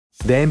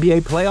The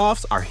NBA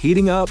playoffs are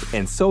heating up,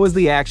 and so is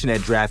the action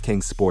at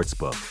DraftKings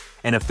Sportsbook,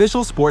 an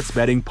official sports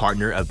betting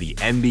partner of the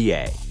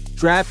NBA.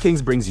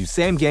 DraftKings brings you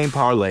same-game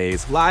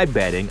parlays, live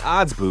betting,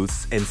 odds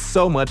boosts, and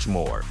so much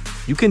more.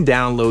 You can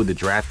download the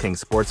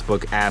DraftKings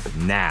Sportsbook app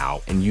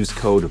now and use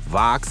code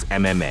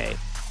VOXMMA.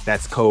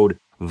 That's code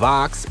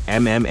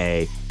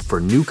VOXMMA for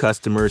new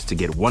customers to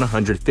get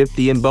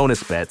 $150 in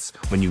bonus bets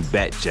when you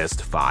bet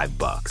just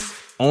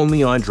 $5.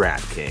 Only on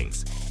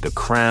DraftKings. The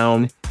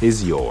crown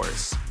is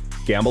yours.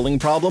 Gambling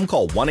problem?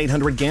 Call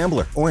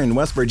 1-800-GAMBLER. Or in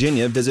West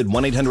Virginia, visit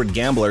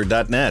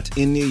 1-800-GAMBLER.net.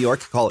 In New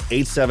York, call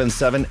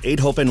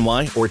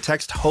 877-8-HOPE-NY or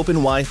text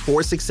HOPE-NY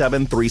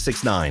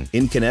 467-369.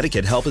 In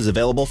Connecticut, help is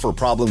available for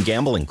problem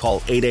gambling.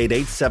 Call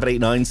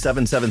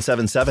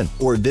 888-789-7777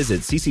 or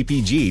visit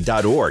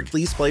ccpg.org.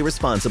 Please play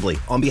responsibly.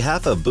 On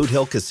behalf of Boot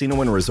Hill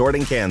Casino and Resort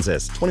in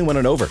Kansas, 21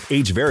 and over.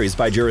 Age varies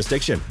by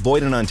jurisdiction.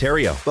 Void in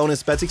Ontario.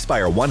 Bonus bets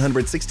expire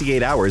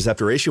 168 hours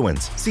after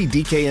issuance. See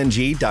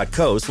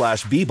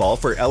dkng.co/bball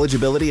for eligibility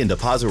and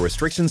deposit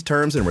restrictions,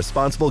 terms, and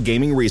responsible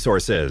gaming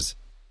resources.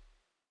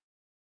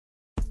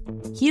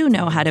 You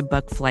know how to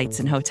book flights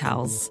and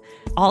hotels.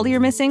 All you're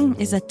missing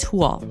is a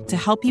tool to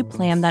help you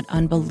plan that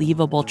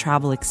unbelievable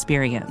travel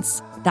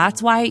experience.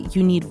 That's why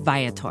you need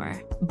Viator.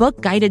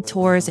 Book guided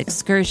tours,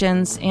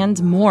 excursions,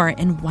 and more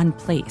in one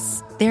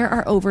place. There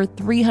are over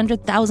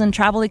 300,000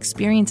 travel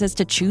experiences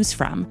to choose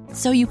from,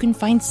 so you can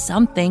find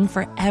something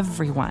for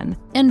everyone.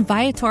 And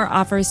Viator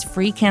offers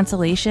free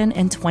cancellation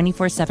and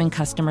 24/7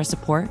 customer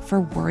support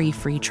for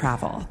worry-free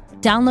travel.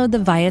 Download the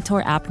Viator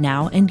app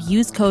now and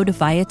use code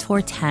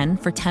Viator10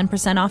 for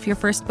 10% off your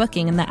first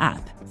booking in the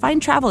app.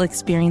 Find travel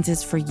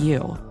experiences for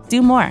you.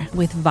 Do more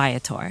with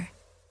Viator.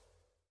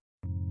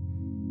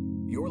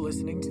 You're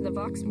listening to the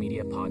Vox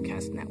Media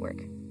Podcast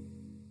Network.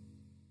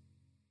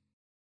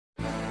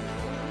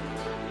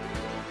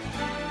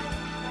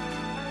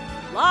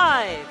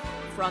 Live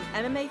from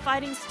MMA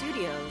Fighting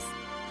Studios,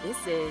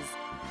 this is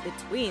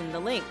Between the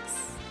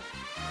Links.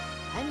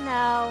 And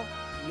now,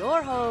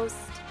 your host,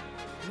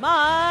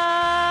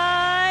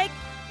 Mike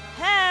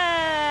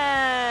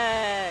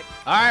Heck.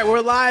 All right,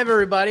 we're live,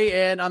 everybody,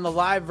 and on the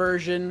live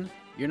version,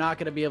 you're not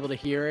going to be able to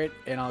hear it,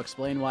 and I'll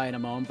explain why in a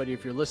moment, but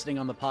if you're listening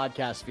on the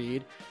podcast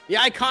feed, the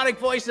iconic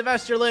voice of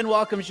Esther Lynn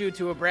welcomes you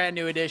to a brand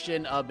new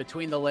edition of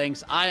Between the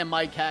Links. I am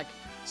Mike Heck.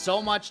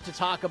 So much to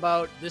talk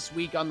about this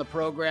week on the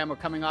program. We're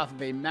coming off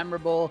of a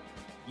memorable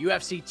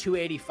UFC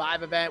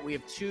 285 event. We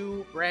have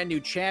two brand new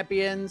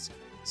champions.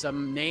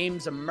 Some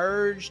names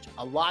emerged,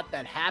 a lot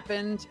that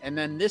happened. And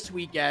then this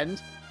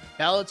weekend,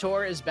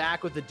 Bellator is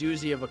back with a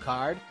doozy of a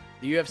card.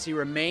 The UFC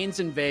remains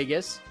in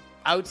Vegas,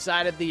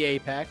 outside of the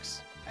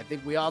Apex. I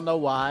think we all know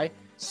why.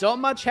 So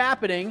much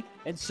happening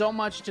and so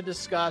much to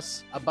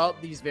discuss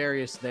about these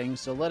various things.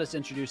 So let us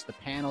introduce the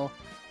panel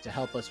to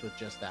help us with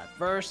just that.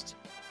 First,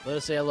 let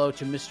us say hello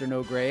to Mr.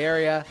 No Gray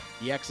Area,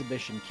 the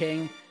exhibition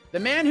king, the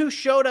man who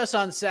showed us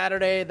on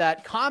Saturday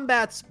that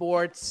combat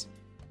sports,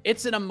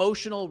 it's an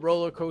emotional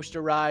roller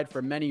coaster ride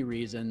for many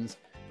reasons,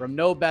 from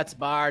no bets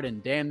barred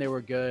and damn they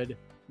were good,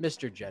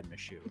 Mr. Jed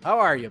Meshew. How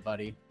are you,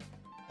 buddy?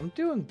 I'm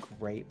doing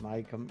great,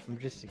 Mike. I'm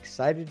just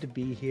excited to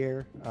be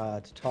here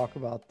to talk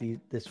about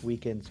this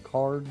weekend's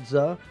cards.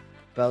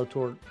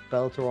 Bellator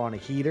on a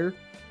heater.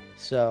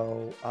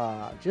 So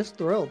just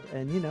thrilled,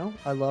 and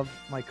I love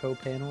my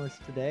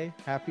co-panelists today.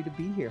 Happy to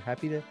be here.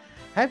 Happy to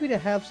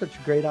have such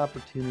a great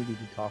opportunity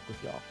to talk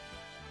with y'all.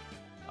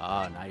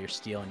 Now you're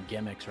stealing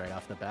gimmicks right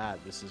off the bat.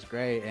 This is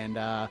great. And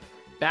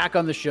back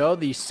on the show,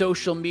 the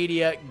social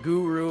media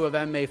guru of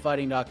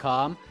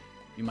MMAfighting.com.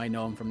 You might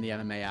know him from the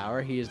MMA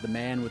Hour. He is the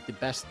man with the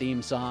best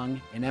theme song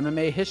in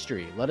MMA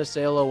history. Let us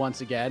say hello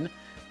once again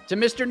to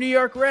Mr. New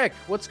York Rick.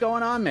 What's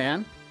going on,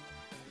 man?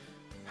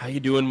 How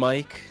you doing,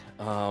 Mike?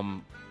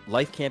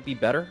 Life can't be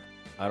better.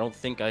 I don't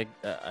think I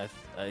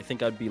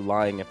think I'd be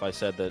lying if I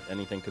said that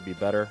anything could be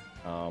better.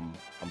 I'm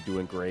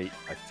doing great.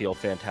 I feel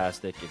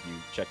fantastic. If you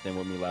checked in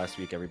with me last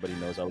week, everybody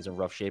knows I was in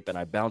rough shape, and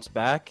I bounced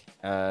back,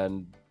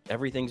 and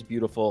everything's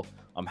beautiful.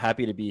 I'm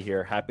happy to be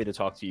here, happy to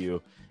talk to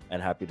you,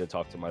 and happy to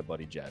talk to my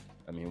buddy Jed.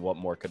 I mean, what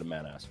more could a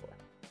man ask for?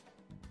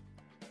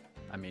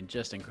 I mean,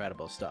 just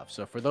incredible stuff.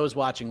 So for those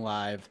watching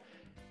live,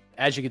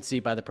 as you can see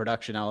by the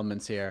production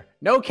elements here,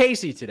 no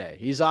Casey today.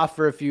 He's off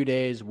for a few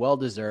days,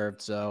 well-deserved.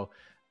 So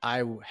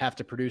I have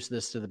to produce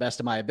this to the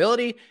best of my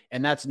ability,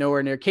 and that's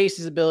nowhere near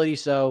Casey's ability.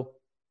 So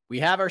we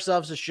have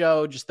ourselves a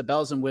show, just the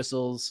bells and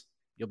whistles.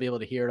 You'll be able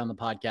to hear it on the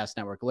podcast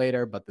network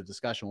later, but the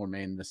discussion will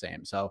remain the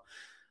same. So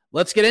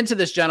let's get into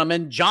this,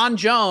 gentlemen. Jon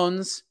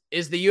Jones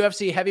is the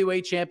UFC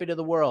heavyweight champion of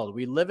the world.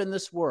 We live in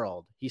this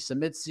world. He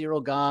submits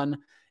Ciryl Gane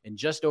in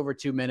just over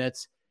 2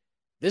 minutes.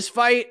 This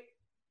fight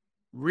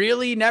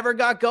really never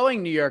got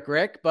going, New York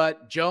Rick,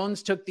 but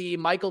Jones took the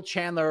Michael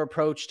Chandler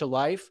approach to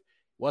life.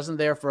 Wasn't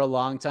there for a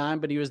long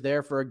time, but he was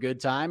there for a good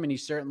time, and he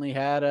certainly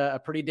had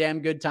a pretty damn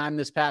good time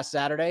this past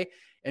Saturday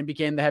and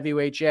became the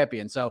heavyweight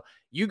champion. So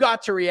you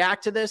got to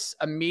react to this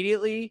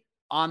immediately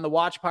on the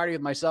watch party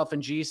with myself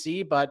and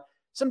GC, but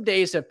some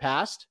days have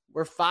passed.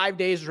 We're 5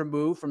 days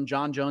removed from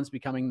Jon Jones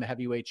becoming the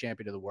heavyweight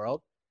champion of the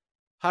world.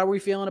 How are we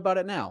feeling about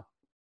it now?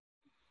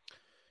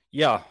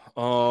 Yeah.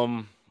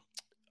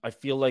 I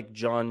feel like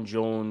John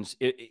Jones,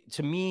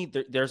 to me,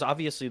 there's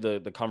obviously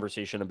the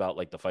conversation about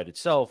like the fight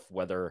itself,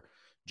 whether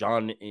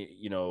John,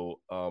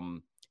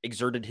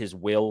 exerted his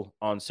will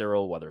on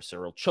Cyril, whether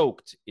Cyril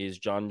choked. Is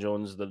John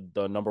Jones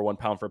the number one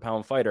pound for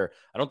pound fighter?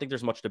 I don't think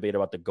there's much debate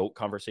about the GOAT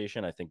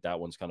conversation. I think that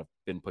one's kind of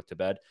been put to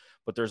bed,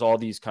 but there's all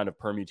these kind of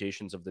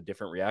permutations of the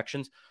different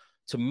reactions.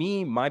 To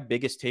me, my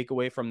biggest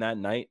takeaway from that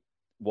night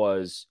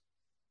was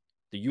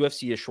the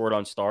UFC is short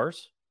on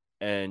stars,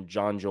 and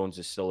John Jones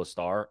is still a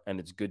star, and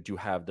it's good to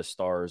have the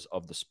stars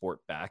of the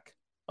sport back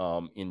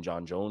in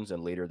John Jones.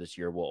 And later this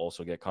year, we'll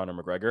also get Conor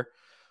McGregor,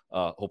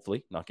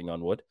 hopefully, knocking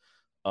on wood.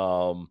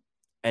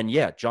 And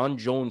yeah, John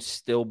Jones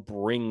still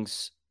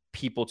brings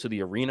people to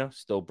the arena,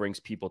 still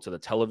brings people to the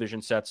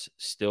television sets,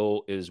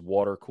 still is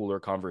water cooler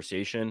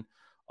conversation.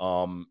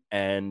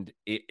 And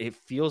it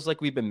feels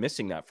like we've been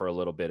missing that for a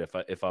little bit.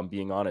 If I'm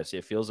being honest,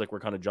 it feels like we're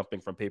kind of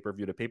jumping from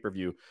pay-per-view to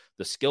pay-per-view.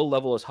 The skill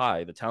level is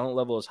high. The talent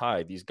level is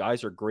high. These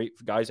guys are great.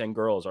 Guys and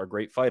girls are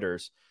great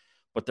fighters,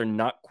 but they're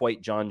not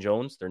quite John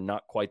Jones. They're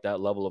not quite that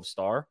level of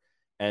star.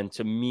 And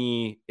to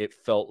me, it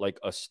felt like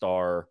a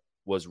star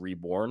was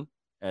reborn.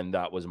 And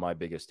that was my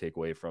biggest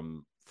takeaway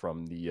from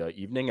the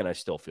evening. And I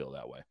still feel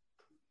that way.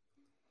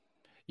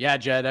 Yeah,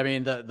 Jed. I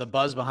mean, the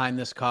buzz behind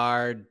this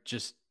card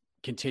just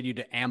continued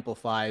to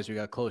amplify as we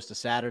got close to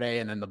Saturday,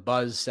 and then the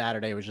buzz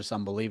Saturday was just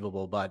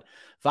unbelievable. But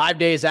 5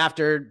 days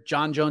after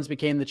John Jones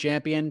became the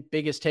champion,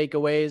 biggest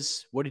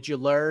takeaways, what did you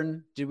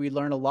learn? Did we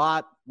learn a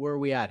lot? Where are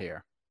we at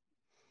here?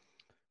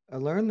 I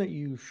learned that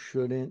you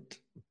shouldn't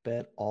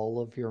bet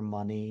all of your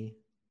money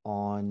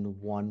on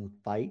one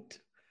fight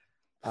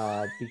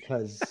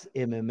because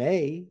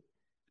MMA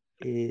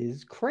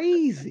is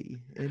crazy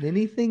and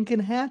anything can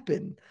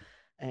happen.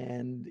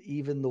 And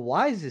even the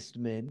wisest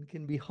men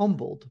can be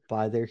humbled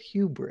by their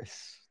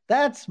hubris.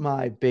 That's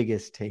my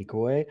biggest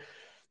takeaway.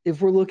 If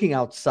we're looking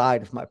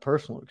outside of my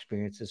personal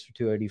experiences for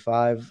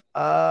 285,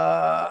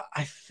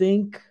 I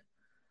think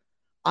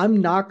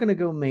I'm not going to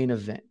go main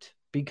event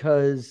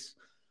because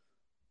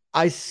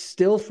I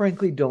still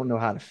frankly don't know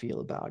how to feel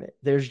about it.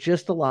 There's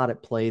just a lot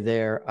at play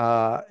there.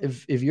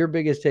 If your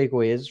biggest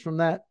takeaway is from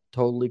that,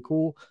 totally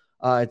cool.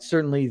 It's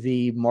certainly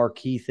the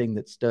marquee thing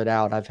that stood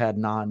out. I've had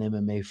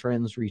non-MMA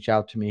friends reach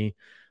out to me,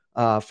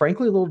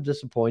 frankly, a little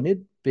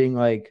disappointed, being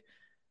like,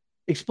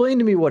 explain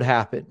to me what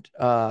happened,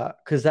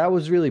 because that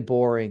was really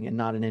boring and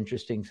not an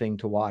interesting thing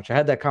to watch. I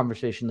had that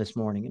conversation this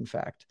morning, in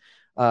fact.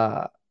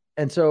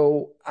 And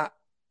so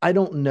I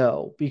don't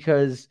know,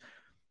 because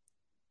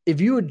if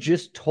you had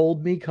just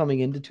told me coming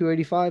into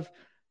 285,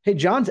 hey,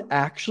 John's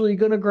actually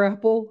going to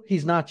grapple,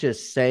 he's not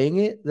just saying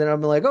it, then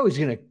I'm like, oh, he's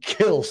going to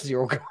kill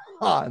Cyril Gane.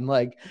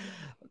 Like,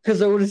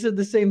 because I would have said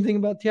the same thing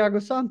about Thiago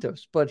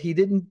Santos, but he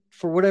didn't,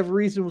 for whatever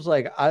reason, was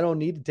like, I don't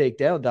need to take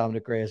down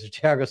Dominic Reyes or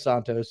Thiago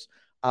Santos.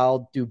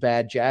 I'll do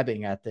bad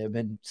jabbing at them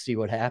and see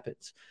what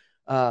happens.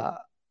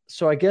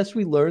 So I guess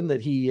we learned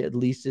that he at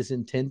least is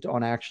intent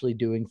on actually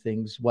doing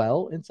things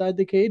well inside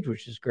the cage,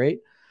 which is great.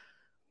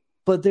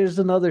 But there's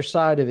another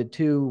side of it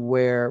too,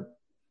 where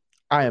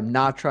I am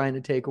not trying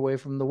to take away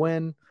from the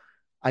win.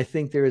 I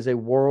think there is a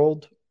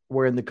world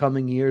where in the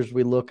coming years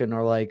we look and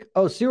are like,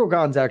 oh, Cyril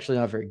Gane's actually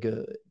not very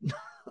good.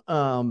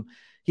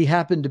 He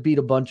happened to beat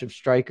a bunch of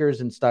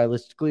strikers and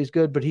stylistically he's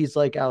good, but he's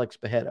like Alex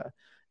Pereira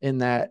in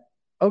that,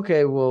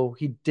 okay, well,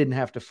 he didn't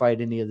have to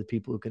fight any of the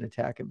people who can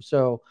attack him.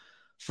 So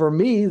for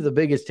me, the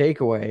biggest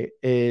takeaway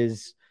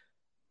is,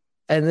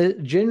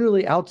 and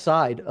generally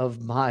outside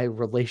of my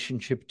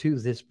relationship to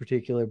this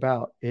particular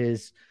bout,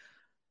 is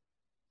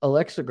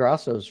Alexa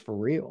Grasso's for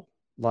real.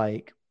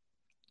 Like,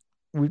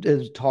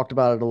 we've talked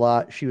about it a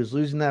lot. She was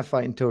losing that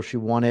fight until she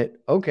won it.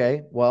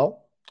 Okay,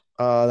 well,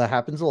 that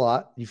happens a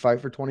lot. You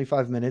fight for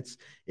 25 minutes.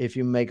 If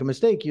you make a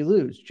mistake, you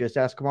lose. Just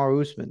ask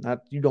Kamaru Usman.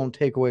 That you don't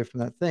take away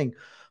from that thing.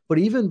 But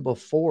even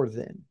before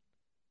then,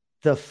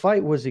 the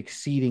fight was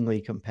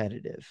exceedingly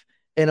competitive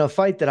in a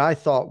fight that I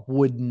thought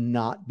would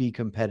not be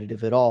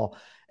competitive at all.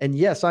 And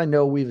yes, I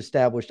know we've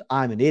established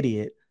I'm an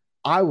idiot.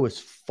 I was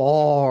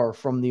far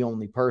from the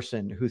only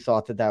person who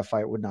thought that that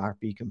fight would not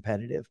be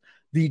competitive.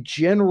 The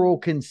general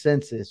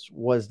consensus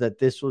was that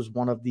this was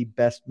one of the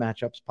best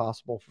matchups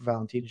possible for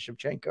Valentina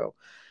Shevchenko.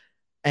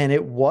 And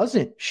it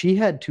wasn't. She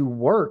had to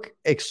work,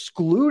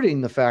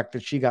 excluding the fact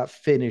that she got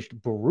finished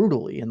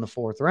brutally in the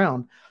fourth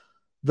round.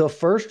 The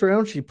first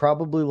round, she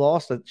probably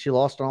lost. She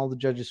lost on all the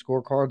judges'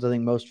 scorecards. I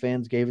think most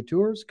fans gave it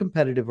to her. It's a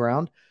competitive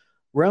round.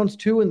 Rounds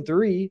 2 and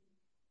 3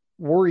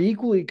 were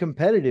equally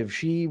competitive.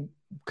 She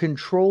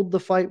controlled the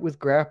fight with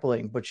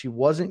grappling, but she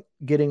wasn't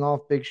getting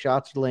off big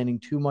shots or landing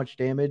too much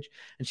damage.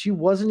 And she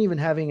wasn't even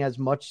having as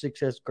much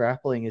success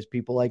grappling as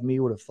people like me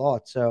would have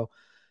thought. So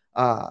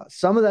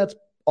some of that's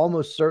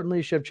almost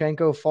certainly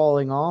Shevchenko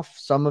falling off.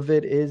 Some of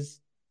it is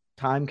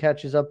time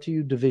catches up to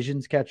you.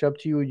 Divisions catch up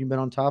to you when you've been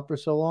on top for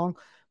so long.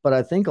 But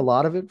I think a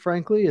lot of it,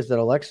 frankly, is that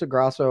Alexa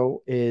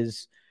Grasso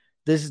this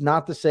is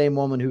not the same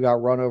woman who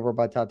got run over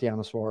by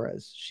Tatiana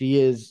Suarez. She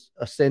is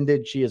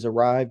ascended. She has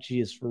arrived. She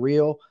is for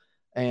real.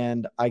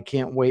 And I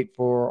can't wait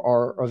for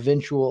our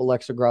eventual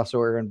Alexa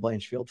Grasso, Erin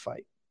Blanchfield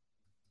fight.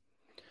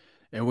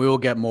 And we will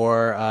get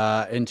more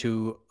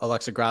into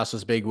Alexa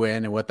Grasso's big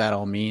win and what that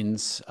all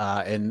means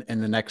in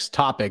the next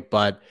topic.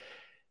 But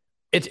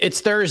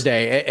it's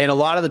Thursday, and a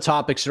lot of the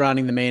topics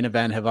surrounding the main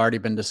event have already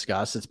been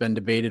discussed. It's been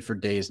debated for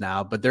days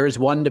now. But there is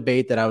one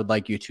debate that I would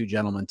like you two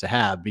gentlemen to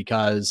have,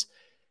 because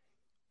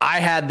I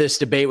had this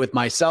debate with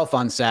myself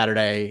on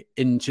Saturday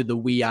into the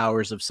wee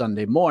hours of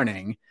Sunday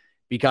morning,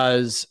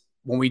 because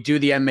when we do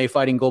the MMA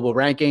Fighting Global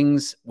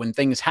Rankings, when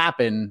things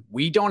happen,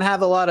 we don't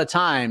have a lot of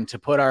time to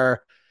put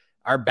our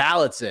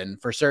ballots in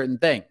for certain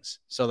things.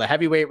 So the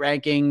heavyweight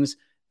rankings,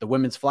 the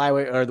women's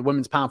flyweight, or the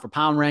women's pound for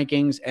pound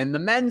rankings, and the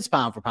men's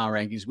pound for pound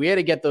rankings, we had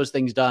to get those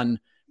things done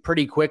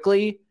pretty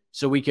quickly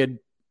so we could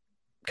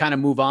kind of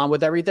move on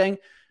with everything.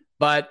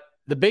 But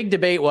the big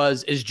debate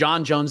was, is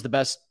Jon Jones the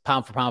best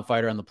pound for pound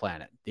fighter on the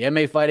planet? The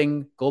MMA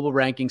Fighting Global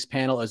Rankings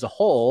panel as a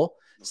whole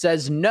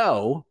says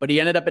no, but he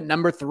ended up at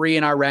number 3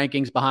 in our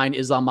rankings behind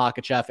Islam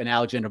Makhachev and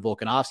Alexander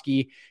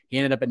Volkanovski. He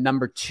ended up at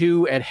number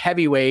 2 at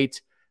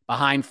heavyweight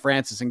behind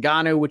Francis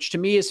Ngannou, which to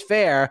me is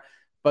fair,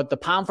 but the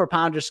pound for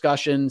pound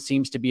discussion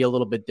seems to be a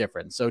little bit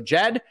different. So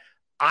Jed,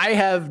 I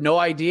have no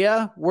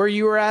idea where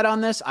you were at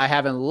on this. I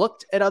haven't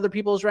looked at other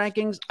people's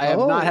rankings. I have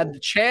not had the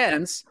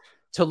chance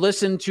to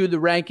listen to the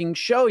ranking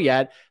show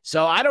yet.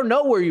 So I don't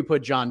know where you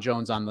put Jon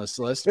Jones on this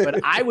list, but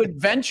I would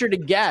venture to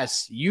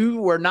guess you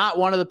were not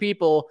one of the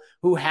people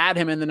who had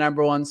him in the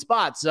number 1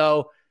 spot.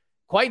 So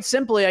quite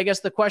simply, I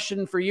guess the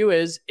question for you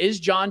is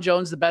Jon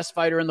Jones the best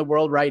fighter in the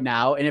world right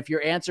now? And if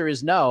your answer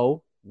is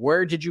no,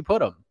 where did you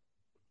put him?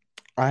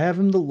 I have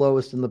him the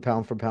lowest in the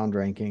pound for pound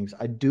rankings.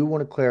 I do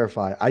want to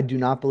clarify. I do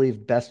not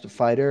believe best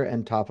fighter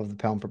and top of the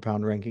pound for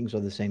pound rankings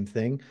are the same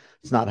thing.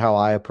 It's not how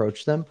I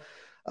approach them.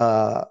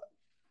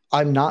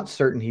 I'm not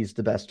certain he's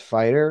the best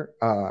fighter.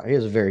 He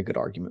has a very good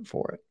argument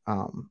for it.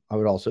 I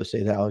would also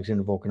say that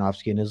Alexander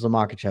Volkanovski and Islam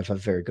Makhachev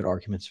have very good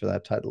arguments for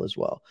that title as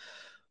well.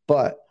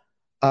 But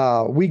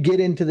we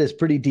get into this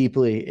pretty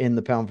deeply in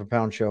the pound for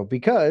pound show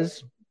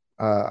because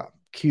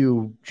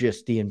cue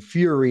just the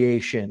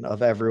infuriation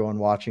of everyone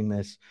watching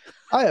this.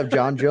 I have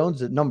Jon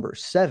Jones at number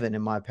 7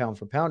 in my pound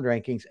for pound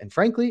rankings. And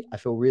frankly, I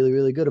feel really,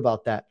 really good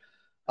about that.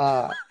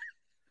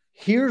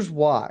 Here's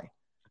why.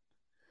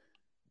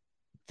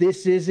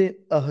 This isn't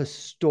a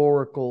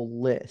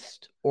historical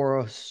list or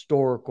a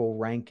historical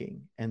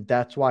ranking, and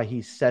that's why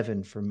he's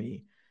 7 for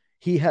me.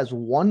 He has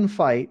one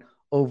fight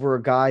over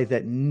a guy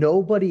that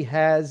nobody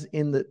has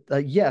in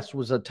the yes,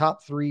 was a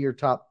top 3 or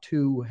top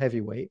 2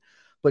 heavyweight,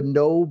 but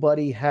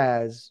nobody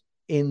has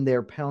in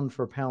their pound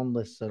for pound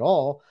lists at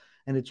all,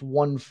 and it's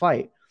one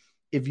fight.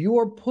 If you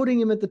are putting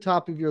him at the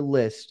top of your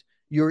list,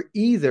 you're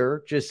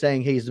either just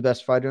saying, hey, he's the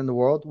best fighter in the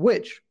world,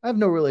 which I have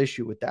no real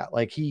issue with that.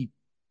 Like,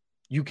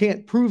 you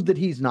can't prove that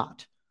he's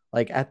not,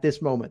 like, at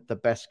this moment, the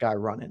best guy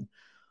running.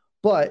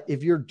 But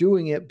if you're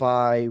doing it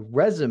by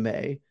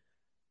resume,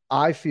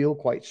 I feel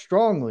quite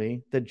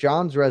strongly that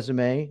Jon's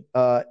resume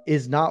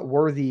is not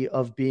worthy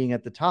of being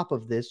at the top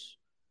of this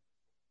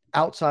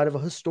outside of a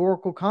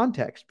historical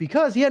context,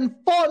 because he hadn't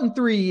fought in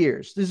 3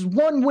 years. This is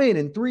one win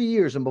in 3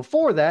 years. And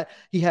before that,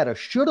 he had a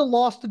shoulda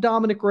lost to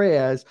Dominic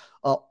Reyes,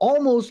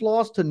 almost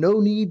lost to no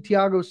need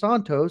Thiago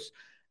Santos,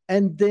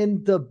 and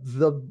then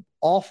the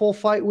awful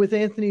fight with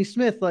Anthony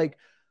Smith. Like,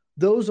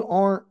 those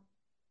all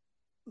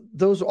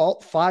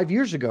 5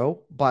 years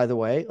ago, by the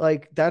way.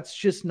 Like, that's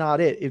just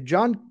not it. If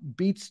Jon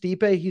beats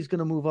Stipe, he's going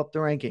to move up the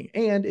ranking.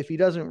 And if he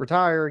doesn't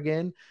retire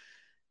again,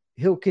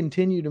 he'll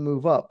continue to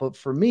move up. But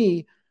for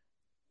me,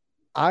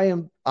 I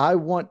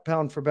want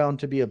pound for pound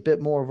to be a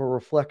bit more of a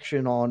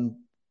reflection on,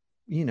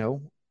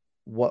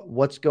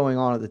 what's going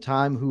on at the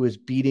time, who is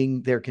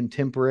beating their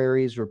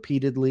contemporaries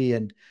repeatedly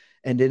and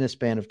in a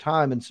span of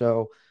time. And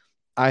so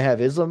I have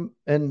Islam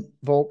and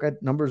Volk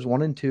at numbers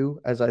 1 and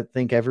 2, as I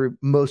think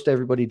most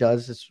everybody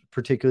does, it's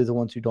particularly the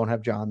ones who don't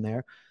have Jon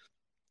there.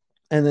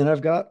 And then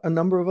I've got a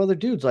number of other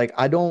dudes. Like,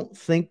 I don't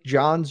think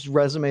Jon's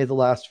resume the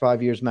last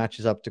 5 years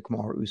matches up to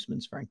Kamaru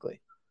Usman's, frankly.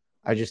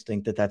 I just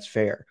think that that's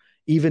fair.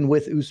 Even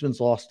with Usman's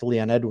loss to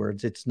Leon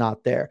Edwards, it's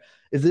not there.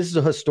 If this is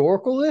a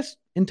historical list,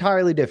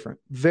 entirely different,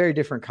 very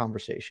different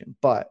conversation.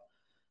 But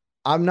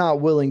I'm not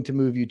willing to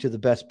move you to the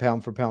best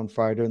pound for pound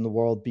fighter in the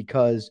world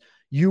because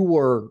you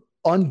were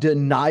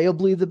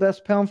undeniably the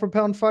best pound for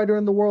pound fighter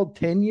in the world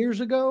 10 years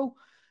ago,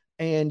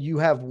 and you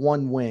have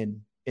one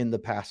win in the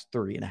past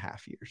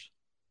 3.5 years.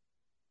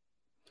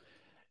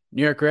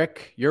 New York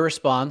Rick, your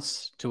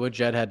response to what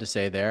Jed had to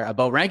say there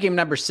about ranking him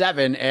number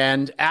 7.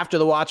 And after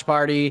the watch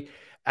party,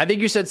 I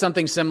think you said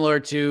something similar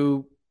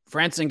to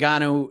Francis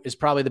Ngannou is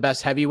probably the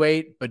best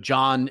heavyweight, but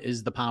Jon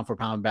is the pound for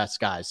pound best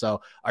guy.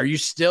 So are you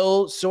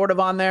still sort of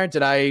on there?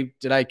 Did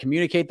I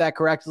communicate that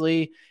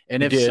correctly?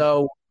 And if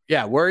so,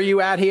 yeah, where are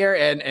you at here?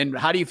 And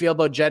how do you feel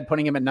about Jed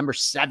putting him at number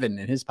 7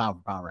 in his pound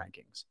for pound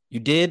rankings? You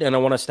did, and I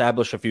want to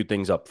establish a few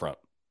things up front.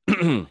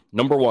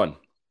 Number 1,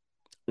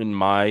 in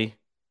my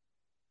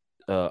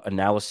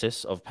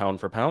analysis of pound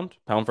for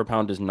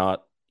pound is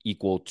not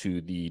equal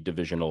to the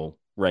divisional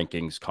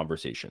rankings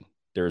conversation.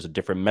 There is a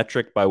different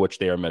metric by which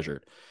they are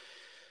measured.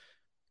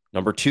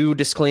 Number 2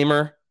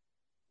 disclaimer,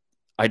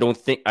 I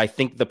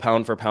think the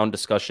pound for pound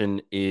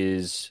discussion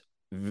is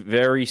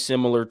very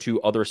similar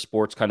to other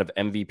sports kind of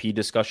MVP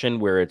discussion,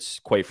 where it's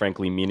quite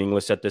frankly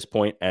meaningless at this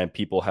point and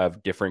people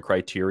have different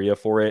criteria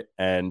for it.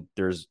 And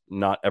there's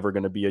not ever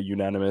going to be a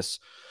unanimous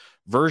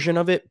version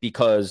of it,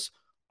 because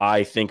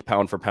I think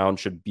pound for pound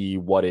should be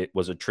what it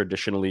was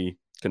traditionally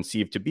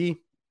conceived to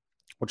be,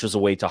 which is a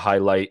way to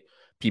highlight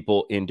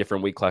people in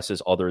different weight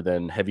classes other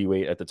than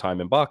heavyweight at the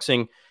time in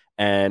boxing,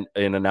 and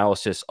an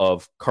analysis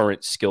of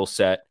current skill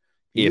set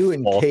if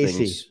all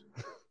things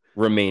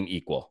remain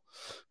equal.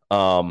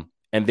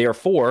 And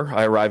therefore,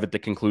 I arrive at the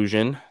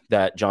conclusion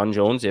that Jon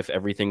Jones, if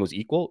everything was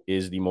equal,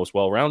 is the most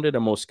well-rounded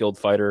and most skilled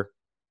fighter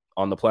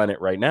on the planet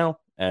right now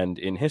and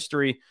in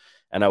history.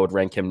 And I would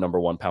rank him number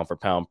 1 pound for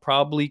pound.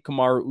 Probably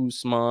Kamaru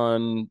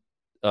Usman,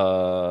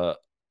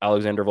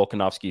 Alexander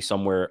Volkanovski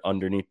somewhere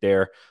underneath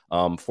there.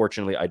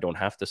 Fortunately, I don't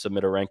have to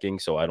submit a ranking,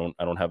 so I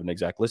don't have an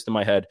exact list in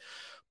my head.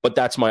 But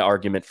that's my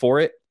argument for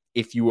it.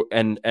 If you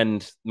and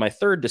my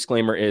third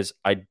disclaimer is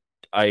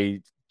I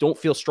don't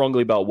feel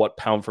strongly about what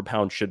pound for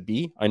pound should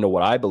be. I know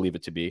what I believe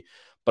it to be,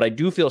 but I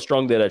do feel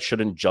strongly that it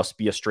shouldn't just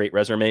be a straight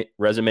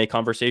resume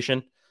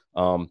conversation.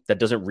 That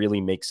doesn't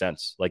really make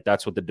sense. Like,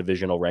 that's what the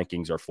divisional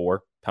rankings are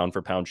for. Pound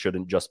for pound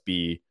shouldn't just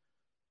be,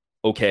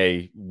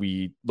 okay,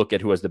 we look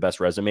at who has the best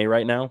resume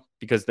right now,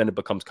 because then it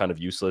becomes kind of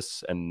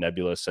useless and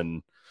nebulous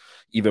and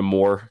even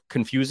more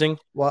confusing.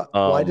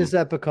 Why does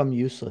that become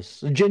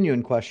useless? A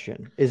genuine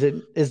question. Is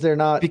there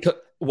not, because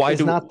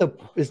is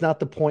not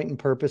the point and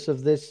purpose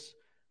of this?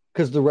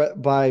 Because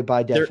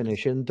by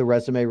definition, the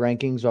resume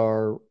rankings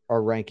are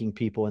ranking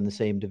people in the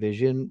same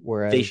division,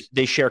 whereas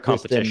they share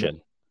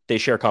competition. They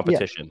share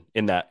competition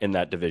in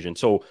that division.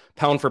 So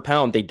pound for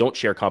pound, they don't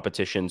share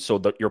competition.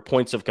 So your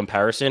points of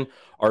comparison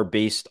are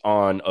based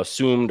on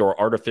assumed or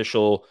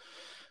artificial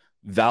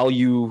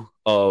value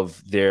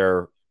of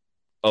their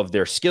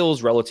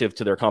skills relative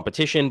to their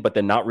competition, but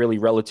then not really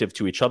relative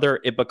to each other.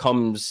 It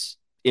becomes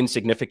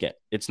insignificant.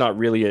 It's not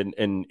really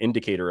an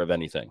indicator of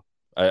anything.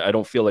 I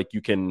don't feel like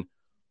you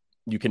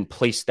can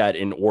place that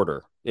in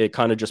order. It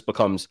kind of just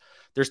becomes,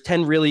 there's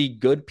 10 really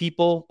good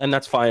people, and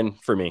that's fine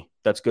for me.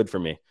 That's good for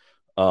me.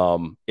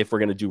 If we're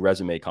going to do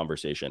resume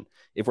conversation,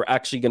 if we're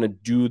actually going to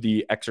do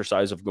the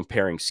exercise of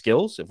comparing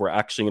skills, if we're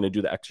actually going to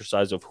do the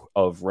exercise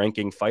of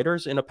ranking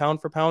fighters in a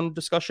pound for pound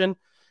discussion,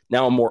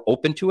 now I'm more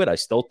open to it. I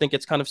still think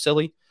it's kind of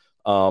silly,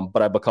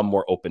 but I become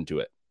more open to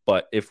it.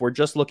 But if we're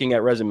just looking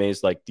at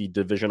resumes, like, the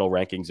divisional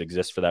rankings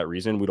exist for that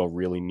reason. We don't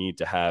really need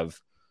to have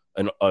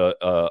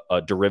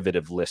a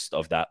derivative list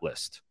of that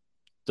list.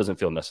 Doesn't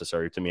feel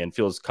necessary to me and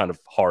feels kind of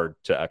hard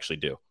to actually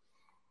do.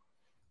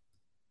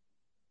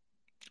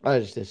 I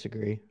just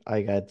disagree.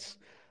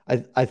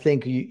 I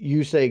think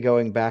you say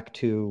going back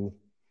to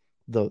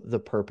the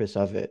purpose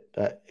of it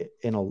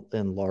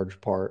in large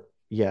part.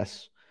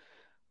 Yes,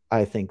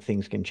 I think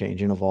things can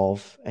change and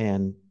evolve,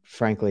 and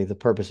frankly, the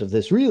purpose of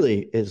this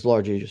really is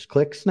largely just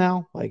clicks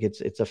now. Like,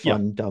 it's a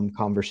fun, dumb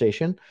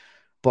conversation,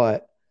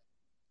 but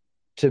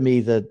to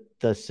me, the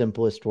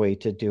simplest way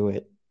to do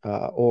it,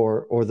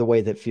 or the way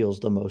that feels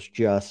the most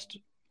just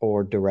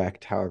or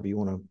direct, however you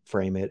want to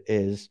frame it,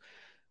 is,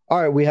 all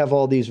right, we have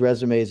all these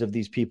resumes of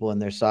these people in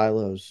their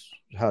silos.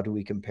 How do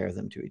we compare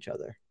them to each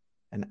other?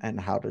 And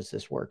how does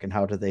this work? And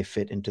how do they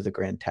fit into the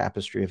grand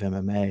tapestry of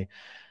MMA?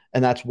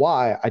 And that's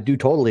why I do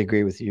totally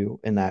agree with you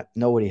in that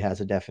nobody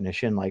has a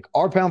definition. Like,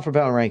 our pound for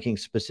pound rankings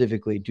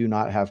specifically do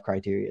not have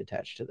criteria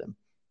attached to them.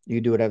 You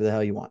can do whatever the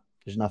hell you want.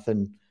 There's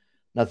nothing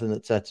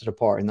that sets it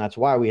apart. And that's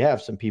why we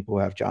have some people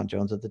who have Jon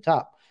Jones at the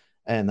top.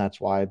 And that's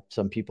why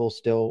some people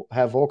still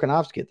have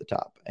Volkanovski at the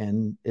top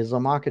and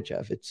Islam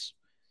Makhachev.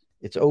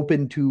 It's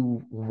open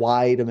to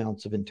wide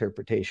amounts of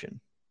interpretation.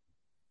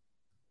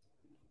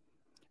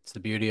 It's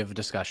the beauty of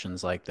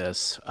discussions like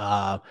this.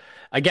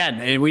 Again,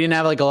 and we didn't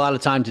have like a lot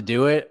of time to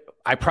do it.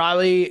 I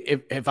probably,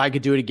 if I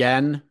could do it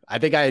again, I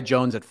think I had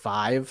Jones at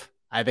 5.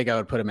 I think I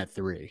would put him at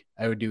 3.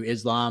 I would do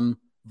Islam,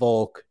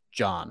 Volk,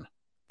 Jon.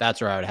 That's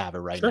where I would have it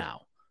right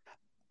now.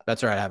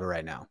 That's where I'd have it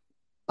right now.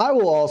 I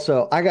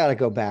got to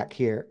go back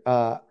here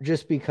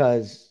just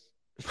because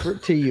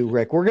to you,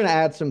 Rick, we're going to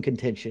add some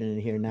contention in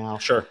here now.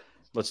 Sure.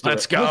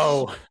 Let's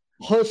go.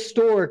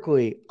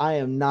 Historically,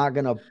 I'm not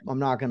gonna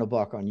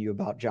buck on you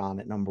about Jon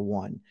at number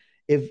 1.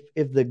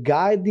 If the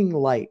guiding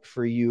light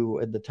for you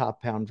at the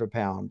top pound for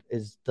pound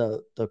is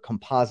the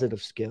composite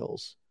of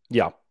skills,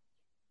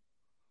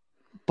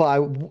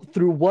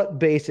 through what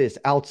basis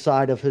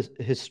outside of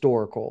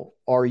historical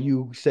are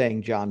you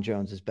saying Jon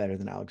Jones is better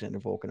than Alexander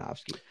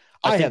Volkanovski?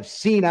 I have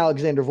seen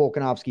Alexander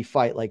Volkanovski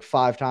fight like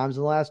 5 times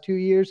in the last 2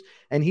 years,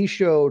 and he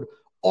showed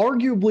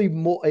arguably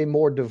a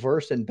more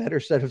diverse and better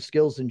set of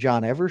skills than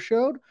Jon ever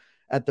showed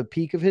at the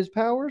peak of his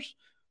powers,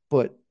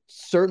 but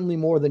certainly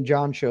more than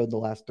Jon showed the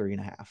last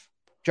 3.5.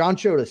 Jon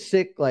showed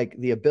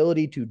the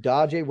ability to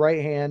dodge a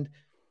right hand,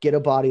 get a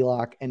body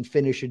lock, and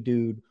finish a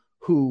dude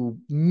who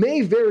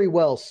may very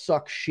well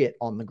suck shit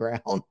on the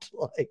ground.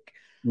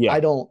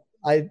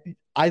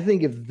 I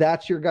think if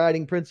that's your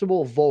guiding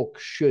principle, Volk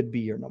should be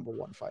your number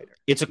one fighter.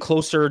 It's a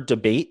closer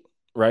debate,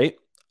 right?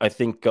 I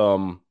think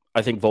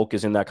Volk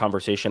is in that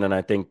conversation, and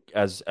I think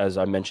as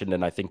I mentioned,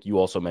 and I think you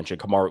also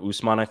mentioned, Kamaru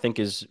Usman, I think,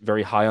 is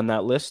very high on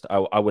that list.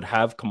 I would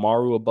have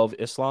Kamaru above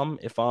Islam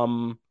if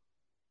I'm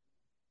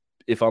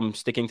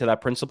sticking to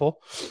that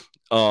principle.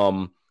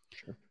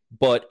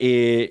 But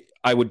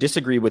I would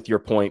disagree with your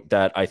point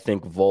that I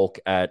think Volk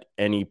at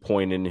any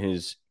point in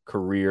his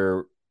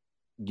career,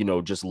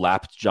 just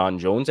lapped John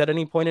Jones at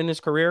any point in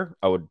his career.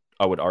 I would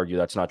argue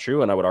that's not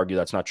true, and I would argue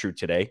that's not true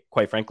today,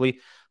 quite frankly.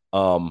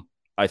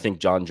 I think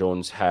John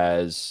Jones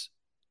has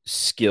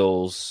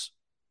skills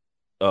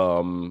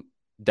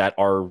that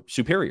are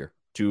superior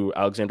to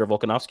Alexander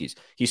Volkanovski's.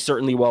 He's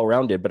certainly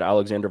well-rounded, but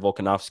Alexander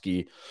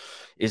Volkanovski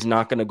is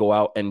not going to go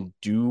out and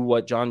do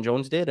what John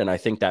Jones did, and I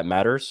think that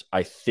matters.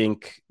 I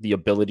think the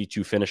ability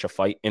to finish a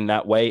fight in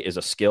that way is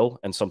a skill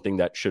and something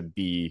that should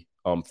be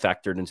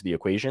factored into the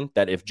equation,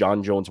 that if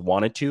John Jones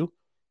wanted to,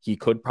 he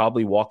could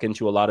probably walk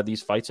into a lot of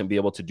these fights and be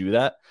able to do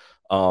that.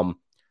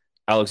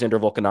 Alexander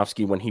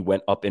Volkanovski, when he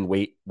went up in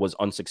weight, was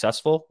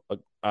unsuccessful.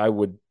 I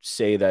would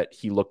say that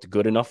he looked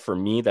good enough for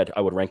me that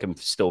I would rank him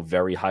still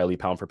very highly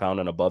pound for pound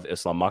and above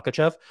Islam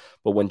Makhachev.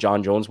 But when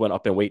John Jones went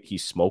up in weight, he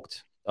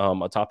smoked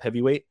a top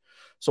heavyweight.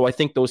 So I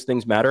think those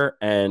things matter.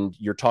 And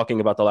you're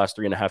talking about the last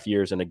 3.5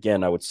 years. And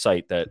again, I would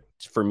cite that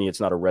for me, it's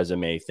not a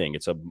resume thing.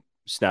 It's a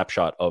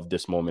snapshot of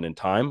this moment in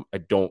time. I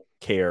don't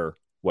care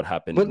what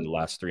happened in the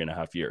last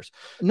 3.5 years.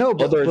 No,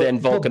 but, other than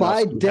but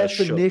by Volkanovski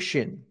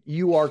definition,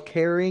 you are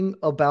caring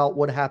about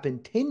what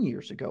happened 10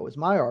 years ago is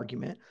my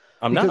argument.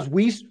 Because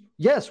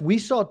we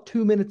saw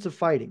 2 minutes of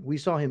fighting. We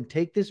saw him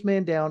take this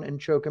man down and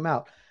choke him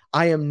out.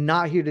 I am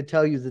not here to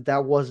tell you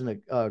that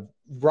wasn't a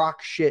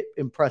rock shit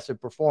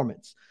impressive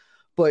performance.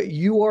 But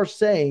you are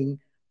saying,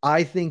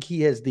 I think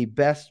he has the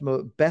best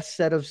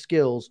set of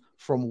skills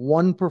from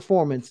one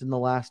performance in the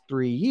last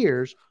 3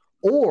 years,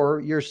 or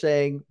you're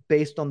saying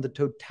based on the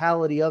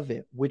totality of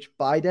it, which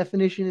by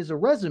definition is a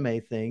resume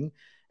thing.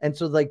 And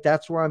so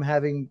that's where I'm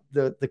having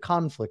the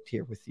conflict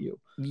here with you.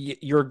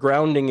 You're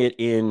grounding it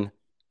in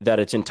that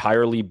it's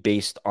entirely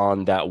based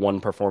on that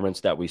one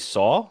performance that we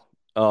saw,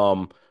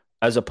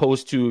 as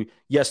opposed to,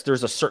 yes,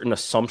 there's a certain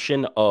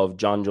assumption of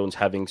John Jones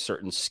having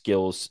certain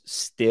skills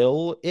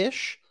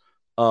still-ish,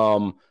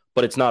 but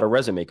it's not a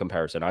resume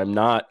comparison. I'm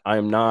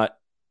not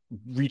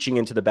reaching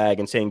into the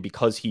bag and saying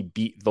because he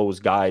beat those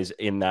guys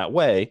in that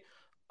way,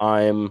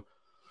 I'm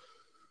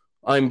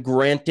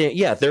granting,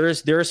 there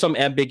is some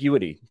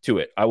ambiguity to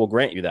it. I will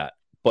grant you that,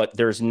 but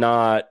there's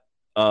not,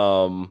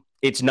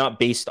 it's not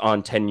based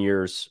on 10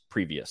 years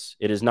previous.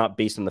 It is not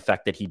based on the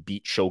fact that he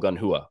beat Shogun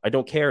Rua. I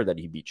don't care that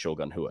he beat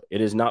Shogun Rua. It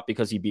is not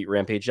because he beat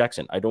Rampage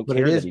Jackson. I don't care.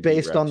 But it is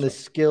based on the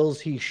skills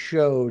he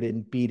showed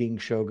in beating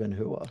Shogun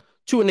Rua.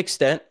 To an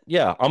extent,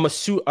 yeah. I'm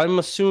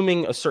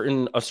assuming a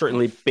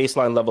certainly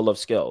baseline level of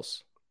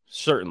skills.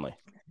 Certainly.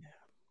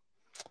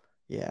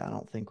 Yeah, I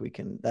don't think we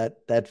can.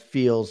 That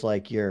feels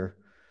like you're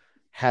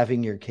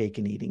having your cake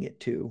and eating it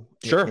too.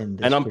 Sure.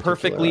 And I'm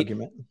perfectly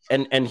argument.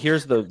 And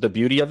here's the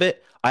beauty of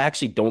it. I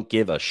actually don't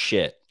give a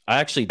shit. I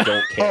actually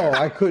don't care.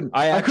 I couldn't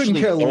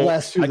care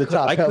less who the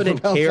top. I couldn't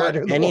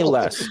care any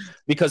less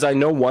because I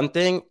know one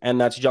thing, and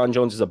that's John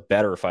Jones is a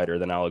better fighter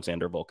than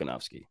Alexander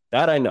Volkanovski.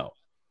 That I know.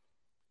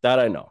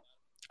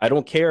 I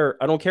don't care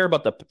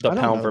about the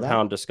pound for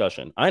pound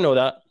discussion. I know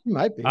that. He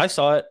might be. I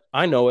saw it.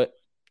 I know it.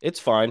 It's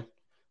fine.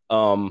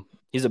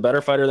 He's a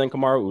better fighter than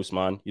Kamaru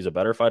Usman. He's a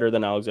better fighter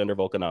than Alexander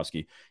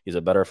Volkanovski. He's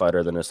a better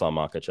fighter than Islam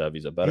Makhachev.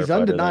 He's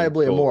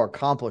undeniably a more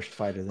accomplished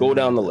fighter than go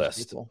down the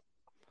list.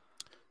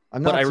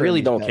 But I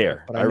really don't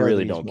care. I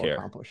really don't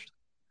care.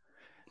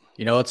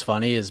 You know what's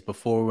funny is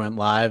before we went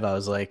live, I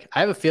was like, I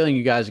have a feeling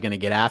you guys are going to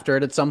get after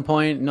it at some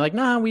point. And you're like,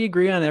 nah, we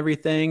agree on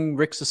everything.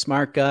 Rick's a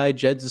smart guy.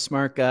 Jed's a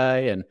smart guy.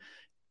 And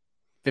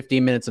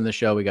 15 minutes in the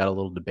show, we got a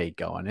little debate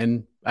going.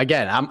 And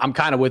again, I'm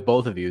kind of with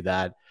both of you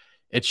that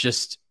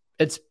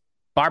it's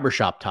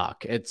barbershop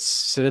talk. It's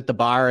sit at the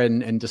bar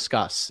and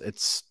discuss.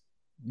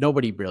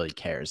 Nobody really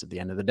cares at the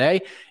end of the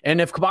day.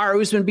 And if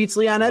Kamaru Usman beats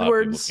Leon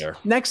Edwards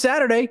next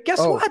Saturday, guess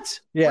what?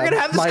 Yeah, we're going to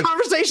have this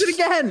conversation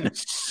again.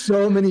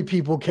 So many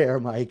people care,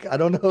 Mike. I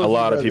don't know. A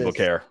lot of people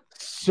care.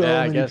 So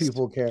many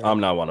people care. I'm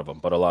not one of them,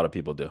 but a lot of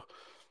people do. All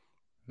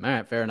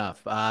right, fair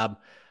enough.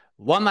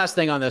 One last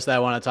thing on this that I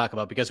want to talk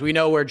about, because we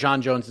know where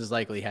John Jones is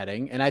likely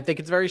heading, and I think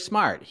it's very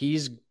smart.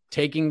 He's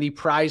taking the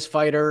prize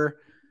fighter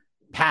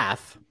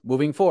path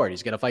moving forward.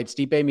 He's going to fight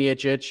Stipe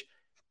Miocic.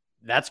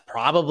 That's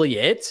probably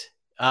it.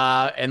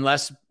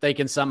 Unless they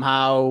can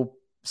somehow,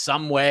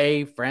 some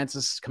way,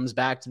 Francis comes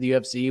back to the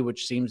UFC,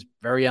 which seems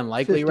very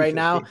unlikely 50-50. right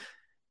now.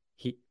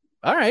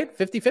 All right,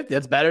 50-50.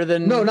 That's better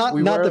than not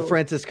that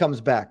Francis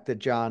comes back, that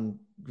John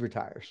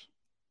retires.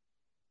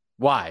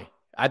 Why?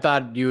 I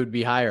thought you would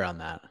be higher on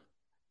that.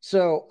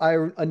 So I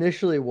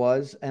initially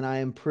was, and I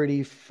am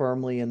pretty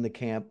firmly in the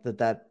camp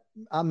that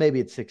maybe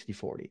it's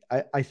 60-40.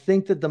 I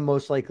think that the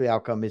most likely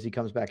outcome is he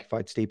comes back, he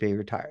fights Stipe, he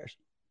retires.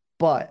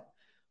 But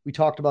we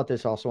talked about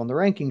this also on the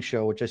ranking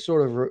show, which I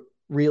sort of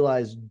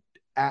realized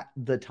at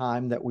the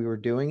time that we were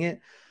doing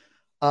it.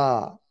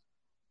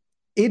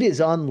 It is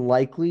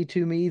unlikely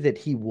to me that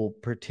he will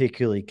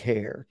particularly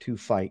care to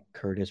fight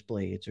Curtis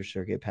Blades or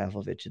Sergey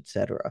Pavlovich,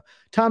 etc.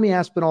 Tommy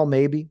Aspinall,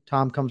 maybe.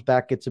 Tom comes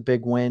back, gets a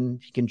big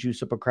win. He can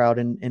juice up a crowd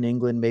in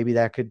England. Maybe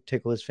that could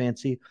tickle his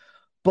fancy.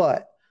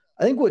 But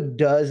I think what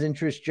does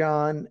interest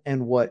John,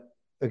 and what,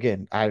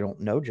 again, I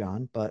don't know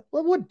John, but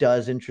what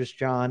does interest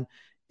John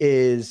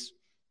is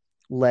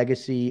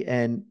legacy.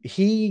 And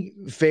he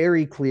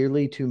very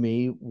clearly, to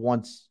me,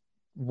 wants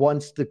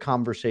the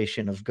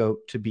conversation of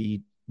GOAT to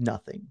be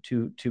nothing,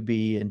 to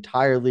be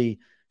entirely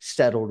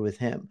settled with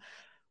him,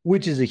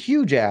 which is a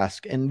huge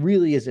ask and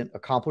really isn't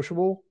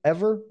accomplishable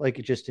ever, like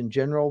just in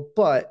general.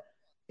 But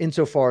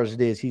insofar as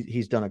it is,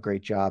 he's done a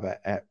great job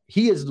at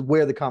he is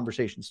where the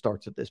conversation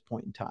starts at this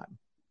point in time.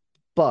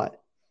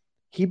 But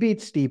he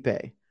beats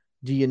Stipe.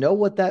 Do you know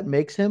what that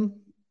makes him?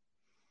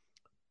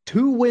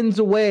 2 wins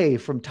away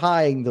from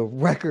tying the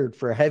record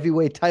for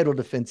heavyweight title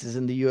defenses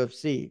in the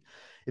UFC.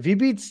 If he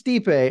beats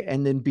Stipe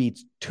and then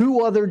beats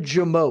 2 other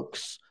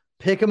jamokes,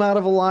 pick him out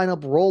of a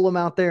lineup, roll him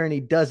out there, and he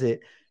does it,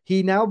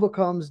 he now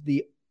becomes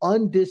the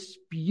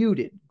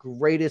undisputed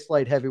greatest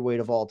light heavyweight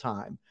of all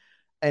time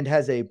and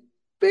has a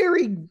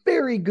very,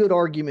 very good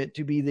argument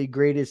to be the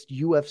greatest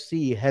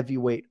UFC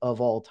heavyweight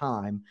of all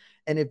time.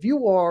 And if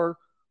you are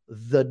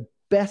the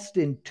best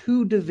in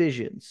 2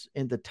 divisions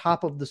in the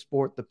top of the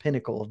sport, the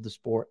pinnacle of the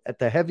sport at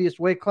the heaviest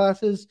weight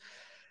classes,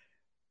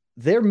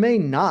 there may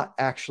not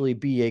actually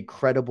be a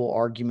credible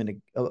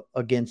argument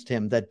against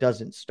him that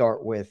doesn't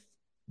start with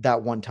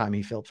that one time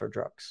he filled for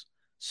drugs.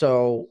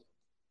 So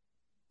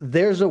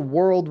there's a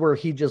world where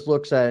he just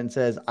looks at it and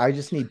says, I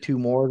just need 2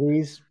 more of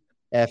these.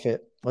 F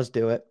it. Let's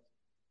do it.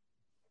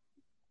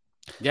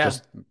 Yeah.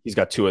 He's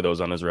got 2 of those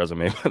on his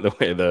resume, by the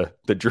way, the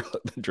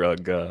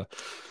drug.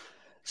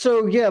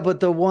 So yeah, but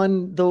the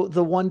one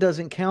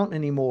doesn't count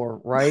anymore,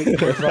 right? Like,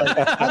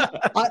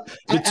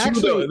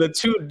 the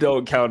two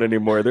don't count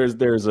anymore.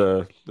 There's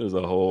a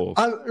whole.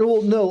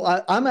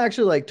 I'm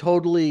actually like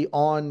totally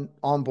on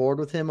board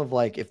with him of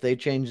like, if they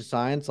change the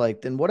science,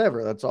 like then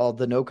whatever. That's all.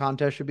 The no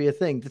contest should be a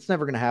thing. That's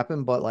never going to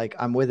happen, but like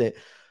I'm with it.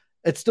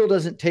 It still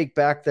doesn't take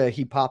back that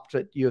he popped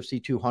at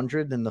UFC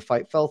 200 and the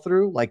fight fell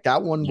through. Like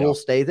that one will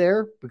stay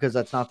there because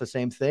that's not the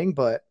same thing.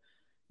 But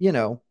you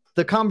know,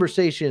 the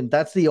conversation,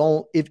 that's the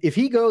only, if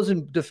he goes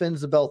and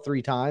defends the belt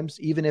 3 times,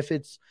 even if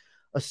it's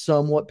a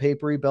somewhat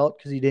papery belt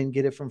because he didn't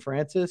get it from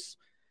Francis,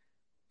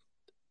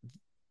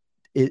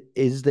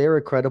 is there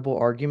a credible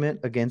argument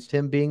against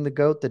him being the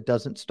GOAT that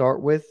doesn't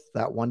start with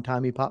that one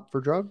time he popped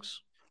for drugs?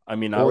 I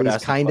mean, I would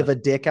ask kind of a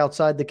dick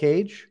outside the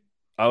cage.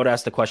 I would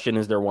ask the question,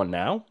 is there one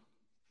now?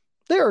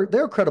 There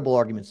are credible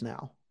arguments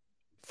now.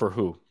 For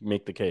who?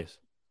 Make the case.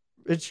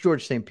 It's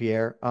George St.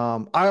 Pierre.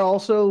 I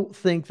also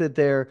think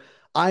that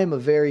I am a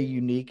very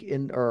unique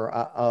I'm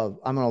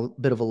on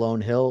a bit of a lone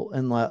hill,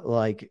 and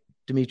like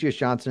Demetrius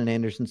Johnson and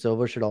Anderson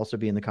Silva should also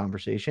be in the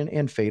conversation,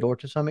 and Fedor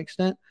to some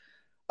extent.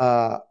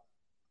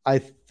 I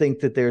think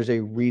that there's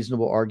a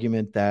reasonable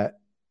argument that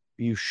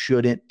you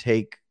shouldn't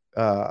take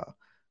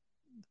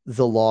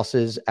the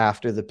losses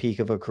after the peak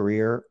of a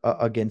career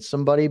against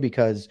somebody,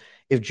 because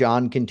if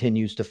John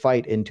continues to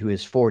fight into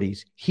his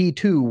 40s, he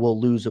too will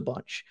lose a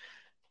bunch.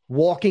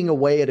 Walking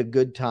away at a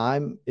good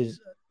time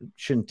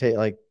shouldn't take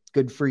like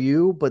good for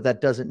you, but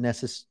that doesn't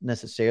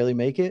necessarily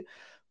make it.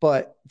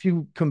 But if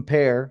you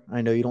compare,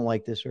 I know you don't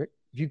like this, right?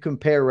 If you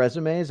compare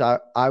resumes,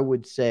 I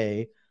would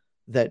say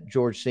that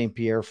George St.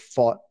 Pierre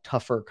fought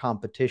tougher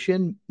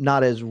competition,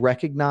 not as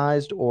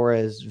recognized or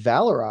as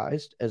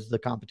valorized as the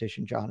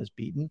competition John has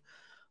beaten.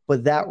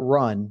 But that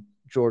run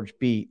George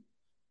beat,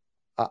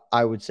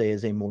 I would say,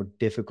 is a more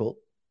difficult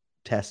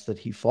test that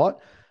he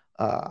fought.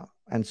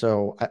 And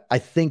so I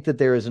think that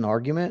there is an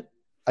argument.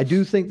 I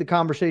do think the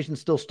conversation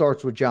still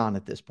starts with John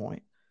at this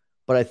point,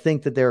 but I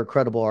think that there are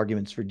credible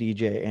arguments for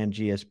DJ and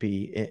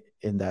GSP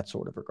in that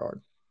sort of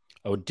regard.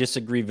 I would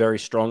disagree very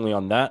strongly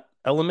on that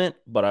element,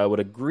 but I would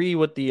agree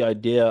with the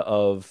idea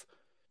of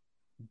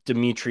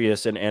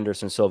Demetrius and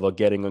Anderson Silva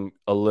getting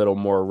a little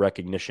more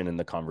recognition in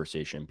the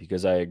conversation,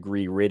 because I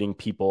agree rating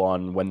people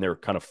on when they're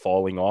kind of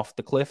falling off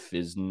the cliff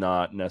is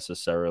not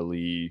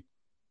necessarily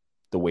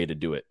the way to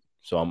do it.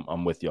 So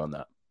I'm with you on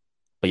that.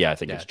 But yeah, I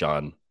think it's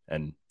John,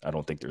 and I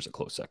don't think there's a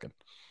close second.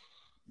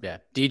 Yeah,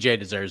 DJ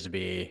deserves to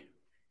be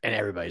in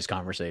everybody's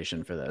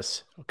conversation for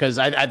this, because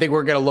I think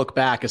we're going to look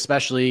back,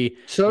 especially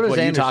so does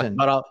Anderson.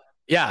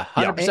 Yeah,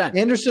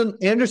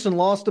 100%. Anderson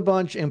lost a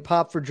bunch and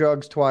popped for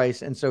drugs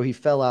twice, and so he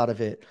fell out of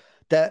it.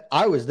 That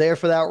I was there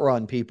for that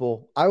run,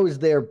 people. I was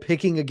there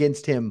picking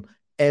against him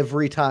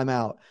every time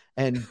out,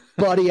 and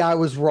buddy, I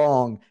was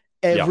wrong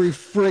every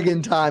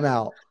friggin' time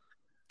out.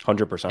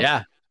 100%.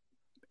 Yeah,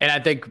 and I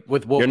think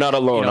with you're not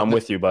alone. I'm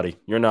with you, buddy.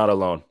 You're not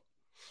alone.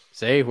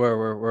 See,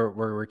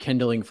 we're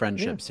kindling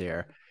friendships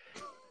here,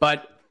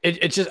 but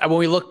it's just when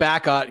we look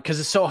back on, because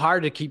it's so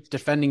hard to keep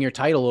defending your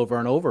title over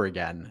and over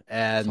again,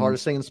 and it's the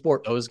hardest thing in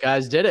sport. Those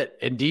guys did it,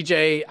 and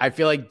DJ, I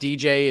feel like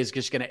DJ is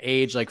just going to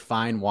age like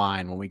fine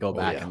wine when we go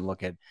back and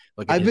look at.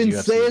 I've been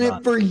saying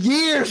it for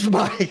years,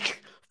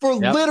 Mike. for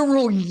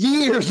literal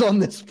years on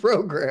this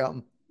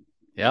program.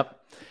 Yep.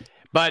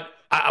 But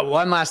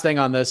one last thing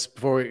on this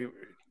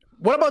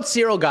what about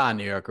Cyril Gahn,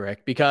 New York,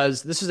 Rick?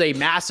 Because this is a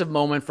massive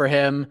moment for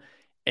him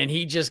and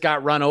he just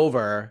got run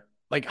over.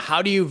 Like,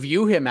 how do you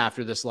view him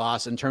after this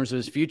loss in terms of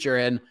his future?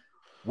 And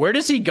where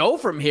does he go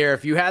from here?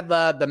 If you had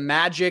the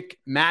magic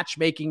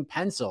matchmaking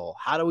pencil,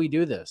 how do we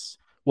do this?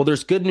 Well,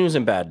 there's good news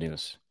and bad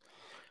news.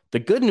 The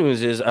good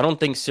news is I don't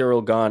think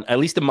Cyril Gahn, at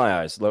least in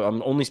my eyes,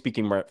 I'm only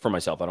speaking for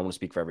myself. I don't want to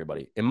speak for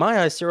everybody. In my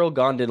eyes, Cyril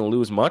Gahn didn't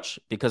lose much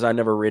because I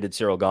never rated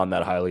Cyril Gahn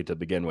that highly to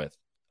begin with.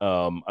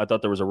 I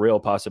thought there was a real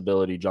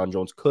possibility Jon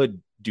Jones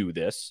could do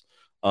this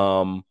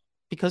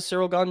because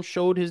Cyril Gahn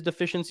showed his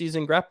deficiencies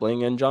in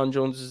grappling, and Jon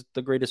Jones is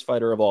the greatest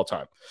fighter of all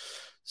time.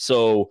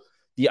 So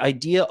the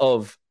idea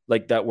of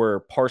like that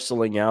we're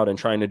parceling out and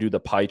trying to do the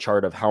pie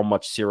chart of how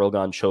much Cyril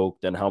Gahn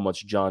choked and how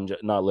much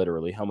not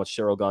literally, how much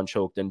Cyril Gahn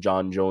choked and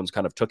Jon Jones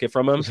kind of took it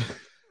from him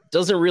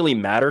doesn't really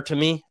matter to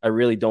me. I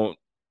really don't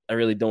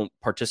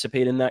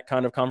participate in that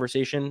kind of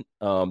conversation.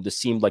 This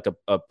seemed like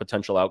a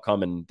potential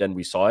outcome, and then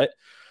we saw it.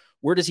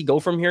 Where does he go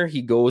from here?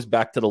 He goes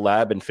back to the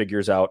lab and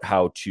figures out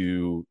how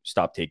to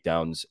stop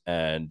takedowns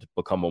and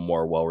become a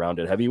more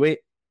well-rounded heavyweight.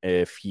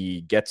 If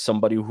he gets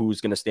somebody who's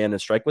going to stand and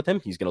strike with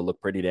him, he's going to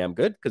look pretty damn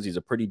good because he's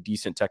a pretty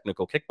decent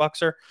technical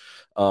kickboxer.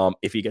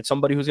 If he gets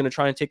somebody who's going to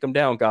try and take him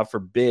down, God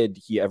forbid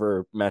he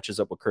ever matches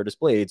up with Curtis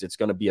Blades, it's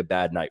going to be a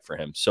bad night for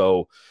him.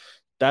 So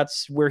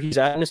that's where he's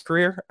at in his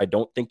career. I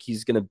don't think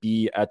he's going to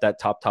be at that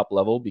top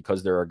level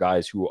because there are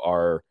guys who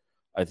are,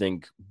 I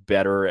think,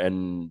 better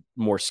and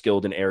more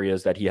skilled in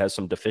areas that he has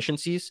some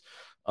deficiencies.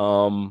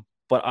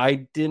 But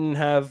I didn't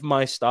have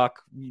my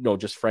stock,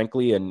 just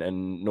frankly,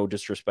 and no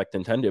disrespect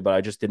intended, but I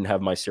just didn't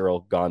have my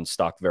Cyril Gahn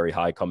stock very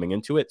high coming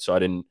into it. So I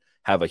didn't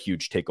have a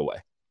huge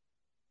takeaway.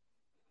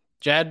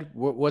 Jed,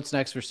 what's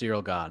next for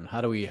Cyril Gahn? How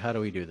do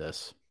we do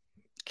this?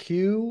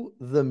 Cue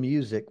the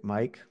music,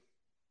 Mike.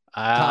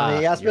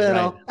 Tommy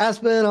Aspinall, right.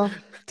 Aspinall,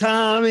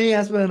 Tommy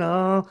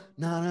Aspinall.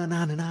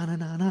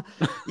 Na.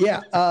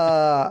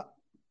 Yeah.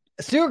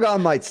 Cyril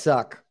Gahn might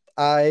suck.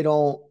 I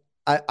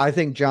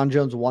think Jon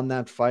Jones won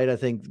that fight. I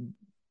think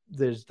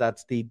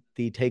that's the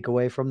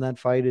takeaway from that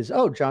fight is,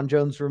 Jon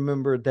Jones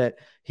remembered that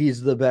he's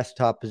the best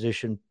top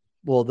position,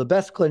 the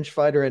best clinch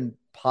fighter, and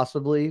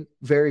possibly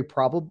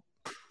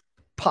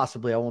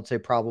I won't say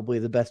probably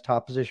the best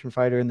top position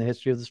fighter in the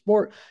history of the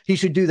sport. He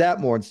should do that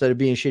more instead of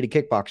being a shitty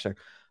kickboxer.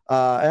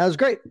 And that was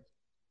great.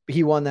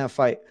 He won that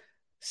fight.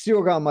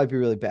 Cyril Gahn might be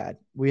really bad.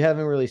 We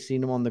haven't really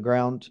seen him on the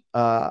ground.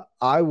 I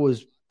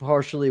was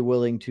partially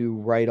willing to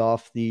write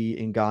off the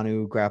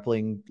Ngannou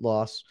grappling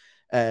loss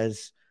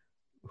as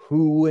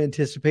who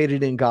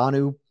anticipated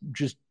Ngannou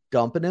just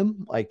dumping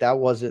him. Like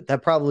that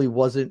probably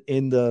wasn't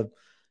in the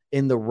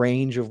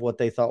range of what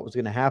they thought was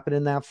going to happen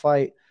in that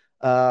fight.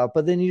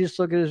 But then you just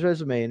look at his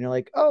resume and you're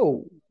like,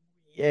 oh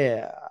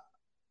yeah,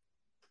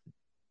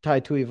 Tai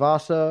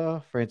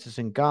Tuivasa, Francis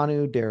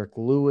Ngannou, Derek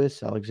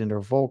Lewis,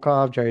 Alexander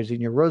Volkov,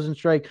 Jairzinho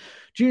Rozenstruik,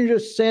 Junior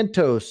Dos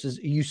Santos.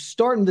 You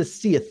starting to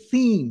see a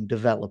theme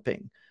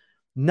developing.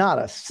 Not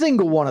a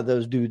single one of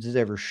those dudes is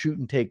ever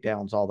shooting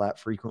takedowns all that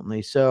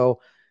frequently. So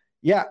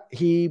yeah,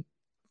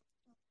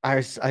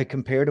 I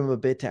compared him a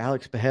bit to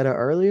Alex Pereira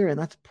earlier, and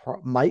that's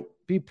might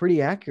be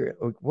pretty accurate.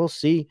 We'll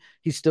see.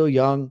 He's still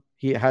young.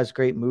 He has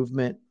great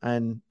movement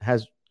and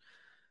has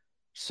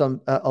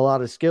a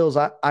lot of skills.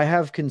 I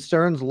have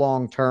concerns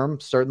long term,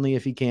 certainly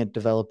if he can't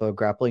develop a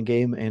grappling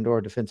game and or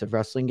a defensive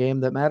wrestling game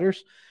that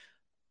matters.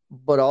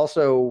 But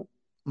also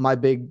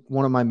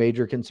one of my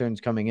major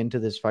concerns coming into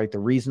this fight, the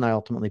reason I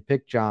ultimately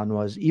picked Jon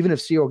was even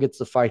if Cyril gets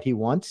the fight he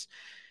wants,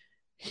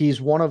 he's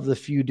one of the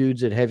few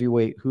dudes at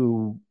heavyweight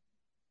who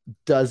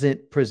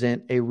doesn't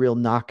present a real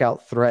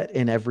knockout threat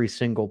in every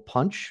single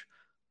punch,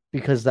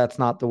 because that's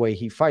not the way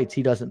he fights.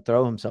 He doesn't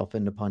throw himself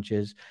into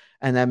punches,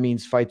 and that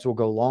means fights will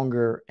go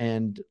longer,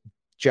 and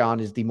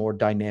Jon is the more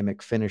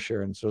dynamic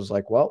finisher. And so it's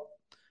like, well,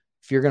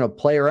 if you're going to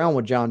play around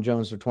with Jon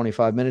Jones for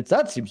 25 minutes,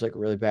 that seems like a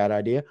really bad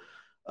idea.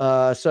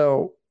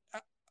 So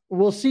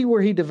we'll see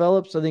where he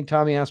develops. I think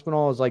Tommy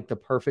Aspinall is like the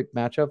perfect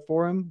matchup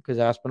for him because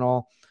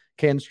Aspinall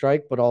can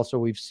strike, but also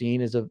we've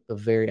seen is a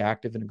very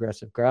active and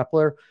aggressive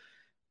grappler.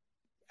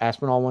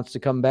 Aspinall wants to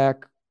come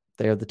back.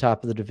 They are the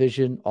top of the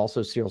division.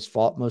 Also, Cyril's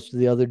fought most of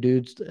the other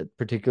dudes,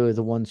 particularly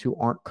the ones who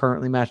aren't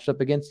currently matched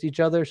up against each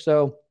other.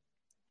 So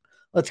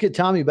let's get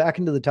Tommy back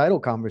into the title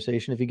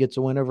conversation if he gets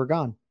a win over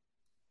Gahn.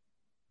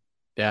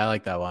 Yeah, I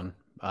like that one.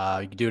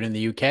 You could do it in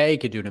the UK. You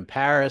could do it in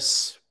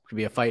Paris. It could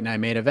be a fight night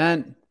main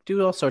event.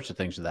 Do all sorts of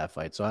things with that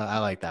fight. So I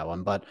like that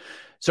one. But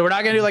so we're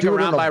not going to do like a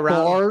round by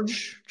round.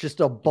 Barge, just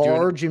a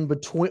barge in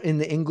between in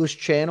the English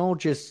Channel,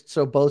 just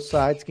so both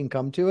sides can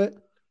come to it.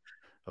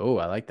 Oh,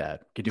 I like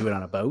that. Could do it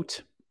on a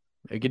boat.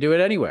 You could do it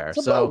anywhere.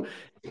 So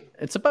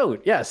it's a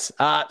boat. Yes.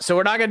 So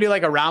we're not going to do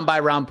like a round by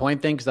round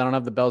point thing because I don't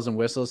have the bells and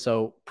whistles.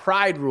 So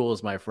pride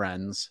rules, my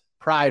friends.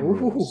 Pride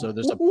rules. So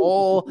there's a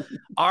poll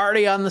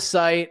already on the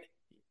site.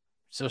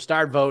 So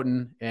start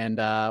voting, and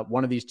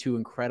one of these two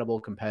incredible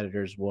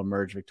competitors will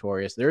emerge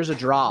victorious. There's a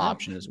draw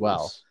option as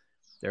well.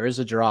 there is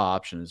a draw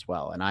option as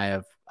well, and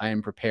I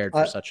am prepared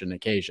for such an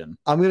occasion.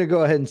 I'm going to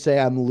go ahead and say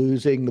I'm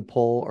losing the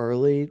poll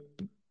early.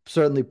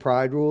 Certainly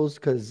Pride rules,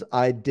 because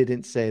I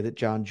didn't say that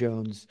Jon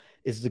Jones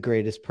is the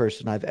greatest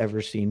person I've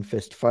ever seen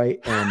fist fight,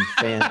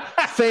 and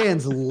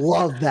fans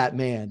love that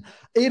man.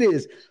 It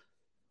is.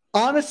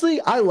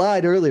 Honestly, I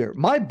lied earlier.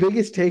 My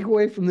biggest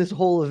takeaway from this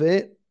whole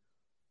event,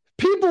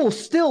 people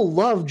still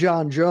love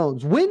Jon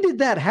Jones. When did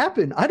that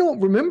happen? I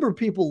don't remember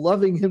people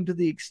loving him to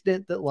the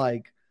extent that,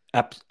 like,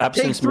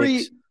 absence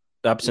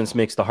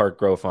makes the heart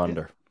grow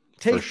fonder.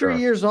 Take 3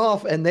 years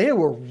off, and they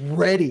were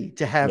ready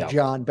to have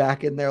Jon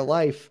back in their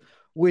life,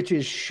 which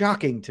is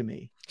shocking to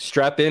me.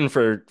 Strap in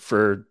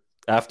for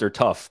after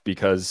tough,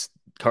 because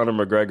Conor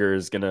McGregor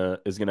is gonna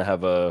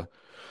have a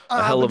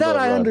hell of that a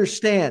I run.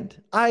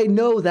 understand. I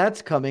know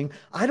that's coming.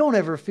 I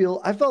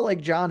felt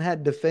like Jon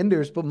had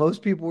defenders, but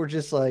most people were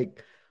just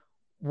like,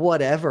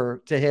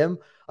 whatever to him.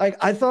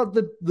 I thought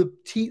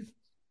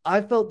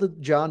I felt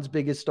that Jon's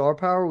biggest star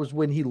power was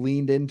when he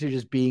leaned into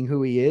just being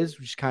who he is,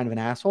 which is kind of an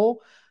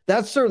asshole.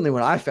 That's certainly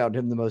when I found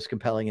him the most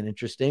compelling and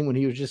interesting, when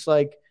he was just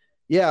like,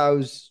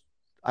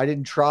 I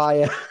didn't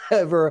try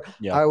ever.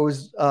 Yeah. I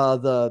was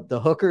the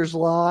hookers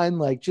line,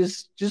 like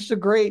just a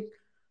great,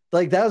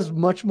 like, that was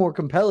much more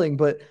compelling.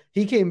 But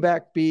he came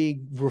back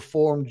being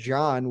reformed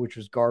Jon, which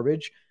was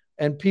garbage,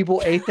 and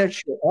people ate that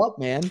shit up,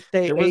 man.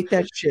 They ate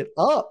that shit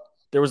up.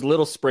 There was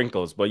little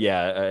sprinkles, but yeah,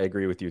 I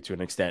agree with you to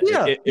an extent.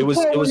 Yeah, it was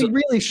he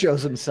really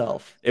shows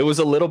himself. It was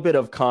a little bit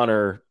of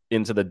Conor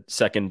into the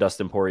second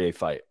Dustin Poirier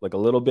fight, like a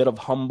little bit of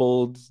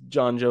humbled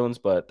Jon Jones,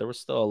 but there was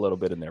still a little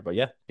bit in there. But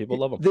yeah, people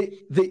love him.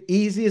 The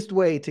easiest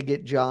way to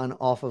get Jon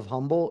off of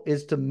humble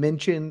is to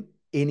mention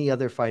any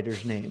other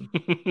fighter's name.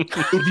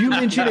 If you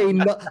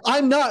mention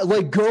I'm not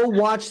like, go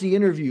watch the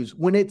interviews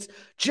when it's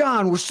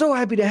Jon, we're so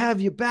happy to have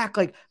you back.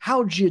 Like,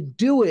 how'd you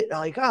do it?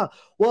 Like,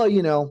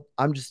 well,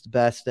 I'm just the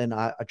best. And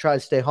I try to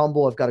stay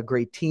humble. I've got a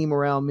great team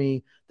around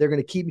me. They're going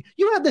to keep me.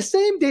 You had the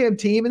same damn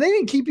team and they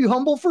didn't keep you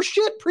humble for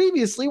shit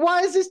previously.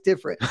 Why is this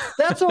different?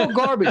 That's all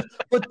garbage.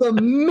 But the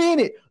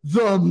moment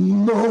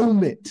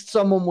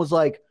someone was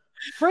like,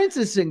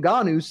 Francis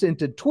Ngannou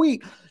sent a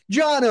tweet,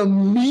 Jon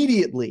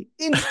immediately,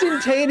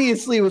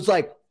 instantaneously was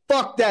like,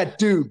 fuck that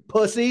dude,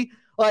 pussy.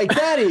 Like,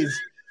 that is,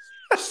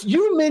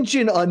 you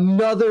mention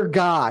another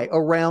guy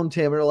around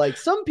him, or like,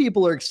 some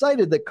people are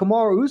excited that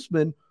Kamaru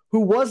Usman,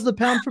 who was the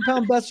pound for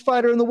pound best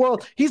fighter in the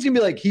world, he's going to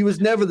be like, he was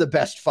never the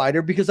best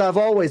fighter because I've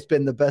always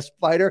been the best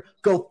fighter.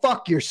 Go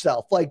fuck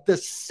yourself. Like, the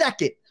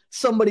second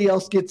somebody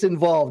else gets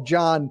involved,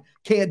 Jon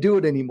can't do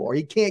it anymore.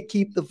 He can't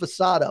keep the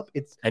facade up.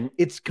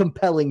 It's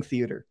compelling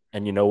theater.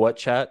 And you know what,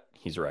 chat?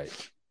 He's right.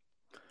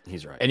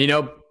 He's right.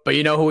 And but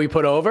you know who he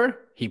put over?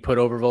 He put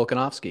over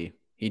Volkanovski.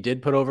 He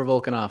did put over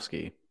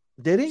Volkanovski.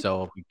 Did he?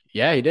 So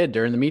yeah, he did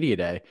during the media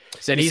day.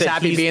 Said he's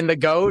happy being the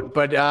GOAT,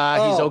 but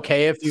he's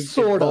okay if you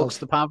Volk's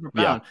the pound for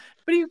pound. Yeah.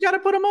 But you got to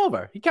put him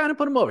over. He kind of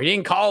put him over. He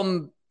didn't call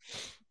him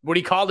what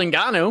he called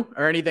Ngannou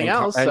or anything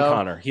else. And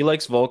Conor. He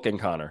likes Volk and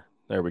Conor.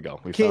 There we go.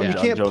 You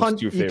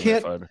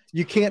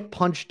can't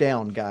punch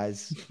down,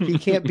 guys. He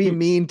can't be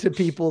mean to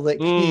people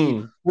that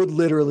he would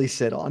literally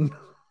sit on.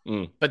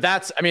 But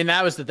that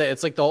was the thing.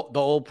 It's like the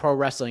old pro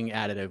wrestling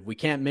additive. We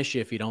can't miss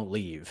you if you don't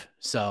leave.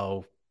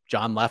 So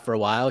Jon left for a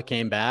while,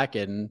 came back,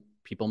 and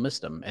people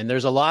missed him. And there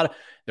are a lot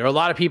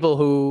of people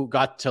who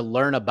got to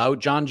learn about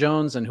Jon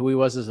Jones and who he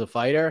was as a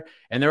fighter.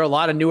 And there are a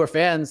lot of newer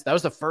fans. That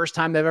was the first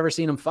time they've ever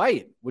seen him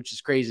fight, which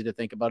is crazy to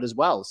think about as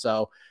well.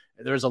 So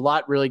there's a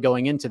lot really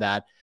going into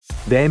that.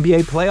 The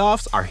NBA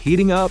playoffs are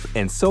heating up,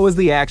 and so is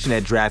the action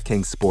at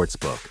DraftKings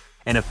Sportsbook,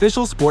 an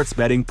official sports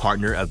betting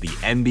partner of the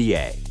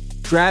NBA.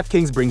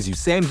 DraftKings brings you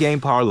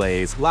same-game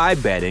parlays,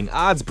 live betting,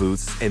 odds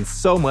boosts, and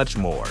so much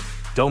more.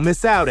 Don't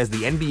miss out as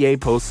the NBA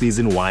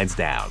postseason winds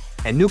down.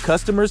 And new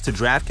customers to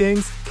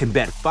DraftKings can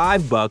bet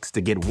 $5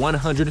 to get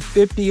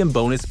 $150 in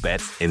bonus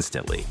bets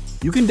instantly.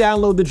 You can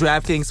download the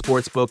DraftKings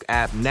Sportsbook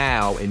app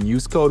now and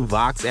use code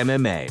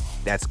VOXMMA.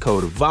 That's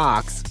code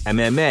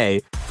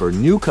VOXMMA for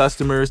new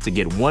customers to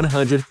get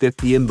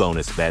 $150 in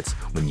bonus bets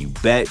when you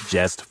bet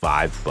just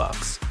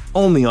 $5.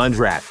 Only on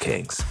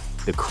DraftKings.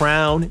 The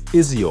crown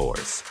is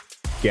yours.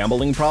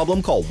 Gambling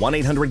problem? Call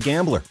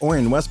 1-800-GAMBLER. Or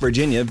in West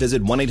Virginia,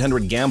 visit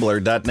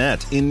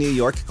 1-800-GAMBLER.net. In New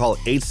York, call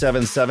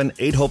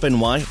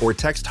 877-8-HOPE-NY or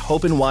text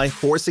HOPE-NY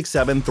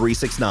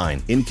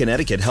 467-369. In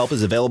Connecticut, help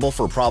is available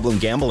for problem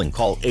gambling.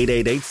 Call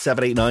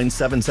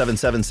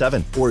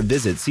 888-789-7777 or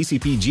visit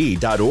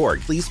ccpg.org.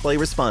 Please play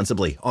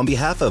responsibly. On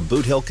behalf of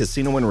Boot Hill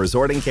Casino and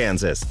Resort in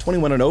Kansas,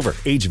 21 and over.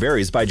 Age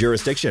varies by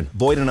jurisdiction.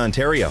 Void in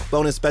Ontario.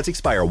 Bonus bets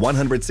expire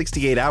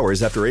 168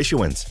 hours after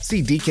issuance.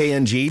 See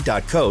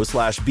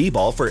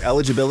dkng.co/bball for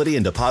eligibility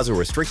and deposit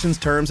restrictions,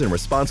 terms, and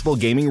responsible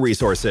gaming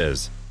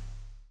resources.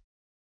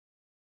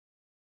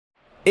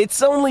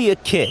 It's only a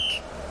kick,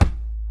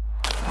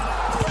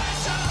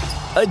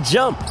 a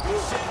jump,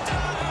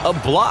 a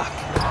block.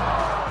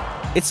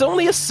 It's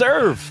only a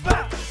serve.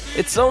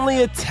 It's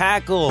only a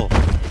tackle,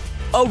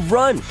 a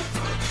run.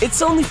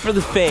 It's only for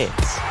the fans.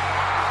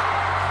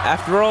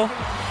 After all,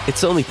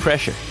 it's only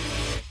pressure.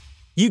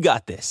 You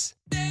got this.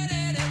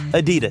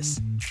 Adidas.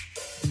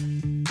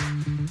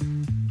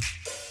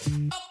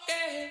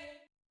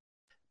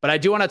 But I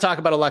do want to talk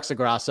about Alexa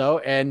Grasso,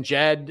 and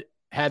Jed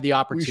had the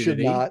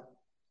opportunity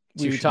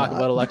to talk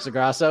about Alexa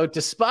Grasso,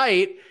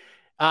 despite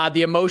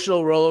the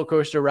emotional roller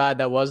coaster ride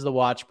that was the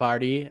watch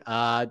party.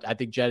 I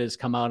think Jed has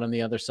come out on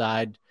the other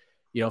side,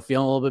 feeling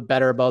a little bit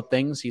better about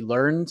things. He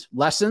learned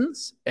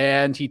lessons,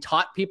 and he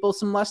taught people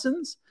some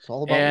lessons. It's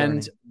all about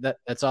learning.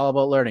 That's all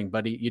about learning.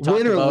 But you talked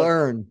Win or about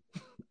learn.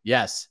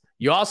 Yes.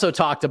 You also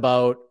talked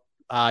about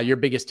your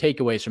biggest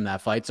takeaways from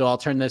that fight. So I'll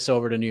turn this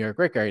over to New York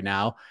Rick right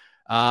now.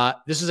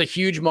 This is a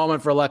huge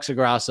moment for Alexa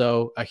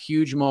Grasso, a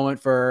huge moment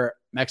for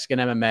Mexican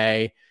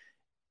MMA.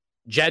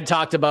 Jed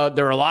talked about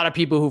there were a lot of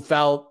people who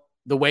felt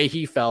the way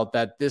he felt,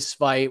 that this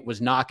fight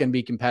was not going to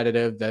be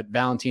competitive, that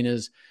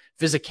Valentina's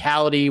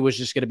physicality was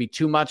just going to be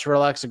too much for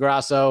Alexa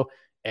Grasso.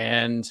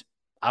 And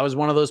I was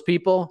one of those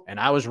people, and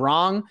I was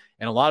wrong,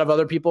 and a lot of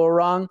other people were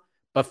wrong.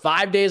 But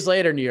 5 days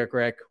later, New York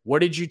Rick, what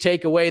did you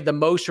take away the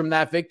most from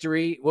that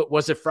victory?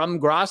 Was it from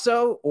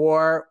Grasso,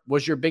 or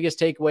was your biggest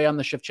takeaway on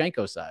the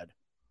Shevchenko side?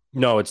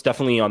 No, it's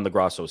definitely on the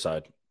Grasso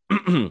side.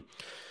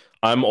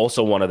 I'm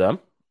also one of them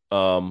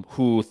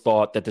who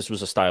thought that this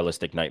was a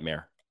stylistic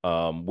nightmare.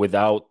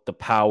 Without the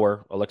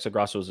power, Alexa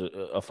Grasso is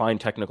a fine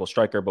technical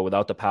striker, but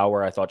without the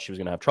power, I thought she was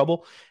going to have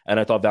trouble. And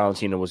I thought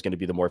Valentina was going to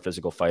be the more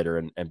physical fighter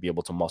and be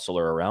able to muscle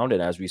her around.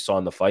 And as we saw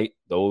in the fight,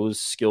 those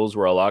skills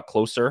were a lot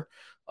closer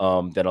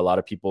than a lot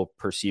of people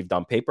perceived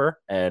on paper.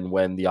 And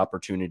when the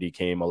opportunity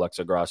came,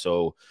 Alexa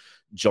Grasso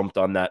jumped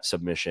on that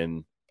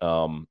submission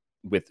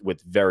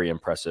with very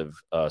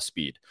impressive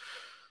speed.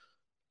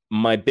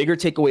 My bigger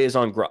takeaway is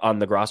on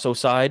the Grasso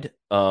side,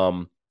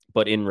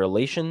 but in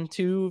relation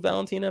to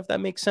Valentina, if that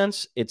makes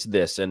sense, it's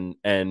this, and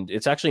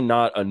it's actually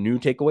not a new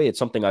takeaway. It's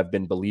something I've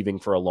been believing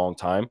for a long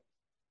time,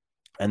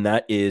 and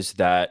that is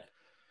that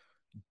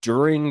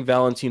during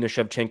Valentina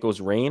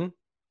Shevchenko's reign,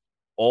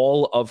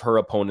 all of her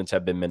opponents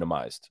have been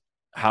minimized.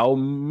 How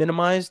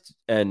minimized,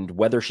 and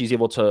whether she's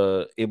able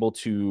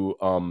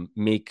to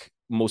make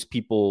most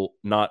people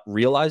not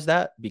realize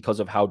that because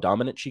of how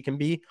dominant she can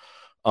be,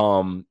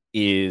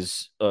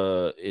 it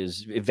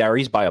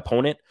varies by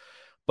opponent.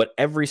 But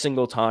every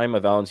single time a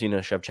Valentina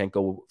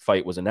Shevchenko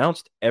fight was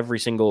announced, every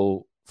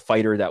single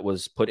fighter that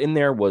was put in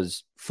there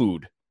was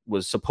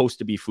supposed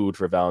to be food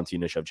for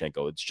Valentina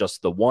Shevchenko. It's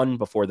just the one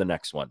before the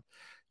next one.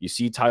 You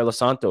see Taila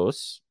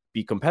Santos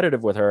be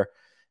competitive with her,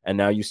 and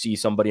now you see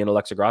somebody in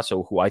Alexa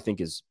Grasso who I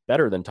think is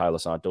better than Taila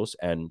Santos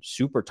and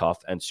super tough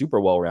and super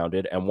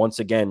well-rounded. And once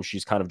again,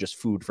 she's kind of just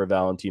food for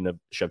Valentina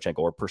Shevchenko,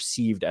 or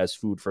perceived as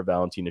food for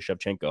Valentina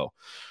Shevchenko.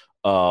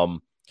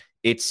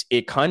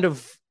 It kind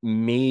of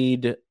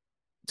made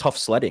tough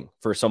sledding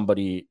for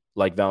somebody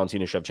like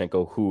Valentina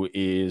Shevchenko, who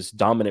is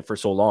dominant for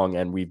so long.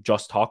 And we've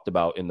just talked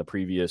about in the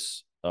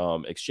previous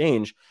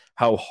exchange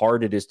how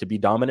hard it is to be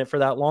dominant for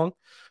that long.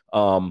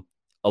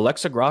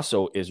 Alexa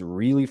Grasso is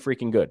really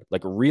freaking good,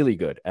 like really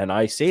good. And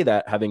I say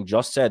that having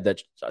just said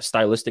that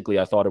stylistically,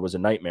 I thought it was a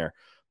nightmare.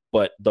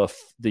 But the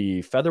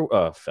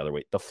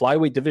featherweight, the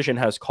flyweight division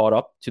has caught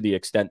up to the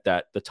extent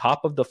that the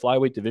top of the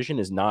flyweight division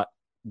is not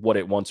what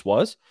it once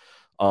was.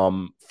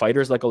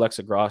 Fighters like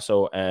Alexa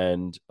Grasso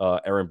and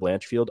Erin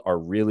Blanchfield are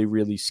really,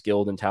 really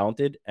skilled and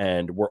talented,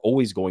 and we're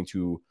always going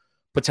to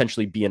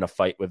potentially be in a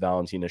fight with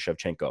Valentina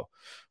Shevchenko.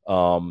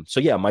 So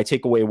yeah, my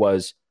takeaway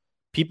was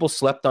people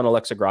slept on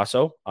Alexa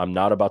Grasso. I'm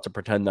not about to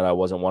pretend that I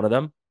wasn't one of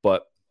them,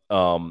 but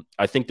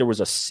I think there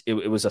was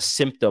it was a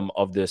symptom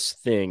of this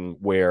thing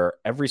where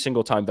every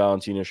single time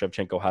Valentina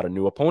Shevchenko had a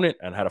new opponent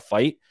and had a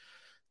fight,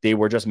 they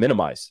were just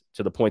minimized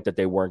to the point that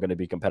they weren't going to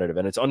be competitive.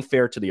 And it's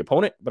unfair to the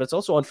opponent, but it's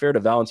also unfair to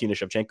Valentina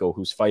Shevchenko,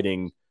 who's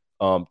fighting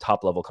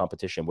top-level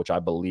competition, which I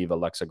believe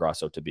Alexa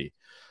Grasso to be.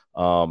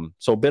 So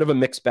a bit of a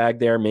mixed bag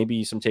there,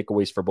 maybe some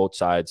takeaways for both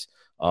sides.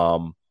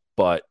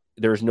 But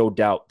there's no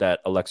doubt that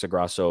Alexa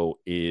Grasso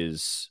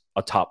is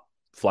a top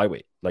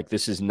flyweight. Like,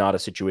 this is not a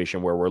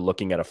situation where we're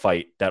looking at a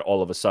fight that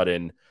all of a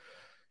sudden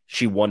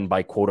she won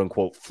by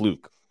quote-unquote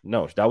fluke.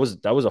 No, that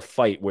was a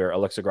fight where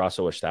Alexa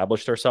Grasso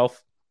established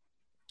herself.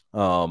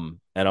 And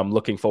I'm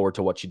looking forward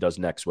to what she does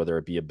next, whether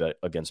it be a bit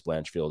against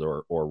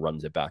Blanchfield or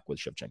runs it back with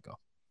Shevchenko.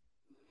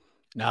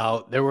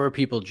 Now, there were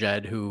people,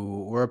 Jed,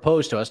 who were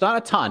opposed to us, not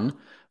a ton,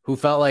 who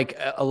felt like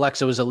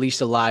Alexa was at least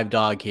a live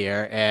dog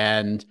here,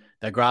 and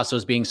that Grasso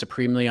was being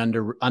supremely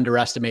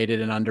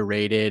underestimated and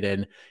underrated.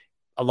 And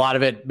a lot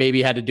of it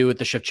maybe had to do with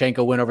the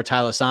Shevchenko win over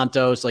Taila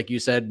Santos. Like you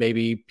said,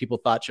 maybe people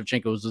thought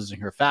Shevchenko was losing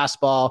her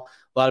fastball.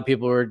 A lot of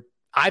people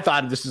I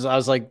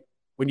was like,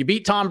 when you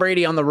beat Tom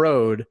Brady on the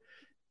road,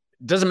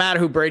 doesn't matter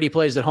who Brady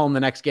plays at home the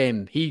next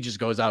game, he just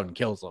goes out and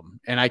kills them.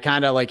 And I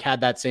kind of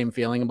had that same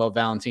feeling about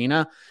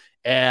Valentina.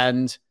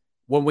 And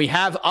when we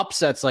have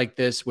upsets like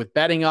this with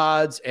betting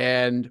odds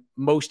and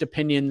most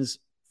opinions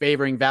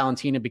favoring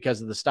Valentina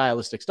because of the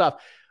stylistic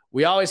stuff,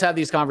 we always have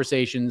these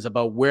conversations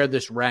about where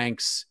this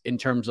ranks in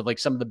terms of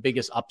some of the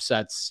biggest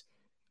upsets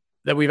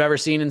that we've ever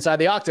seen inside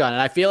the octagon.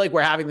 And I feel like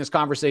we're having this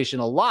conversation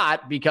a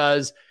lot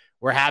because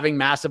we're having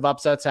massive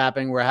upsets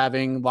happening. We're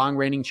having long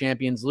reigning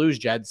champions lose,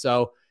 Jed.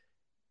 So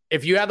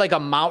if you had like a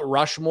Mount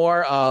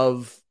Rushmore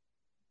of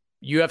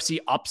UFC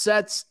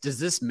upsets, does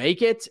this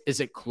make it? Is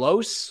it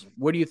close?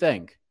 What do you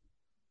think?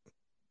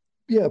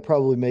 Yeah, it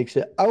probably makes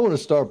it. I want to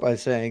start by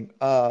saying,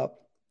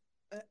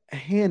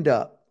 hand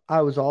up,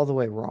 I was all the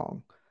way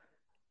wrong.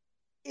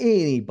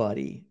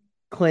 Anybody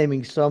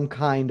claiming some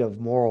kind of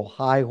moral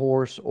high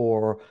horse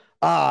or,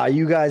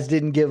 you guys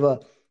didn't give a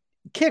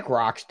kick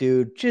rocks,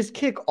 dude. Just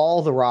kick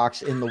all the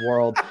rocks in the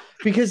world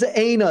because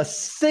ain't a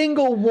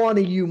single one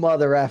of you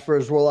mother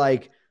effers were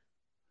like,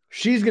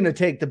 she's going to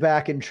take the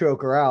back and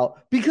choke her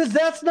out, because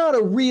that's not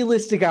a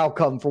realistic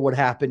outcome for what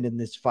happened in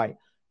this fight.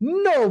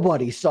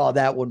 Nobody saw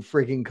that one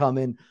freaking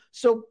coming.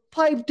 So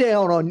pipe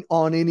down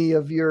on any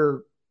of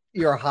your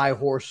high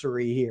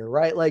horsery here,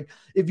 right? Like,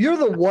 if you're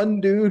the one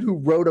dude who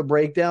wrote a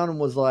breakdown and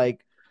was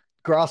like,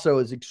 Grasso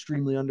is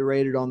extremely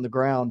underrated on the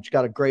ground, she's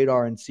got a great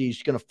RNC,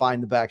 she's going to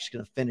find the back, she's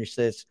going to finish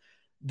this,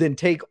 then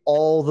take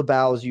all the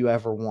bows you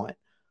ever want.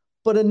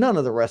 But none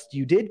of the rest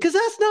you did, because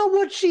that's not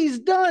what she's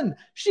done.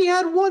 She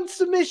had one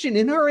submission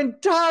in her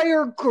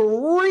entire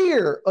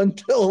career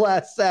until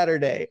last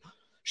Saturday.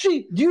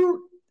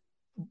 You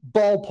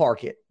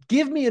ballpark it.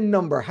 Give me a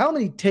number. How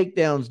many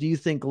takedowns do you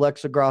think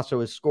Alexa Grasso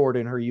has scored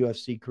in her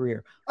UFC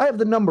career? I have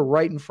the number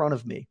right in front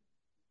of me.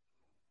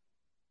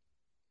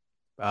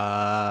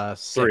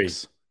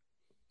 6.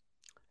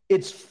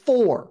 It's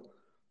 4.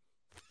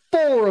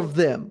 4 of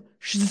them.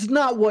 She's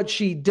not what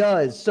she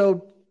does.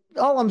 So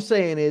all I'm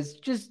saying is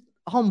just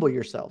humble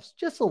yourselves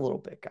just a little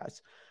bit,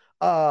 guys.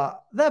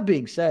 That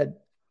being said,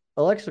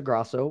 Alexa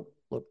Grasso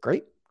looked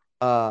great.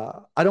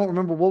 I don't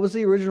remember, what was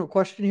the original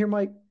question here,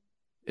 Mike?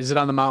 Is it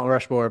on the Mount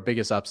Rushmore of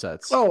biggest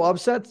upsets? Oh,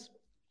 upsets?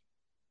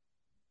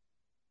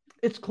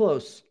 It's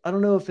close. I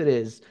don't know if it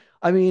is.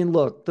 I mean,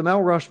 look, the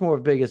Mount Rushmore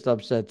of biggest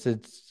upsets,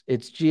 it's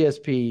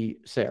GSP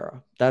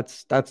Sarah.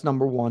 That's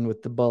number 1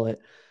 with the bullet.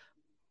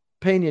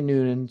 Pena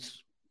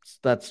Nunes,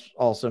 that's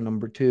also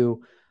number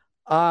 2.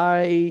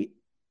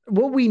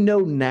 What we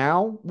know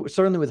now,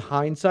 certainly with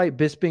hindsight,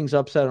 Bisping's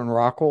upset on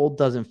Rockhold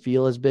doesn't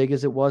feel as big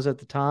as it was at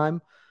the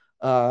time,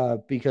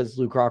 because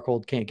Luke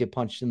Rockhold can't get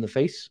punched in the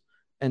face.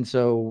 And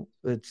so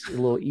it's a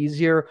little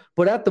easier.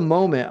 But at the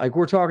moment, like,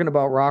 we're talking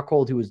about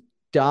Rockhold, who was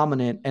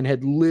dominant and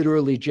had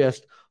literally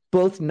just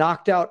both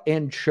knocked out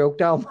and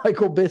choked out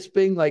Michael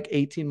Bisping like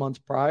 18 months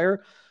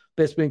prior.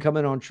 Bisping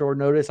coming on short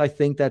notice. I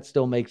think that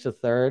still makes a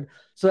third.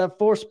 So that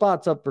 4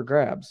 spots up for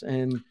grabs.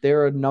 And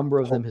there are a number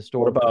of them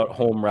historically. What about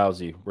Holm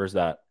Rousey? Where's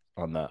that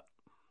on that?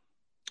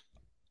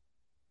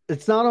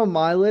 It's not on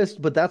my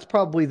list, but that's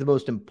probably the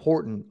most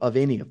important of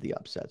any of the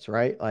upsets,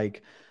 right?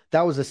 Like,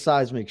 that was a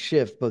seismic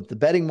shift, but the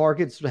betting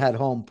markets had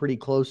Holm pretty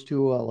close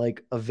to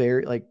a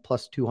very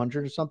plus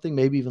 200 or something,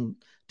 maybe even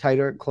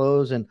tighter at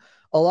close. And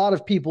a lot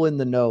of people in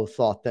the know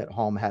thought that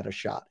Holm had a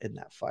shot in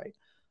that fight.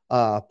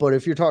 But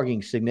if you're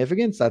talking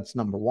significance, that's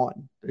number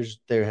 1.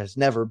 There has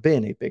never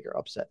been a bigger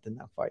upset than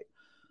that fight.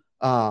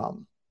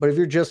 But if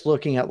you're just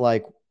looking at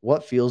like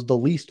what feels the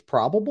least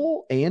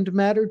probable and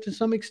mattered to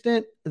some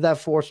extent, that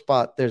 4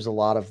 spot, there's a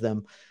lot of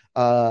them.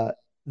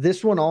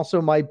 This one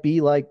also might be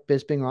like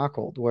Bisping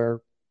Rockhold,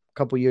 where a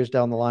couple years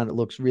down the line, it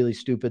looks really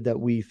stupid that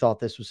we thought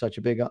this was such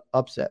a big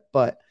upset,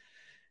 but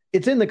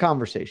it's in the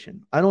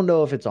conversation. I don't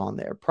know if it's on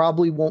there.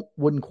 Probably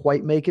wouldn't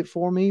quite make it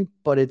for me,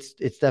 but it's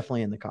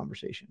definitely in the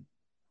conversation.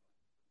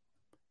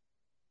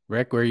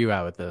 Rick, where are you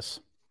at with this?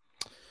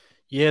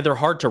 Yeah, they're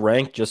hard to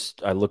rank.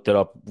 I looked it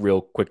up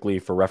real quickly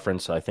for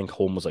reference. I think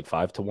Holm was like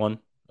 5-1.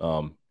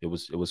 It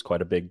was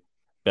quite a big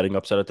betting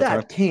upset at the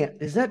time.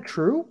 Is that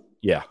true?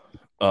 Yeah.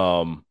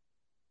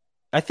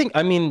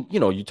 I mean,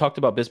 you talked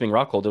about Bisping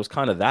Rockhold. It was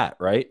kind of that,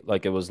 right?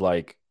 Like, it was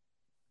like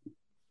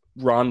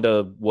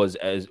Ronda was,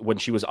 when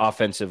she was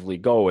offensively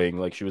going,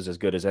 like, she was as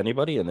good as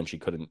anybody, and then she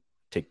couldn't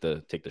take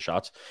the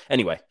shots.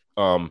 Anyway.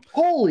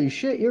 Holy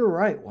shit, you're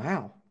right.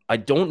 Wow. I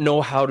don't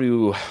know how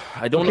to.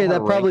 I don't know. Okay,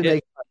 that probably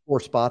makes a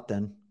 4 spot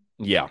then.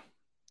 Yeah.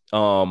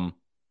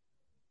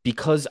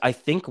 Because I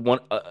think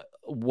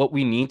what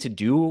we need to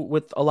do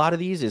with a lot of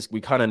these is we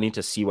kind of need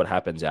to see what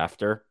happens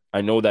after.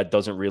 I know that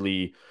doesn't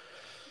really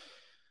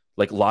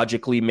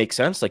logically make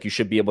sense. Like, you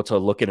should be able to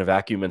look in a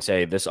vacuum and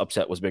say this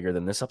upset was bigger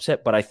than this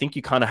upset. But I think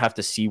you kind of have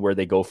to see where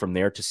they go from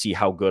there to see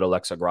how good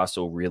Alexa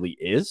Grasso really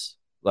is.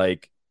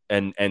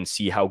 And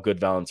see how good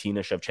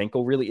Valentina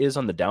Shevchenko really is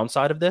on the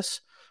downside of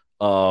this.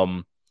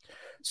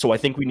 So I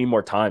think we need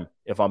more time,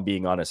 if I'm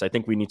being honest. I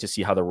think we need to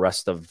see how the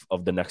rest of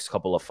the next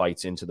couple of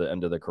fights into the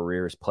end of the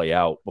careers play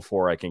out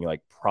before I can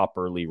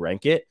properly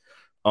rank it.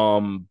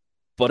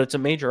 But it's a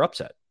major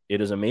upset. It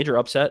is a major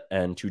upset.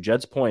 And to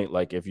Jed's point,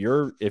 if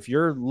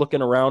you're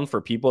looking around for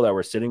people that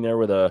were sitting there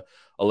with a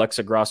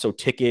Alexa Grasso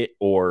ticket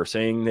or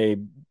saying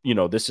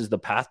this is the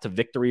path to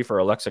victory for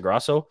Alexa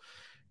Grasso,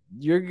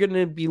 you're going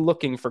to be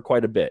looking for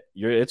quite a bit.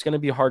 It's going to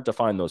be hard to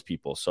find those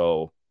people.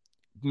 So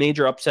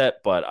major upset,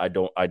 but I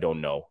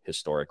don't know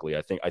historically.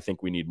 I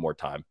think we need more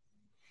time.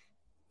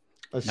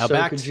 Now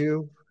back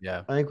Sokoju.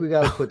 Yeah. I think we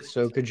got to put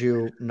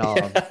Sokoju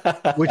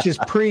Nog, which is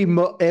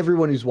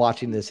everyone who's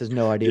watching this has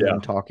no idea what I'm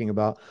talking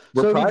about.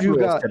 We're Pride Sokoju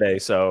Rules today,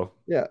 so.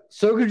 Yeah.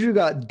 Sokoju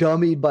got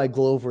dummied by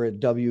Glover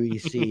at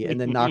WEC and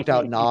then knocked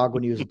out Nog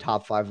when he was a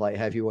top 5 light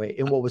heavyweight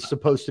in what was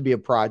supposed to be a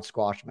Pride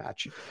squash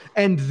match.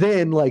 And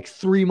then like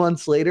 3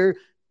 months later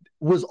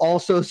was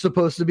also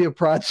supposed to be a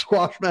Pride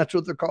squash match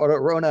with Ricardo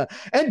Rona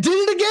and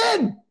did it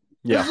again.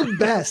 Yeah. This is the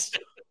best.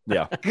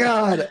 Yeah.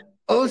 God.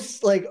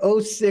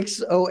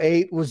 06,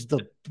 08 was the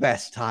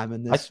best time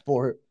in this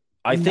sport.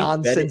 I think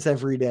nonsense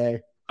every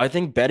day. I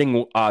think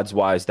betting odds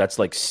wise, that's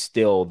like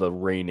still the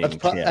reigning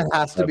champ. It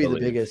has to be the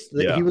biggest.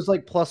 Yeah. He was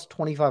like plus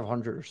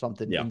 2,500 or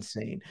something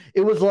insane.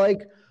 It was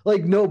like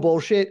no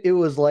bullshit. It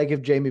was like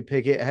if Jamie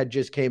Pickett had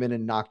just came in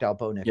and knocked out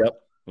Bo Nickal.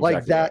 Yep. Like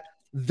Exactly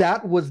that.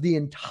 That was the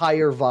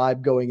entire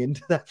vibe going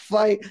into that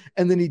fight.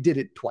 And then he did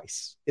it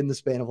twice in the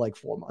span of like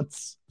 4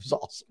 months. It was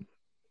awesome.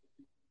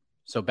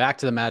 So back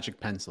to the magic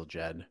pencil,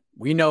 Jed.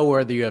 We know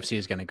where the UFC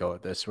is going to go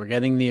with this. We're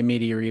getting the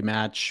immediate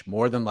rematch,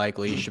 more than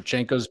likely.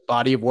 Shevchenko's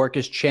body of work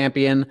as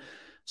champion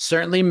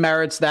certainly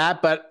merits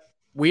that, but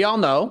we all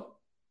know,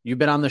 you've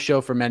been on the show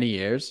for many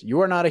years,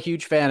 you are not a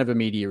huge fan of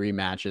immediate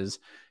rematches.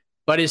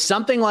 But is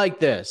something like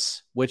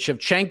this, with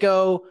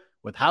Shevchenko,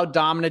 with how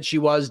dominant she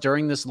was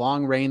during this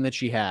long reign that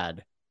she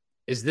had,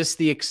 is this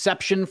the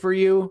exception for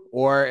you?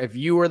 Or if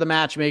you were the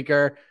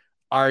matchmaker,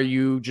 are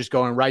you just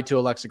going right to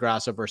Alexa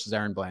Grasso versus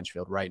Erin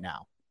Blanchfield right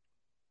now?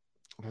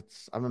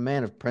 I'm a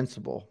man of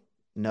principle.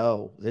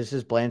 No, this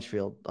is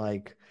Blanchfield.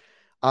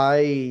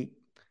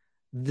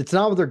 It's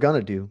not what they're going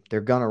to do. They're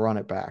going to run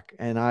it back.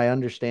 And I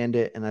understand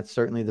it. And that's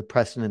certainly the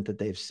precedent that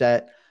they've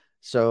set.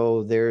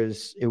 So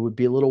it would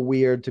be a little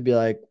weird to be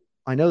like,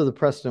 I know the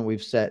precedent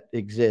we've set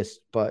exists,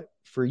 but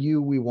for you,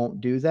 we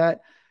won't do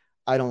that.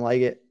 I don't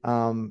like it.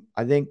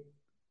 I think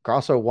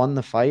Grasso won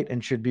the fight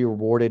and should be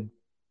rewarded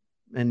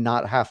and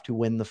not have to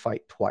win the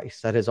fight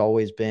twice. That has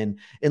always been,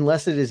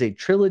 unless it is a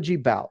trilogy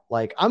bout.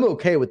 Like, I'm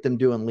okay with them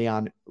doing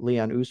Leon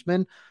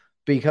Usman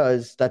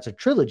because that's a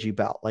trilogy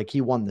bout. Like,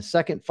 he won the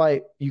second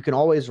fight. You can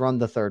always run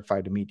the third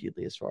fight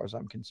immediately as far as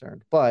I'm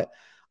concerned. But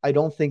I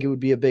don't think it would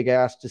be a big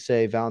ask to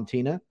say,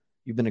 Valentina,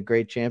 you've been a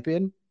great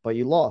champion, but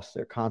you lost.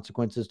 There are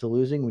consequences to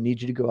losing. We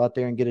need you to go out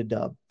there and get a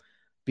dub.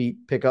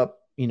 Pick up,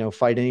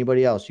 fight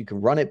anybody else. You can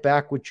run it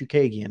back with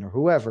Chookagian or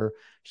whoever.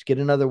 Just get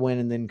another win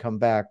and then come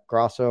back.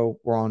 Grasso,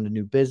 we're on to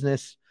new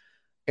business.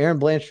 Erin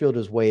Blanchfield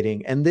is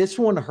waiting. And this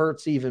one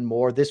hurts even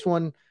more. This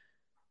one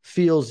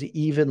feels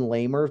even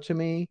lamer to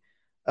me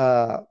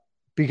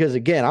because,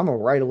 again, I'm going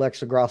to write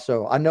Alexa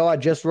Grasso. I know I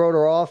just wrote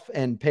her off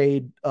and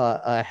paid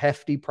a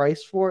hefty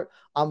price for it.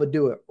 I'm going to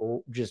do it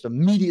just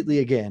immediately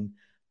again.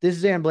 This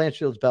is Erin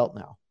Blanchfield's belt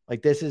now.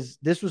 Like, this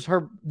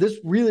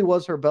really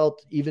was her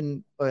belt,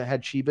 even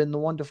had she been the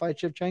one to fight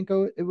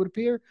Shevchenko, it would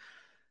appear.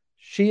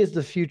 She is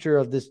the future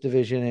of this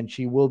division, and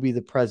she will be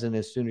the present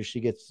as soon as she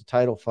gets the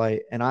title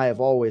fight. And I have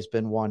always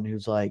been one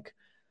who's like,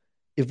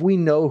 if we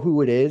know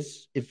who it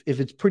is, if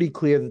it's pretty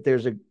clear that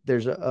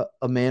there's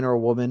a man or a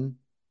woman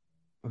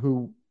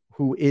who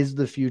is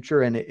the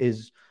future and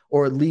is,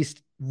 or at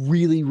least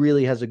really,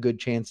 really has a good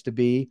chance to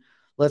be,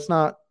 let's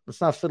not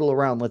fiddle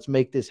around. Let's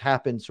make this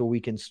happen so we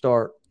can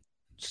start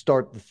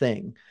the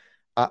thing.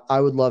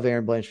 I would love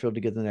Erin Blanchfield to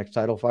get the next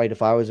title fight.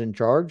 If I was in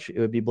charge, it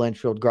would be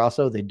Blanchfield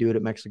Grasso. They do it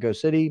at Mexico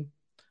City.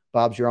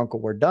 Bob's your uncle.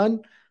 We're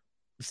done.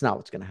 It's not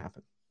what's going to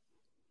happen.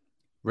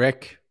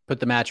 Rick, put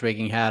the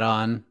matchmaking hat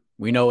on.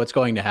 We know what's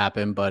going to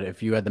happen, but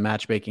if you had the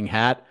matchmaking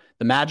hat,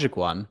 the magic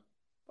one,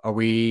 are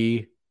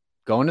we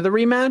going to the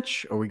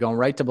rematch or are we going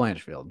right to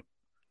Blanchfield?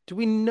 Do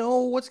we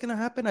know what's going to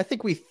happen? I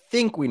think we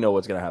know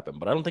what's going to happen,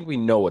 but I don't think we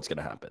know what's going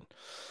to happen.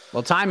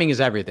 Well, timing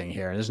is everything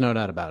here. There's no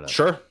doubt about it.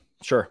 Sure.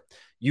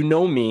 You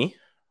know me.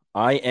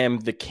 I am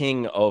the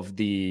king of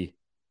the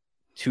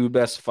two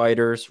best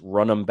fighters,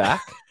 run them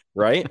back,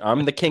 right?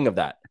 I'm the king of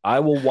that. I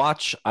will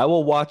watch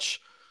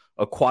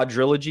a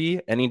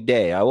quadrilogy any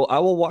day. I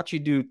will watch you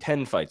do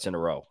 10 fights in a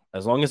row,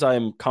 as long as I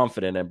am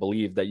confident and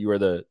believe that you are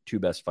the two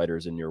best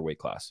fighters in your weight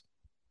class.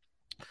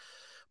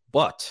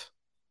 But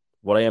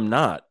what I am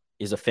not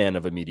is a fan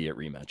of immediate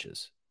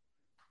rematches.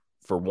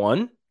 For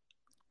one,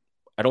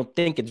 I don't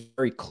think it's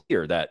very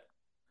clear that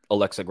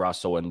Alexa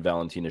Grasso and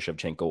Valentina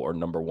Shevchenko are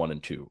number 1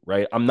 and 2,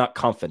 right? I'm not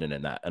confident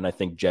in that. And I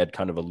think Jed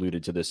kind of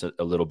alluded to this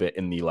a little bit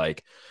in the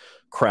like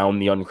crown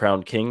the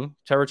uncrowned king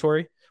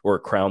territory, or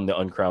crown the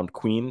uncrowned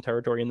queen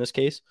territory in this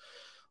case.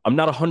 I'm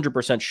not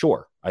 100%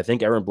 sure. I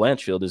think Erin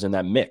Blanchfield is in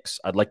that mix.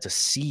 I'd like to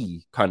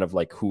see kind of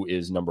like who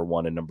is number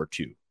 1 and number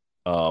 2.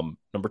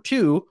 Number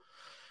 2,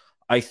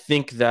 I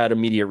think that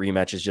immediate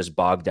rematches just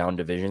bog down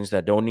divisions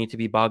that don't need to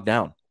be bogged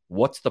down.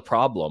 What's the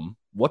problem?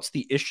 What's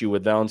the issue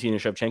with Valentina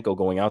Shevchenko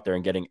going out there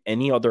and getting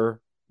any other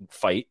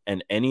fight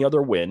and any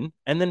other win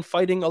and then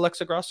fighting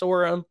Alexa Grasso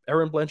or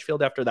Erin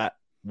Blanchfield after that?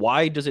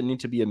 Why does it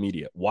need to be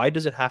immediate? Why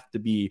does it have to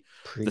be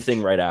the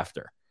thing right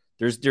after?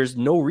 There's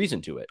no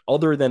reason to it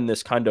other than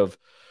this kind of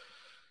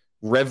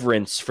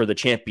reverence for the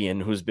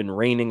champion who's been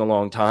reigning a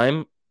long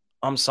time.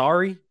 I'm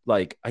sorry.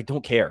 Like, I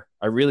don't care.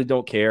 I really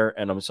don't care.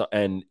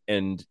 And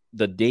and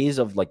the days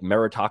of like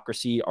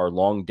meritocracy are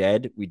long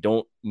dead. We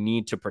don't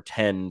need to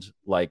pretend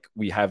like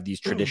we have these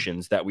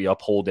traditions that we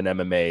uphold in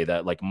MMA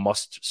that like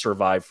must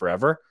survive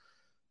forever.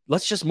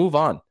 Let's just move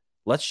on.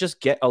 Let's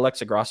just get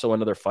Alexa Grasso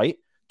another fight,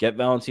 get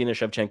Valentina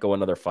Shevchenko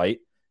another fight,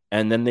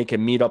 and then they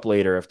can meet up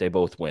later if they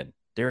both win.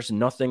 There's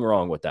nothing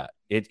wrong with that.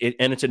 And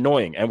it's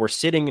annoying. And we're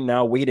sitting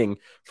now waiting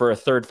for a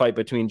third fight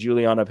between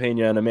Juliana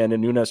Pena and Amanda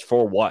Nunes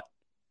for what?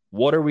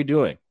 What are we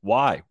doing?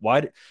 Why?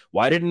 Why did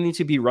it need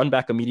to be run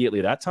back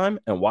immediately that time?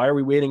 And why are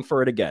we waiting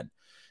for it again?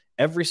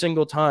 Every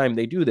single time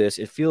they do this,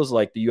 it feels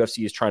like the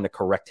UFC is trying to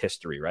correct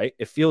history, right?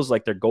 It feels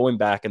like they're going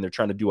back and they're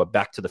trying to do a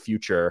back to the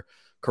future,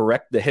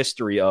 correct the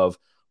history of,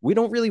 we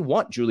don't really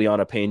want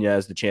Juliana Pena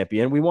as the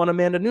champion. We want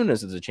Amanda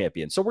Nunes as the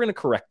champion. So we're going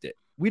to correct it.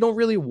 We don't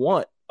really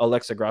want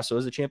Alexa Grasso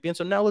as the champion.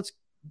 So now let's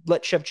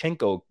let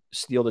Shevchenko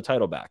steal the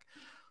title back.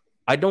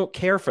 I don't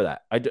care for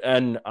that.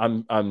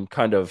 I'm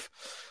kind of...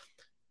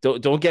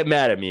 Don't get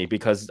mad at me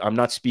because I'm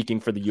not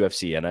speaking for the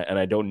UFC and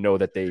I don't know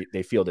that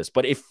they feel this.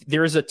 But if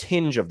there is a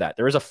tinge of that,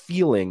 there is a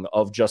feeling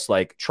of just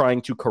like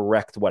trying to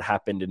correct what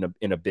happened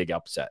in a big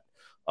upset.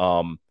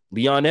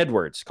 Leon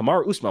Edwards,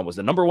 Kamaru Usman was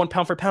the number 1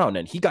 pound for pound,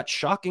 and he got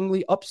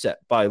shockingly upset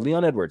by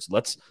Leon Edwards.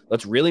 Let's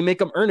really make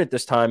him earn it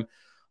this time.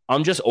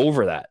 I'm just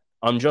over that.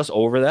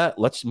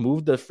 Let's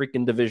move the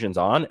freaking divisions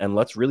on and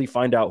let's really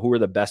find out who are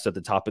the best at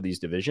the top of these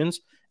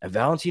divisions. And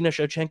Valentina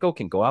Shevchenko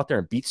can go out there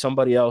and beat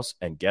somebody else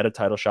and get a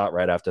title shot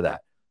right after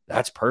that.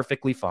 That's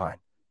perfectly fine.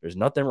 There's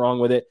nothing wrong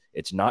with it.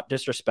 It's not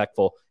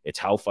disrespectful. It's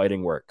how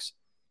fighting works.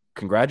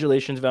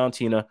 Congratulations,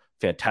 Valentina.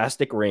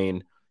 Fantastic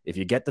reign. If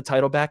you get the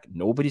title back,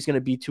 nobody's going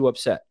to be too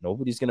upset.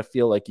 Nobody's going to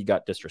feel like you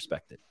got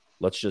disrespected.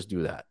 Let's just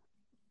do that.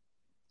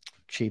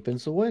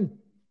 Cheapens the win.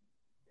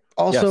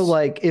 Also, yes.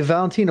 like, if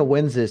Valentina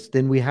wins this,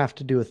 then we have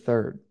to do a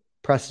third.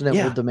 Precedent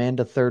will demand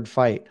a third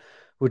fight,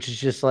 which is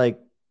just like,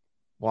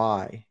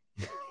 why?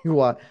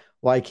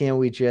 Why can't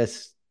we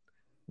just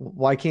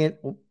do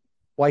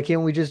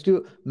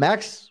it?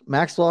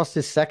 Max lost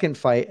his second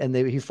fight and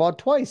he fought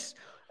twice.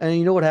 And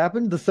you know what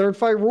happened? The third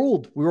fight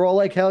ruled. We were all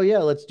like, hell yeah,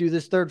 let's do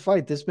this third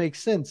fight. This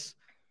makes sense.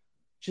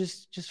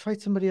 Just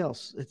fight somebody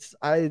else. It's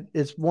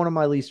one of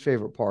my least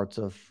favorite parts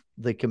of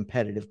the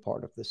competitive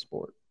part of this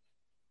sport.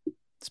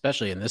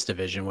 Especially in this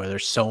division where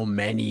there's so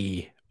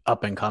many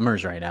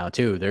up-and-comers right now,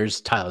 too.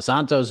 There's Tyler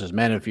Santos, there's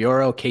Manon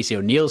Fiorot, Casey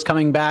O'Neill's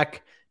coming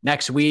back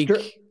next week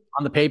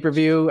on the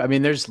pay-per-view. I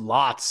mean, there's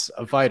lots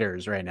of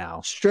fighters right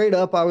now. Straight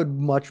up, I would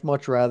much,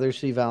 much rather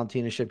see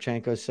Valentina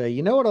Shevchenko say,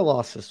 you know what, I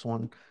lost this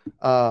one.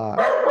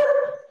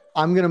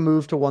 I'm going to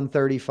move to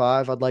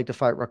 135. I'd like to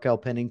fight Raquel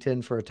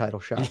Pennington for a title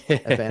shot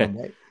at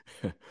bantamweight.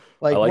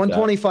 Like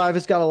 125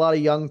 has got a lot of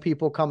young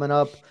people coming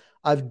up.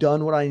 I've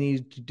done what I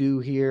need to do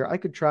here. I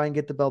could try and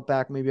get the belt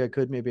back. Maybe I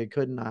could, maybe I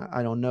couldn't.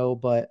 I don't know.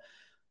 But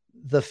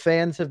the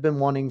fans have been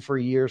wanting for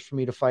years for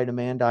me to fight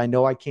Amanda. I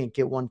know I can't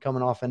get one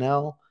coming off an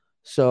L.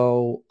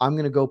 So I'm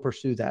going to go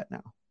pursue that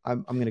now.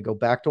 I'm going to go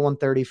back to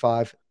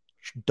 135.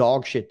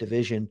 Dog shit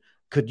division.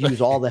 Could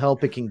use all the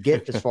help it can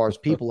get as far as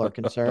people are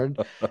concerned.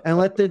 And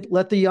let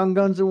the young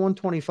guns at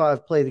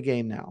 125 play the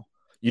game now.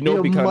 You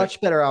know, be a much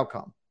better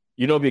outcome.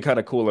 You know, it'd be kind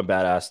of cool and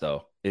badass,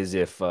 though, is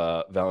if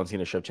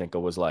Valentina Shevchenko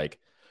was like,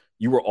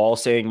 you were all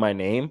saying my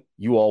name.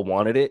 You all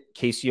wanted it.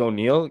 Casey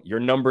O'Neill,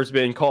 your number's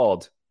been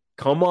called.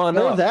 Come on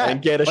up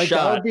and get a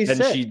shot.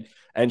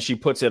 And she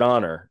puts it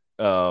on her.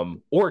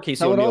 Or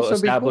Casey O'Neill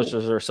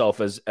establishes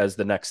herself as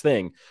the next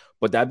thing.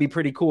 But that'd be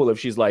pretty cool if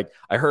she's like,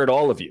 I heard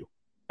all of you.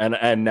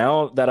 And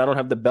now that I don't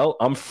have the belt,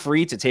 I'm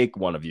free to take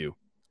one of you.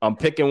 I'm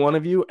picking one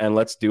of you and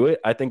let's do it.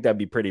 I think that'd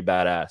be pretty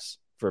badass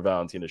for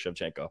Valentina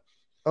Shevchenko.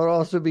 It would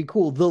also be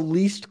cool. The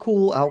least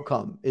cool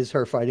outcome is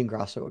her fighting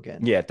Grasso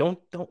again. Yeah, don't.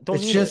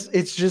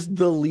 It's just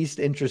the least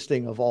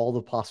interesting of all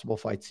the possible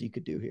fights you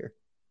could do here.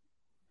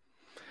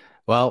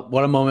 Well,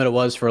 what a moment it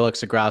was for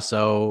Alexa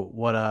Grasso.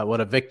 What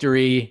a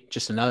victory.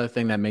 Just another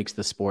thing that makes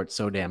the sport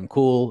so damn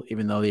cool,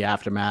 even though the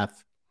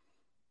aftermath,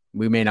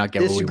 we may not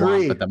get what we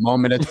want, but the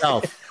moment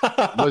itself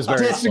was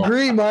very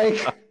cool.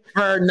 Mike.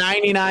 For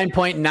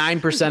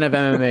 99.9% of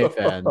MMA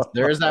fans,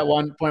 there is that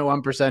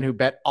 1.1% who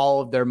bet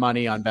all of their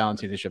money on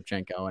Valentina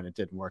Shevchenko, and it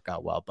didn't work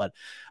out well. But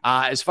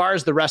as far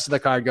as the rest of the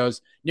card goes,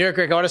 New York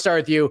Rick, I want to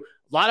start with you.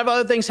 A lot of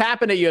other things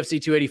happened at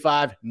UFC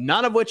 285,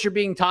 none of which are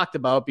being talked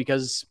about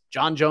because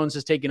John Jones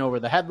has taken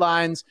over the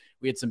headlines.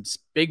 We had some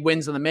big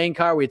wins on the main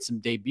card. We had some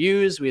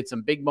debuts. We had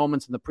some big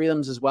moments in the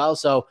prelims as well.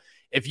 So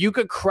if you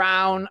could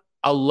crown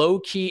a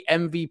low-key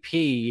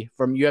MVP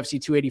from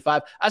UFC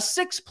 285, a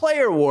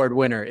 6-player award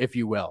winner, if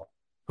you will,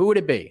 who would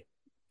it be?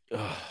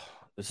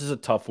 This is a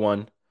tough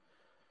one.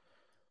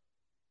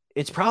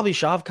 It's probably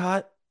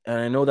Shavkat, and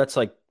I know that's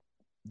like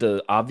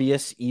the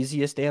obvious,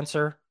 easiest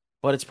answer,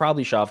 but it's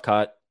probably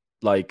Shavkat.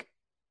 Like,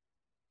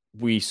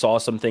 we saw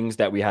some things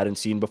that we hadn't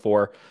seen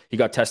before. He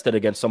got tested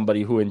against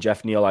somebody who, in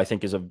Jeff Neal, I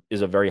think is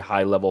a very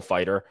high-level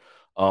fighter,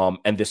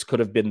 and this could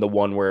have been the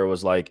one where it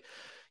was like,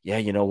 yeah,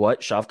 you know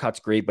what? Shavkat's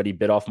great, but he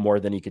bit off more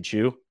than he could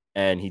chew,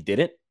 and he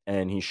didn't.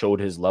 and he showed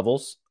his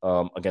levels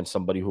against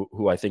somebody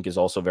who I think is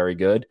also very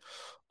good.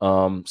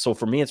 So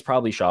for me, it's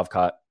probably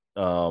Shavkat.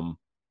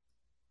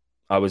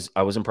 I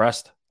was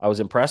impressed.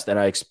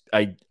 And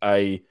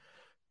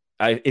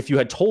if you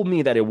had told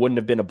me that it wouldn't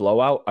have been a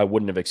blowout, I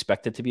wouldn't have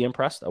expected to be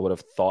impressed. I would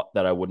have thought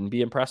that I wouldn't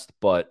be impressed,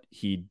 but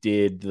he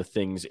did the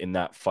things in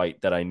that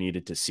fight that I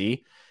needed to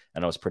see,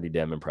 and I was pretty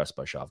damn impressed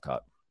by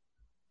Shavkat.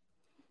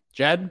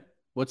 Jed,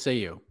 what say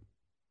you?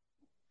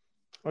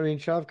 I mean,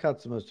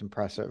 Shavkat's the most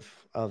impressive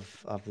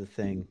of the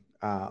thing,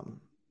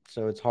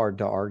 so it's hard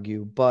to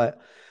argue. But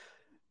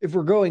if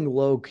we're going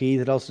low key,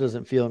 that also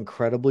doesn't feel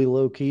incredibly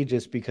low key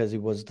just because he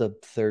was the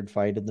third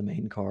fight in the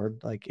main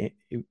card. Like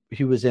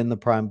he was in the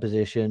prime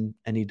position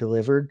and he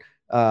delivered.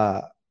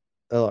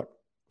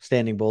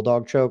 Standing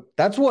bulldog choke.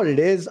 That's what it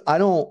is. I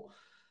don't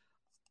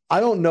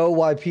know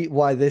why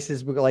this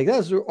is like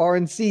that's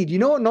RNC. Do you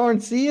know what an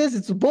RNC is?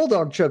 It's a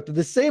bulldog choke. They're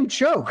the same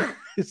choke.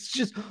 It's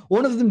just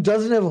one of them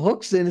doesn't have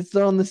hooks in. It's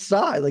on the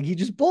side. Like he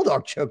just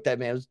bulldog choked that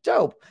man. It was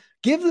dope.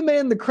 Give the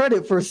man the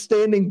credit for a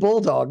standing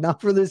bulldog,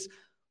 not for this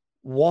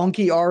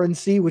wonky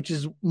RNC, which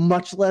is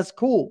much less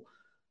cool.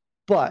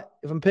 But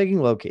if I'm picking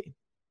low-key,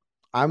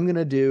 I'm going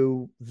to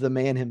do the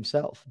man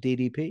himself,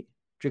 DDP,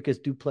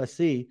 Dricus du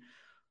Plessis,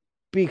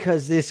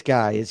 because this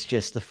guy is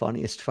just the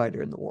funniest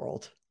fighter in the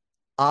world.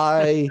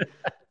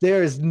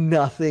 There is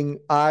nothing.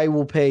 I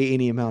will pay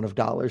any amount of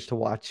dollars to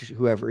watch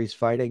whoever he's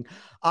fighting.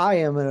 I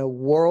am in a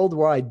world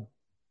where I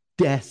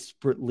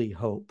desperately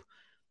hope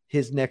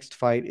his next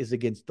fight is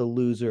against the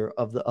loser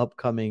of the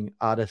upcoming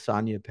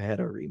Adesanya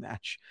Pereira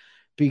rematch,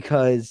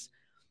 because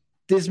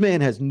this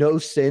man has no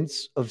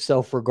sense of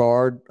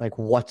self-regard, like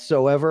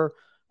whatsoever.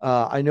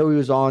 I know he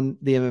was on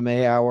the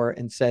MMA Hour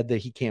and said that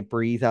he can't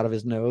breathe out of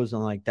his nose,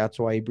 and like that's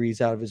why he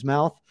breathes out of his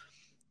mouth.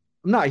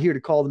 I'm not here to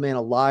call the man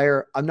a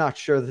liar. I'm not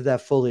sure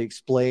that fully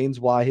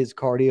explains why his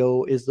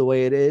cardio is the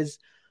way it is,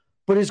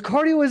 but his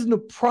cardio isn't a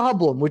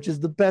problem, which is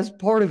the best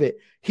part of it.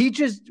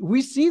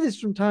 We see this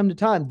from time to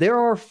time. There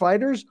are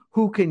fighters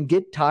who can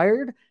get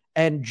tired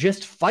and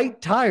just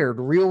fight tired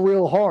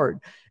real hard.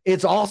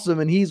 It's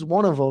awesome, and he's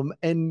one of them.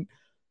 And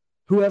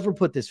whoever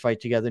put this fight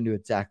together knew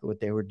exactly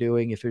what they were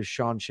doing. If it was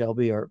Sean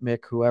Shelby or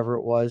Mick, whoever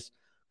it was,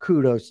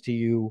 kudos to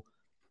you.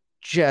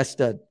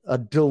 Just a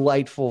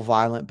delightful,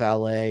 violent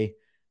ballet.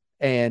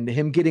 And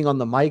him getting on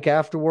the mic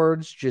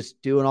afterwards,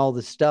 just doing all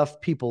this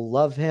stuff. People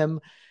love him.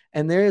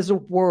 And there is a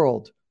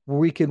world where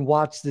we can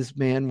watch this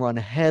man run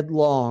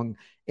headlong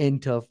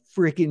into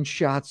freaking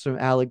shots from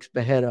Alex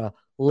Pereira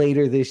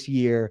later this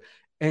year.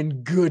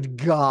 And good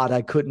God,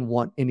 I couldn't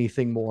want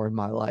anything more in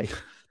my life.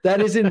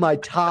 That is in my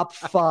top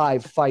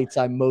 5 fights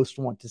I most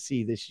want to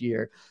see this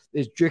year.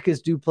 Is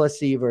Dricus du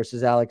Plessis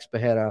versus Alex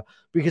Pereira,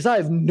 because I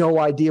have no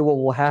idea what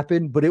will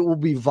happen, but it will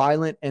be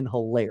violent and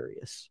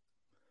hilarious.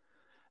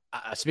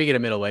 Speaking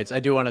of middleweights,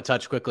 I do want to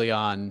touch quickly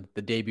on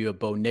the debut of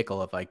Bo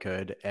Nickel, if I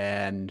could.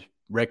 And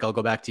Rick, I'll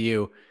go back to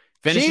you.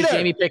 Finishes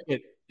Jamie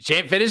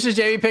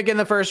Pickett in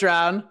the first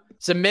round.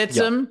 Submits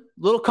him.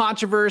 Little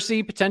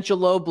controversy, potential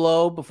low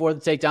blow before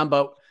the takedown.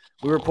 But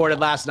we reported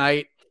last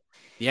night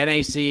the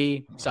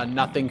NAC saw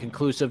nothing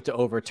conclusive to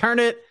overturn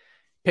it.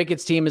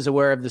 Pickett's team is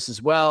aware of this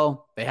as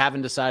well. They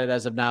haven't decided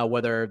as of now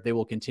whether they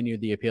will continue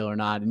the appeal or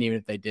not. And even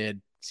if they did,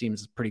 it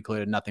seems pretty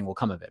clear that nothing will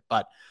come of it.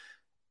 But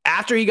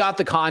after he got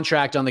the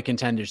contract on the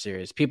Contender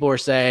Series, people were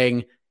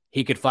saying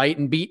he could fight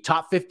and beat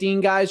top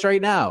 15 guys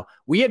right now.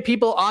 We had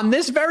people on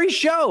this very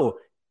show,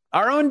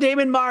 our own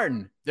Damon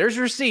Martin, there's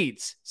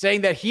receipts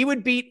saying that he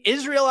would beat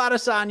Israel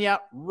Adesanya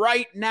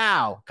right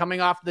now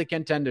coming off the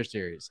Contender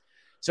Series.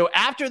 So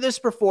after this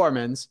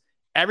performance,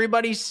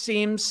 everybody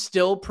seems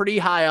still pretty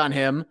high on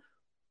him,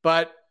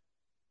 but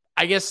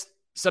I guess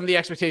some of the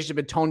expectations have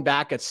been toned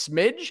back a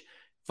smidge.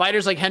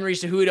 Fighters like Henry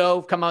Cejudo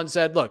have come out and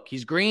said, look,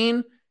 he's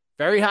green,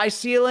 very high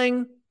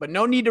ceiling, but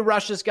no need to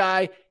rush this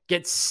guy.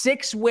 Get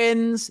 6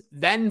 wins,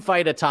 then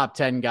fight a top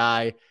 10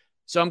 guy.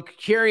 So I'm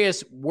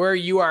curious where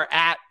you are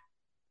at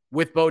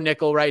with Bo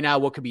Nickel right now.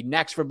 What could be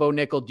next for Bo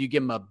Nickel? Do you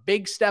give him a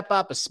big step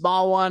up, a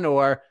small one,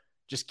 or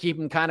just keep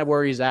him kind of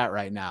where he's at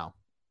right now?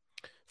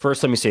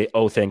 First, let me say,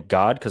 oh, thank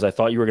God, because I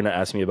thought you were going to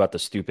ask me about the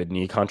stupid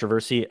knee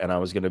controversy, and I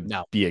was going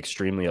to be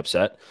extremely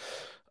upset.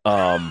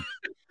 Bo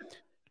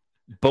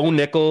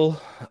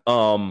Nickel,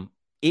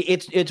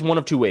 it's one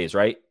of two ways,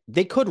 right?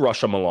 They could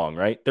rush him along,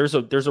 right? There's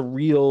a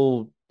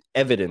real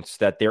evidence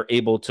that they're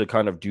able to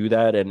kind of do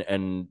that,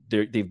 and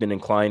they've been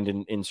inclined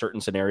in certain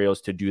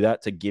scenarios to do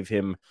that, to give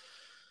him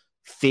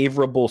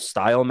favorable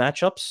style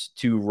matchups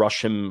to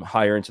rush him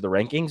higher into the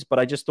rankings. But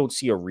I just don't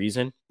see a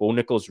reason. Bo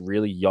Nickel's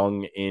really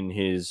young in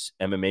his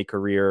MMA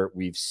career.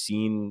 We've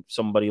seen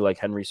somebody like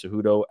Henry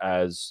Cejudo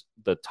as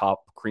the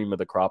top cream of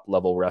the crop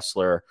level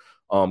wrestler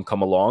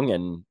come along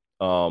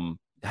and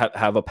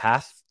have a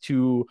path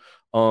to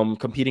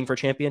competing for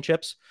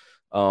championships.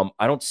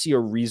 I don't see a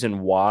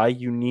reason why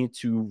you need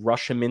to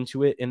rush him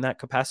into it in that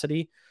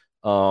capacity.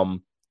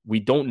 We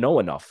don't know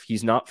enough.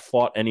 He's not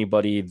fought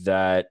anybody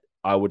that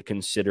I would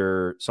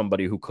consider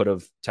somebody who could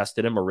have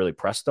tested him or really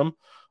pressed him.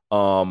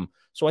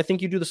 So I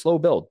think you do the slow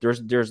build.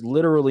 There's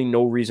literally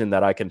no reason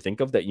that I can think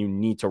of that you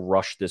need to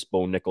rush this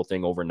Bo Nickel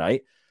thing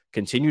overnight.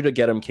 Continue to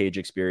get him cage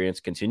experience,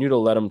 continue to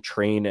let him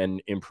train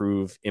and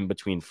improve in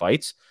between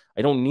fights.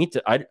 I don't need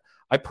to,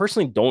 I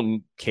personally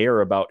don't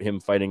care about him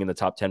fighting in the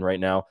top 10 right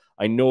now.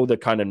 I know the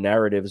kind of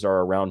narratives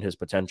are around his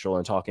potential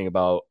and talking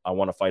about, I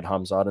want to fight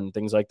Khamzat and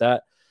things like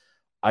that.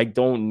 I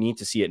don't need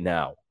to see it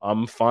now.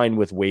 I'm fine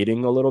with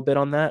waiting a little bit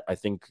on that. I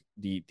think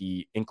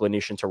the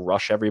inclination to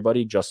rush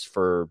everybody just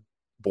for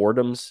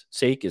boredom's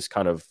sake is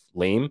kind of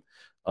lame.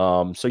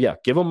 So yeah,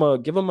 give him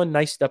a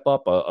nice step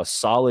up, a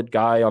solid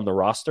guy on the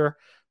roster.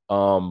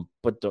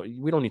 But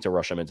we don't need to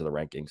rush him into the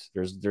rankings.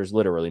 There's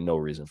literally no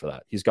reason for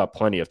that. He's got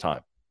plenty of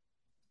time.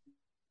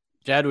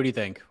 Jad, what do you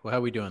think? How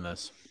are we doing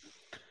this?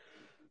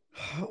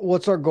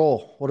 What's our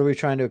goal? What are we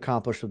trying to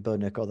accomplish with Bo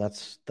Nickel?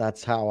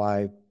 That's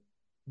how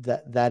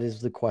that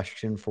is the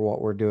question for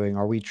what we're doing.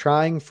 Are we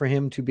trying for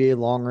him to be a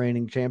long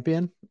reigning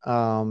champion?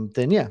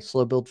 Then yeah,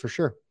 slow build for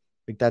sure.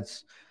 Like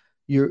that's,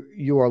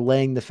 you are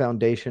laying the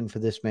foundation for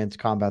this man's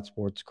combat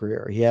sports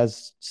career. He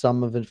has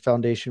some of a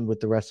foundation with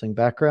the wrestling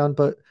background,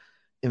 but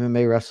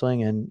MMA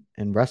wrestling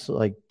and wrestling,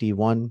 like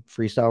D1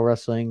 freestyle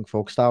wrestling,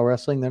 folk style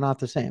wrestling, they're not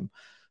the same.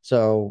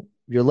 So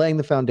you're laying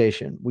the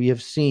foundation. We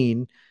have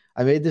seen,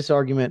 I made this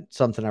argument,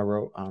 something I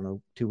wrote, I don't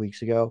know, 2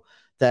 weeks ago,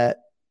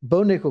 that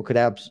Bo Nickel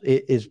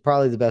is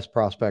probably the best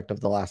prospect of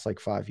the last like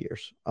 5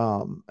 years.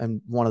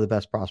 And one of the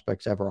best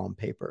prospects ever on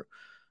paper.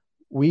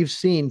 We've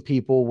seen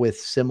people with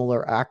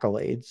similar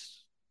accolades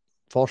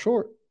fall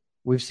short.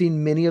 We've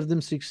seen many of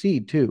them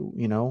succeed too,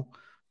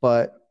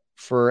 but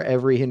for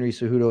every Henry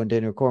Cejudo and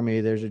Daniel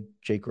Cormier, there's a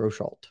Jake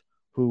Rosholt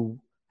who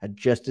had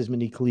just as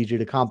many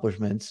collegiate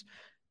accomplishments.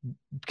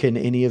 Can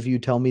any of you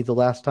tell me the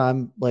last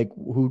time, like,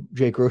 who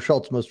Jake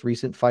Rosholt's most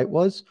recent fight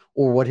was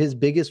or what his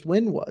biggest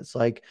win was?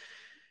 Like,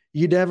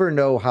 you never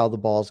know how the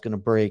ball's going to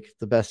break.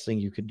 The best thing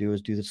you can do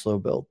is do the slow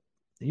build.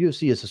 The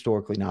UFC has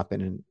historically not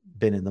been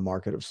in the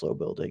market of slow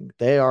building.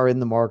 They are in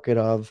the market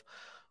of,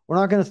 we're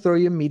not going to throw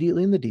you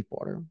immediately in the deep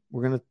water.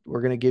 We're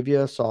going to give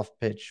you a soft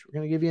pitch. We're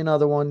going to give you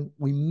another one.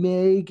 We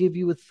may give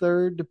you a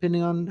third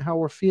depending on how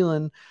we're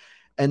feeling.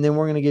 And then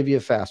we're going to give you a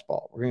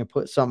fastball. We're going to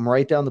put something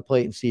right down the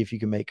plate and see if you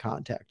can make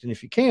contact. And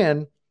if you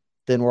can,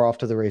 then we're off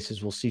to the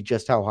races. We'll see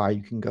just how high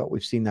you can go.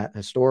 We've seen that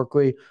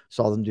historically.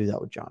 Saw them do that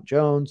with John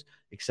Jones,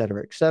 et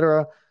cetera, et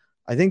cetera.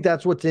 I think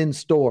that's what's in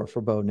store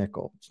for Bo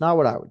Nickel. It's not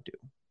what I would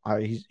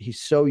do.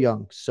 He's so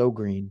young, so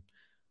green.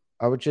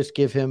 I would just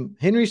give him,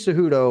 Henry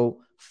Cejudo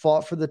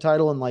fought for the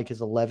title in like his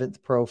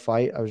 11th pro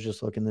fight. I was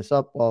just looking this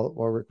up while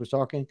Rick was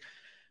talking,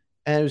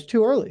 and it was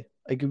too early.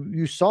 Like,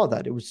 you saw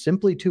that. It was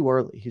simply too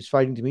early. He's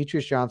fighting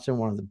Demetrius Johnson,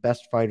 one of the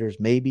best fighters,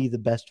 maybe the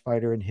best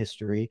fighter in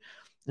history,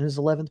 in his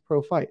 11th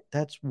pro fight.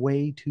 That's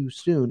way too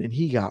soon. And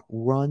he got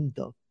run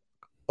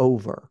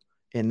over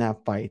in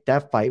that fight.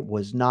 That fight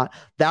was not,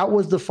 that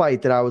was the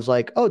fight that I was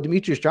like, oh,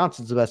 Demetrius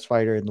Johnson's the best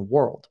fighter in the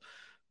world.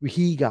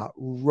 He got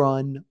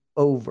run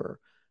over.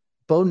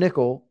 Bo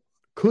Nickel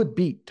could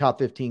beat top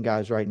 15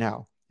 guys right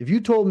now. If you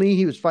told me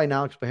he was fighting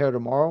Alex Pereira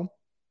tomorrow,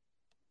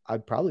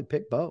 I'd probably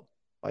pick Bo.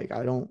 Like,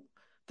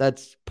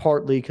 that's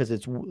partly because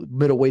it's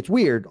middleweight's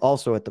weird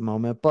also at the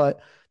moment, but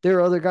there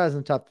are other guys in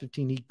the top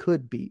 15 he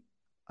could beat.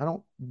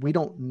 We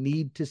don't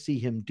need to see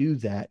him do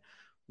that.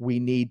 We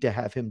need to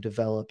have him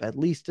develop at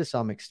least to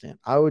some extent.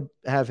 I would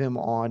have him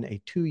on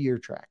a 2-year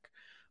track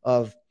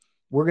of,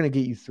 we're going to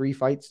get you 3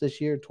 fights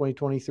this year,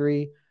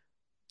 2023,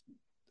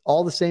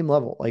 all the same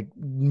level, like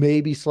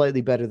maybe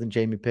slightly better than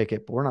Jamie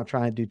Pickett, but we're not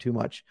trying to do too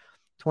much.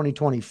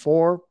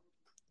 2024,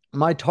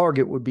 my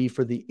target would be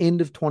for the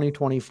end of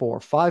 2024,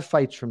 5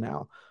 fights from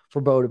now,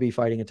 for Bo to be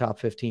fighting a top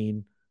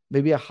 15,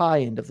 maybe a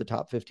high end of the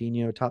top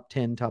 15, top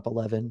 10, top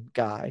 11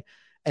 guy.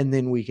 And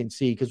then we can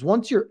see, because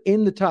once you're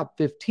in the top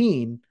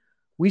 15,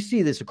 we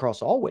see this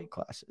across all weight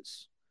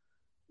classes.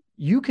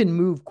 You can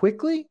move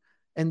quickly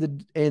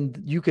and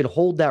you could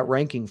hold that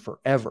ranking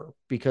forever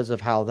because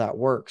of how that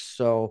works.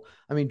 So,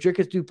 I mean,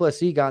 Dricus du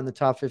Plessis got in the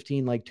top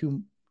 15, like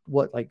 2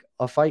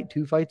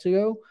 fights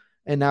ago.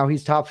 And now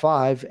he's top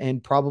 5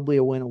 and probably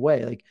a win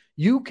away. Like,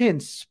 you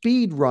can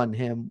speed run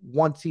him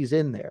once he's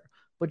in there,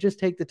 but just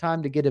take the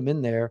time to get him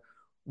in there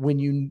when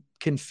you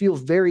can feel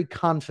very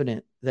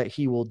confident that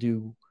he will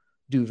do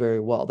very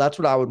well. That's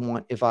what I would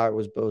want if I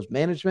was Bo's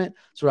management.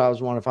 That's what I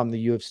would want if I'm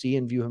the UFC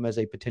and view him as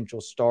a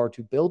potential star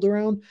to build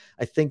around.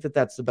 I think that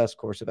that's the best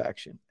course of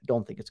action. I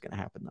don't think it's going to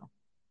happen though.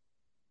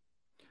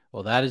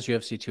 Well, that is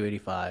UFC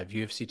 285.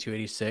 UFC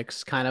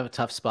 286, kind of a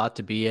tough spot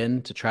to be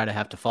in to try to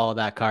have to follow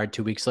that card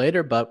 2 weeks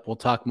later, but we'll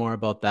talk more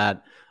about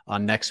that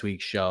on next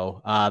week's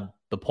show.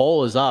 The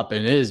poll is up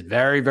and it is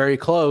very, very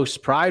close.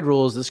 Pride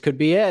rules. This could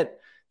be it.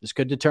 This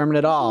could determine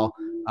it all.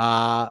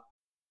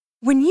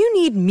 When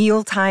you need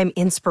mealtime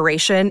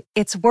inspiration,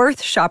 it's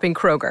worth shopping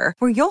Kroger,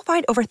 where you'll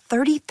find over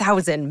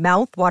 30,000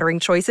 mouth-watering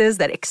choices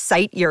that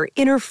excite your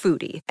inner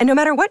foodie. And no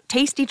matter what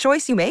tasty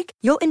choice you make,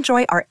 you'll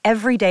enjoy our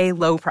everyday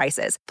low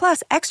prices,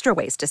 plus extra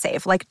ways to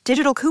save, like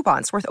digital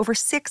coupons worth over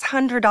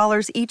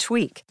 $600 each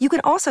week. You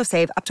can also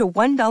save up to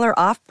 $1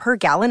 off per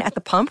gallon at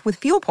the pump with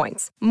fuel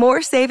points.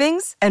 More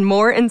savings and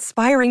more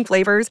inspiring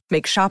flavors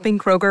make shopping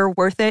Kroger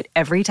worth it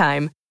every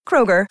time.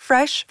 Kroger,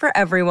 fresh for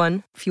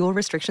everyone. Fuel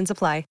restrictions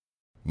apply.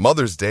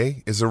 Mother's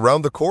Day is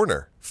around the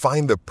corner.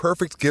 Find the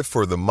perfect gift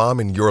for the mom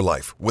in your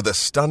life with a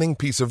stunning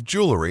piece of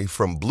jewelry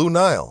from Blue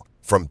Nile.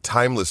 From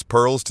timeless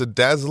pearls to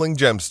dazzling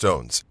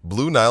gemstones,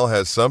 Blue Nile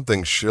has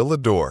something she'll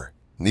adore.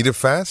 Need it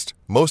fast?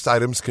 Most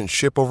items can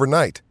ship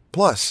overnight.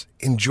 Plus,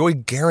 enjoy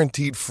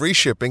guaranteed free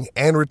shipping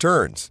and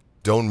returns.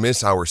 Don't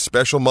miss our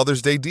special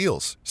Mother's Day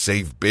deals.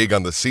 Save big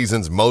on the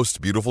season's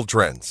most beautiful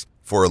trends.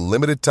 For a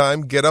limited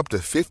time, get up to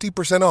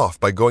 50% off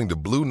by going to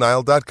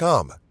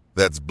BlueNile.com.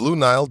 That's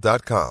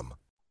BlueNile.com.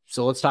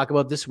 So let's talk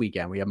about this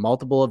weekend. We have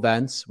multiple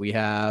events. We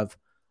have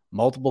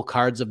multiple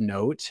cards of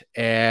note.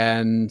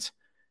 And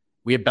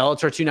we have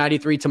Bellator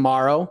 293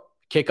 tomorrow,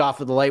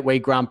 kickoff of the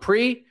lightweight Grand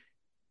Prix.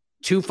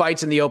 2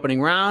 fights in the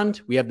opening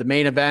round. We have the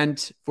main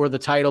event for the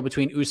title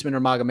between Usman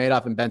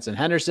Nurmagomedov and Benson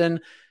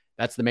Henderson.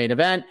 That's the main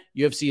event.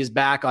 UFC is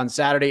back on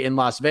Saturday in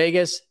Las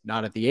Vegas,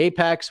 not at the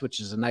Apex, which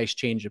is a nice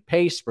change of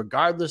pace,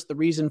 regardless the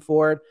reason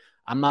for it.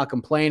 I'm not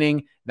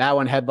complaining. That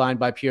one headlined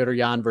by Petr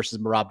Yan versus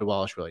Merab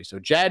Dvalishvili. So,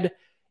 Jed,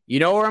 you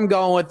know where I'm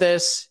going with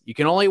this. You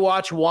can only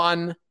watch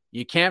one.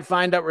 You can't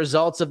find out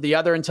results of the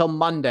other until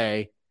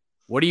Monday.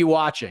 What are you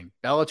watching?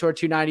 Bellator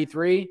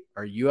 293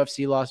 or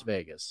UFC Las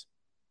Vegas?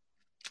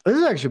 This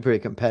is actually pretty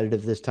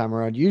competitive this time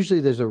around.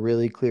 Usually there's a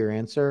really clear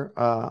answer.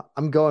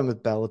 I'm going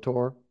with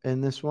Bellator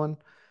in this one,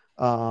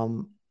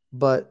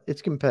 but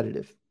it's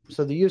competitive.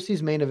 So the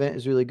UFC's main event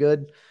is really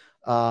good.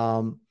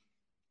 I'm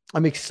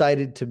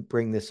excited to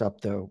bring this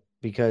up, though,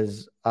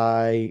 because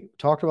I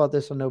talked about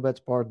this on No Bets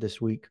Barred this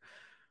week.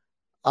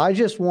 I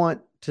just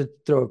want to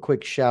throw a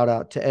quick shout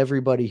out to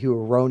everybody who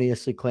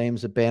erroneously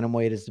claims that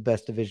bantamweight is the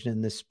best division in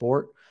this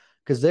sport,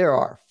 because there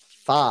are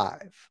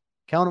 5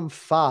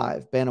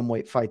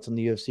 bantamweight fights on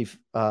the UFC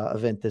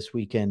event this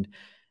weekend.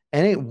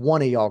 And ain't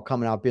one of y'all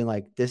coming out being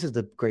like, this is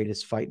the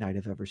greatest fight night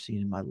I've ever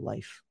seen in my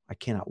life. I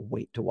cannot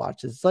wait to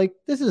watch this. It's like,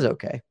 this is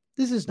okay.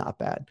 This is not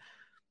bad,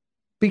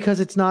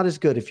 because it's not as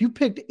good. If you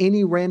picked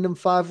any random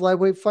 5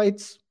 lightweight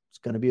fights, it's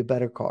going to be a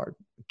better card.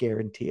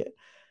 Guarantee it.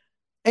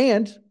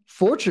 And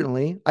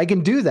fortunately, I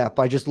can do that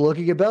by just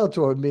looking at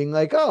Bellator and being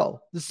like,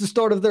 oh, this is the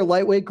start of their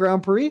lightweight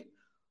Grand Prix.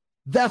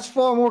 That's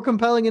far more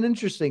compelling and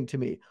interesting to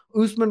me.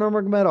 Usman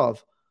Nurmagomedov,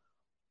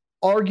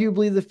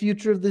 arguably the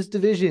future of this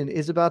division,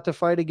 is about to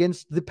fight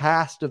against the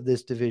past of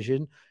this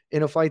division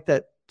in a fight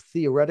that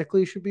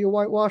theoretically should be a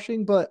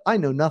whitewashing, but I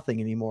know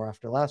nothing anymore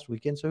after last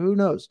weekend, so who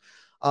knows?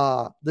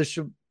 Is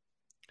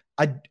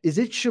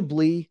it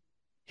Chablis?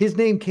 His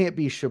name can't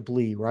be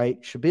Chablis,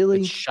 right?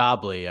 Shabili? It's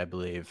Chablis, I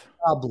believe.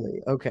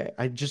 Chablis. Okay.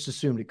 I just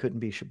assumed it couldn't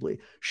be Chablis.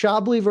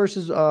 Chablis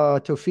versus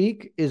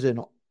Tofik is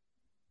an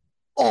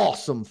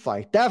awesome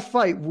fight. That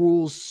fight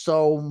rules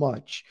so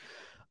much.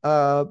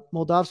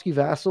 Moldavsky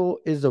Vassal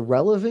is a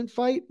relevant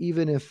fight,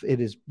 even if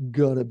it is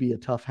going to be a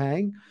tough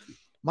hang.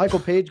 Michael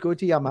Page,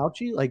 Goiti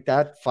Yamauchi, like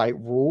that fight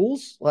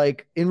rules.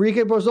 Like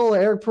Enrique Barzola,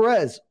 Eric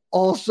Perez,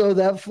 also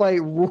that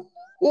fight rules.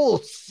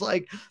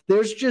 Like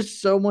there's just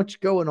so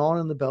much going on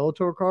in the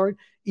Bellator card.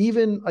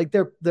 Even like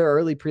their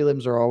early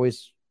prelims are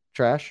always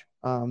trash.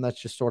 That's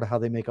just sort of how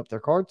they make up their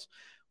cards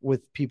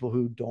with people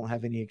who don't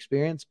have any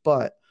experience.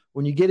 But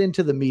when you get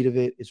into the meat of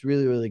it, it's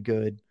really, really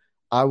good.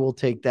 I will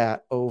take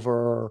that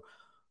over.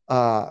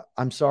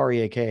 I'm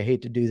sorry, AK, I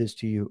hate to do this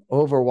to you.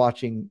 Over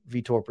watching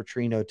Vitor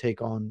Petrino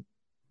take on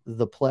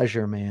the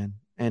pleasure man,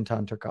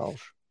 Anton Turkalj.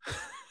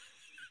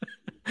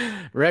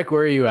 Rick,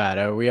 where are you at?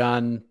 Are we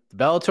on the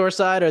Bellator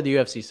side or the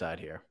UFC side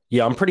here?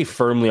 Yeah, I'm pretty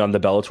firmly on the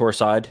Bellator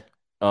side.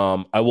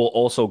 I will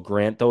also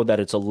grant, though, that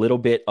it's a little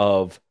bit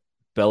of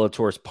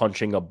Bellator's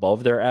punching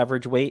above their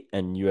average weight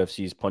and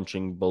UFC's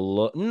punching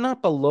below,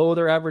 not below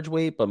their average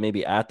weight, but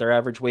maybe at their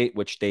average weight,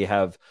 which they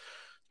have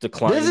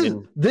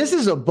declined. This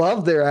is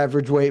above their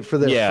average weight for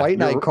their fight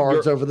night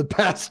cards over the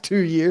past 2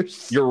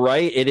 years. You're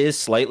right. It is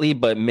slightly,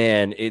 but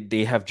man,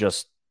 they have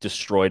just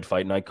destroyed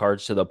fight night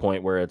cards to the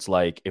point where it's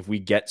like, if we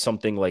get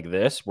something like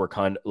this, we're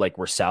kind of like,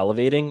 we're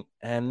salivating,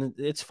 and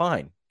it's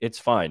fine. It's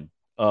fine.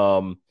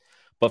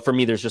 But for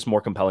me, there's just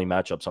more compelling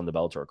matchups on the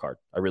Bellator card.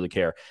 I really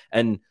care.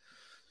 And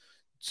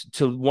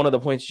to one of the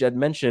points Jed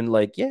mentioned,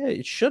 like, yeah,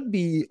 it should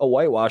be a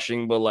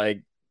whitewashing, but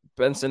like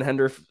Benson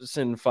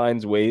Henderson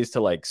finds ways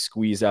to like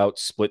squeeze out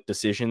split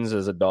decisions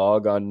as a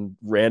dog on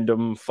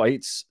random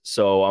fights.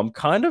 So I'm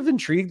kind of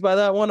intrigued by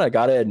that one. I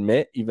got to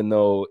admit, even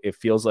though it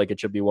feels like it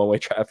should be one-way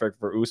traffic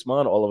for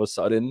Usman, all of a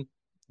sudden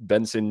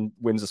Benson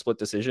wins a split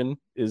decision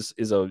is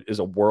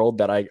a world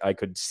that I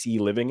could see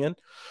living in.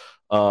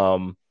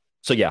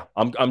 So yeah,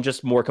 I'm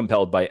just more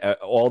compelled by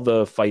all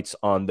the fights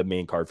on the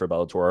main card for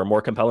Bellator are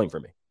more compelling for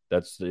me.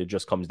 It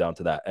just comes down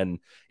to that. And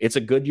it's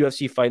a good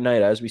UFC fight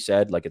night, as we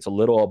said. Like, it's a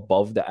little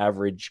above the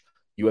average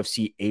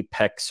UFC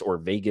Apex or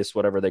Vegas,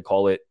 whatever they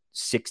call it,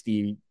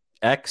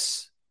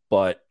 60X,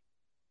 but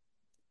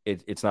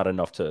it's not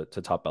enough to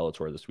top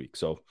Bellator this week.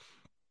 So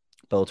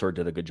Bellator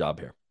did a good job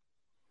here.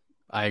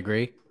 I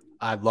agree.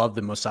 I love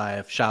the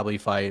Moussaiev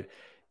Chablis fight.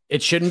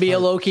 It shouldn't be a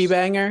low-key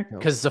banger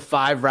because it's a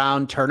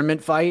 5-round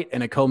tournament fight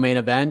and a co-main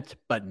event,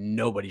 but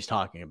nobody's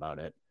talking about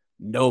it.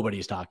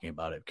 Nobody's talking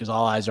about it because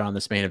all eyes are on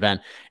this main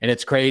event. And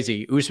it's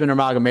crazy. Usman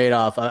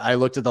Nurmagomedov, I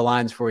looked at the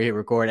lines before we hit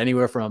record,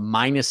 anywhere from a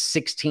minus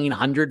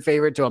 1,600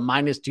 favorite to a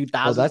minus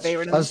 2,000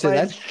 favorite.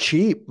 That's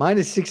cheap.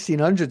 Minus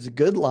 1,600 is a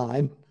good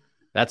line.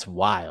 That's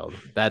wild.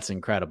 That's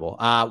incredible.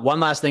 One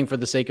last thing for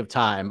the sake of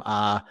time.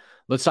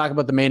 Let's talk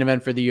about the main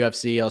event for the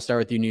UFC. I'll start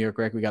with you, New York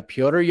Rick. We got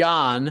Petr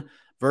Yan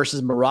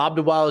versus Merab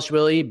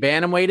Dvalishvili.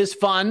 Bantamweight is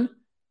fun.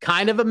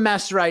 Kind of a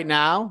mess right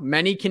now.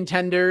 Many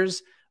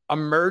contenders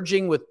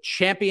emerging with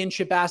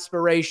championship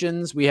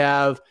aspirations. We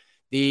have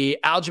the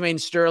Aljamain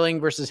Sterling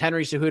versus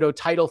Henry Cejudo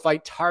title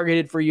fight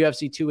targeted for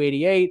UFC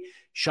 288.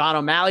 Sean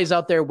O'Malley's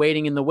out there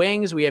waiting in the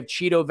wings. We have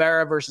Chito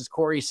Vera versus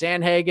Corey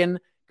Sandhagen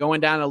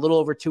going down a little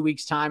over 2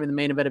 weeks' time in the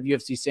main event of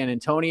UFC San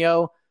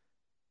Antonio.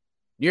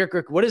 New York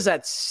Rick, what is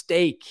at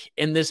stake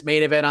in this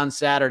main event on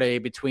Saturday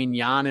between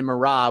Yan and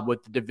Merab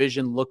with the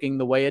division looking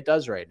the way it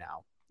does right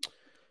now?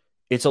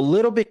 It's a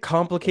little bit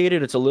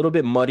complicated. It's a little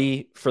bit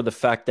muddy for the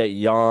fact that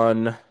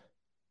Yan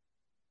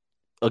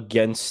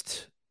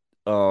against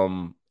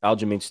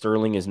Aljamain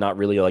Sterling is not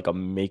really like a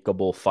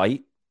makeable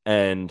fight,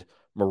 and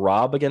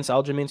Merab against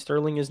Aljamain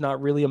Sterling is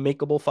not really a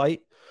makeable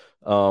fight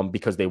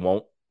because they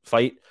won't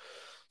fight.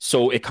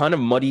 So it kind of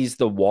muddies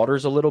the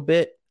waters a little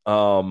bit.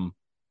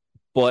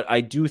 But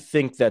I do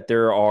think that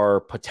there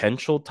are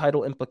potential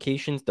title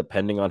implications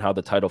depending on how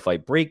the title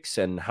fight breaks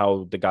and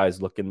how the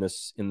guys look in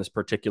this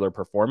particular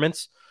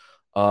performance.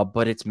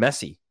 But it's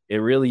messy. It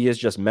really is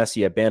just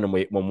messy at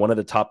bantamweight when one of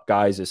the top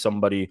guys is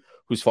somebody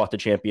who's fought the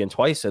champion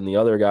twice and the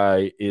other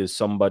guy is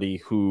somebody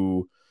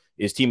who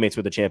is teammates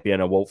with the champion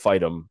and won't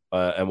fight him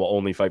and will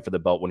only fight for the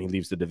belt when he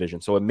leaves the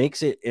division. So it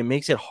makes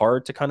it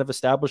hard to kind of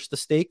establish the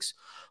stakes.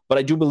 But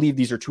I do believe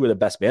these are two of the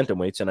best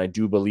bantamweights, and I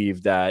do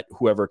believe that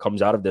whoever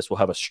comes out of this will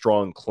have a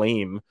strong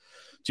claim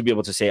to be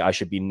able to say, I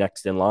should be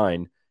next in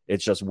line.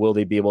 It's just, will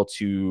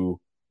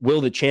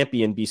the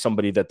champion be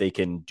somebody that they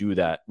can do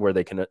that, where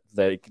they can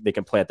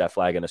plant that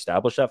flag and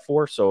establish that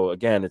for? So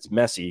again, it's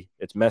messy.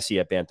 It's messy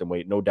at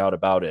bantamweight, no doubt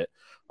about it.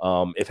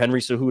 If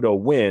Henry Cejudo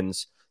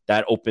wins,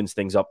 that opens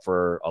things up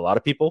for a lot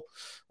of people.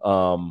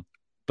 But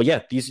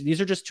yeah,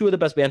 these are just two of the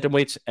best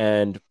bantamweights,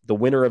 and the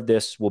winner of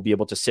this will be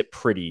able to sit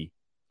pretty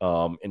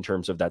in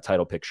terms of that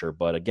title picture.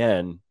 But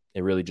again,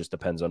 it really just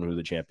depends on who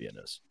the champion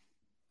is.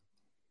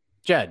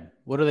 Jed,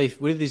 what are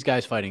these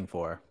guys fighting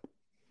for?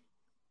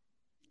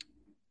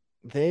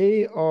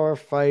 They are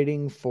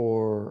fighting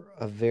for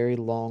a very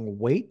long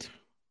wait,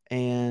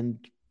 and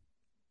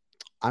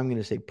I'm going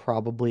to say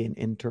probably an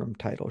interim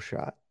title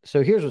shot.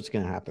 So here's what's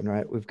going to happen,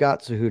 right? We've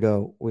got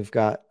Cejudo, we've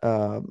got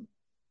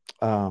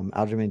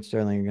Aljamain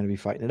Sterling are going to be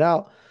fighting it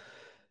out.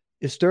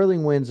 If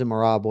Sterling wins and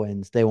Merab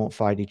wins, they won't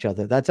fight each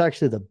other. That's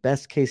actually the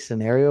best case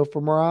scenario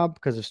for Merab,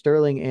 because if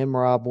Sterling and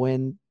Merab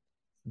win,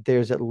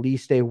 there's at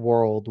least a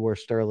world where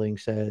Sterling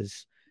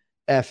says,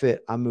 F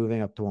it, I'm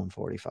moving up to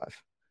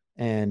 145.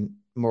 And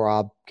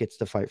Merab gets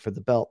to fight for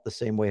the belt the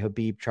same way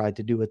Khabib tried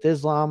to do with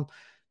Islam.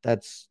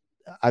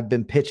 I've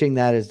been pitching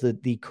that as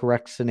the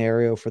correct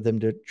scenario for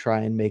them to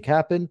try and make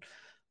happen. I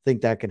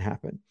think that can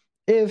happen.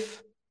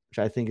 If, which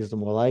I think is the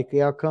more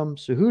likely outcome,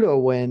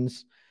 Cejudo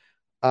wins,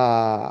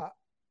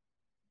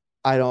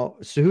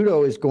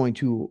 Cejudo is going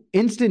to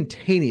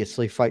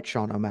instantaneously fight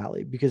Sean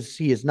O'Malley because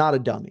he is not a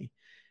dummy.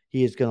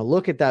 He is going to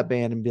look at that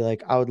band and be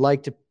like, I would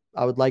like to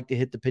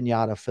hit the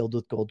piñata filled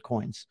with gold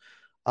coins.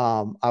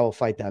 I will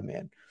fight that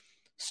man.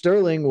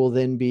 Sterling will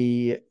then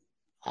be,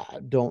 I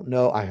don't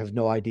know. I have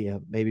no idea.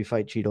 Maybe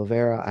fight Chito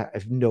Vera. I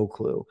have no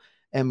clue.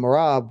 And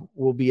Merab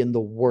will be in the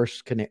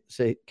worst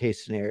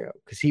case scenario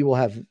because he will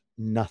have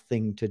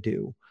nothing to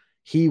do.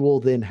 He will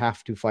then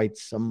have to fight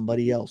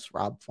somebody else,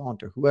 Rob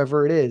Font or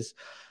whoever it is,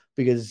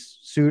 because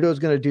Cejudo is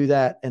going to do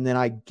that. And then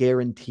I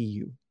guarantee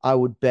you, I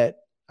would bet,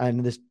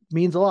 and this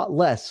means a lot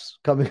less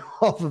coming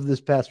off of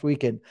this past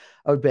weekend,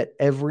 I would bet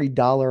every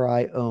dollar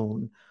I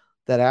own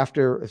that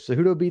after if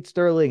Cejudo beats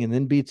Sterling and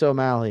then beats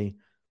O'Malley,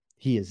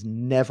 he is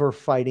never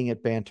fighting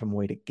at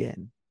bantamweight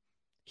again.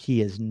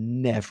 He is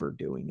never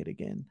doing it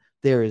again.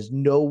 There is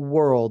no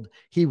world.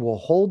 He will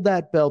hold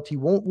that belt. He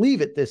won't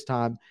leave it this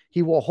time.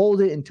 He will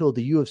hold it until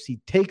the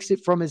UFC takes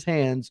it from his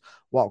hands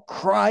while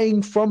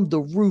crying from the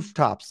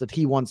rooftops that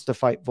he wants to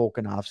fight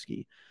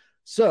Volkanovski.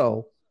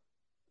 So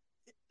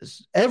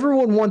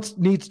everyone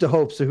needs to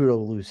hope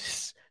Cejudo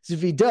loses. So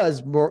if he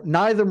does,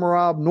 neither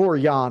Merab nor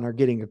Yan are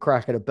getting a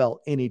crack at a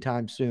belt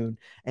anytime soon.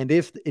 And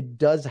if it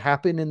does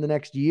happen in the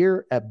next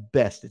year, at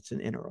best, it's an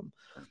interim.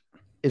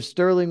 If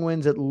Sterling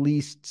wins, at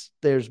least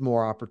there's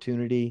more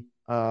opportunity.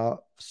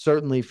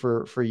 Certainly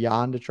for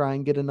Yan to try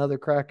and get another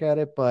crack at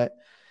it. But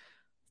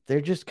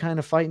they're just kind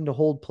of fighting to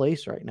hold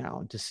place right now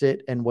and to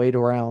sit and wait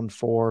around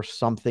for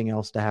something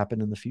else to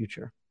happen in the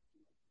future.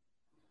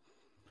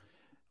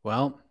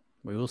 Well,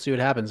 we will see what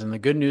happens. And the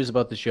good news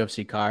about this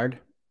UFC card,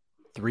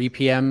 3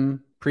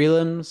 p.m.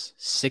 prelims,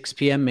 6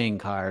 p.m. main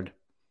card.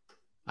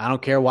 I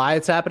don't care why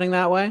it's happening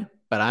that way,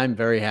 but I'm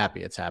very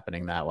happy it's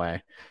happening that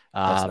way.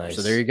 That's nice.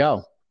 So there you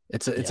go.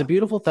 It's a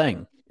beautiful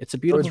thing. It's a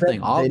beautiful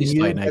thing. All these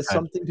fight nights has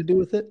something to do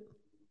with it.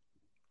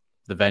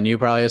 The venue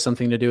probably has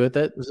something to do with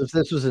it. If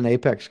this was an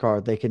Apex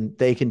card, they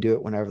can do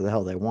it whenever the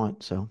hell they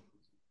want. So,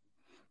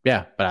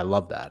 yeah, but I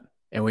love that,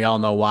 and we all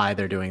know why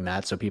they're doing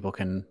that, so people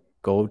can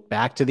go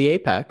back to the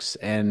Apex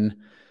and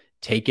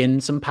take in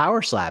some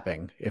power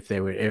slapping if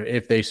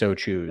they so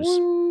choose.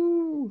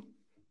 Woo!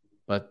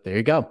 But there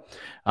you go.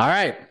 All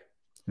right.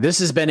 This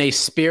has been a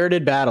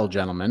spirited battle,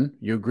 gentlemen.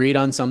 You agreed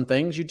on some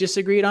things, you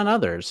disagreed on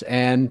others.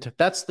 And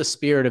that's the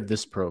spirit of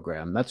this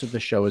program. That's what the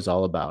show is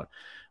all about.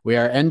 We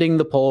are ending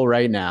the poll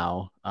right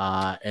now.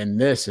 And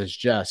this has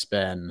just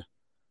been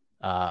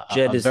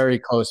a very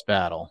close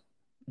battle.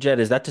 Jed,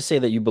 is that to say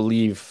that you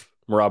believe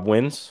Merab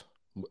wins?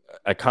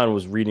 I kind of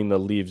was reading the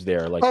leaves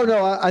there. Like, oh,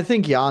 no, I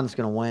think Jan's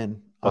going to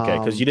win. Okay,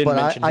 because you didn't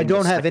mention I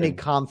don't have any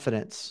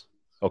confidence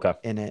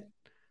in it.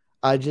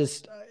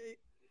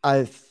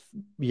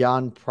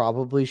 Jan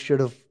probably should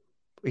have.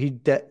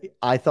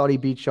 I thought he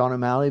beat Sean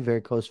O'Malley,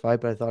 very close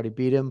fight, but I thought he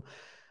beat him.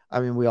 I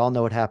mean, we all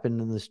know what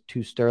happened in the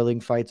 2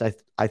 Sterling fights.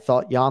 I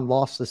thought Jan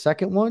lost the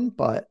second one,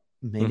 but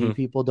maybe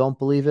people don't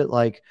believe it.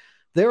 Like,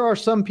 there are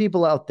some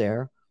people out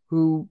there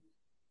who,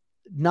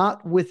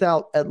 not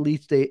without at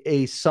least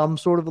a some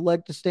sort of a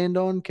leg to stand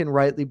on, can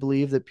rightly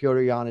believe that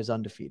Petr Yan is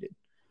undefeated,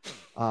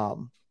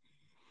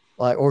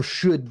 or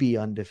should be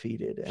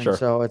undefeated. And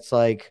so it's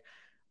like,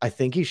 I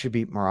think he should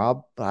beat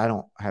Merab, but I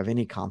don't have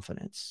any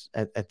confidence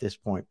at this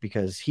point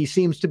because he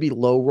seems to be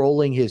low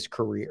rolling his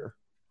career.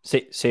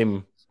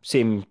 Same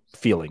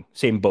feeling,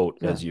 same boat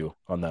as you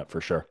on that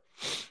for sure.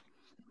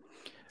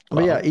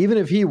 But yeah, even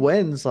if he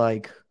wins,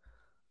 like,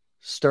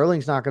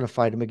 Sterling's not going to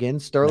fight him again.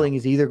 Sterling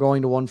is either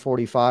going to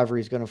 145 or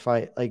he's going to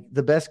fight. Like,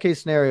 the best case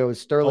scenario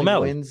is Sterling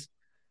wins.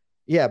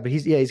 Yeah, but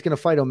he's going to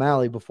fight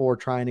O'Malley before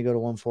trying to go to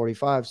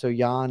 145. So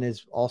Jan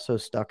is also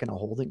stuck in a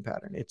holding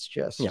pattern. It's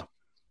just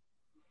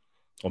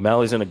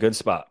O'Malley's in a good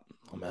spot.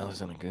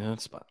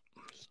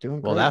 Just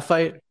doing great. Well,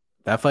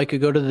 that fight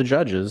could go to the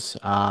judges.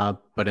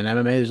 But in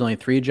MMA, there's only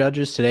 3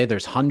 judges today.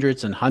 There's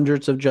hundreds and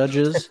hundreds of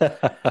judges.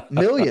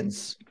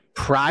 Millions.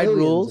 Pride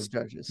rules.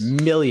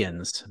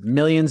 Millions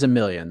and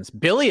millions.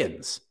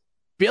 Billions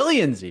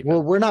even.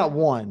 Well, we're not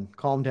one.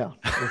 Calm down.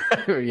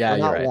 We're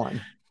not right.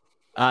 one.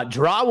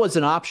 Draw was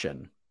an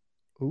option.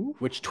 Ooh.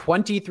 Which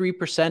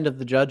 23% of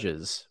the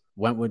judges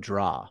went with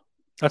draw.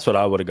 That's what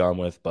I would have gone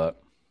with, but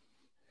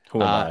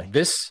who am I?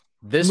 This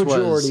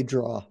majority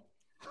draw.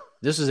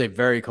 This is a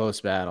very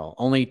close battle.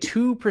 Only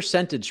 2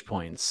 percentage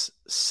points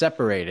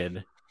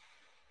separated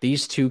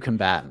these two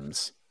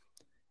combatants.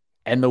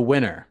 And the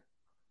winner,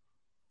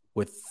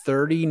 with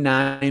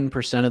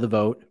 39% of the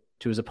vote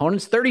to his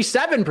opponent's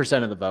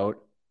 37% of the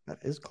vote. That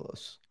is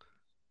close.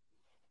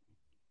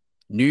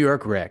 New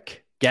York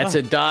Rick gets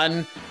it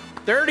done.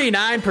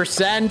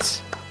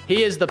 39%.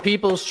 He is the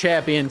people's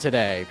champion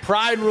today.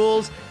 Pride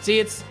rules. See,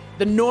 it's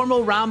the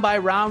normal round by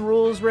round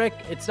rules, Rick.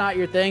 It's not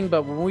your thing,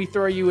 but when we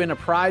throw you in a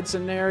pride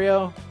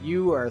scenario,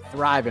 you are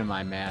thriving,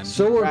 my man.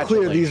 So we're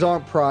clear, these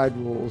aren't pride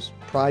rules.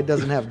 Pride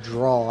doesn't have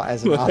draw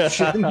as an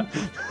option.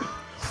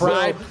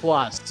 Pride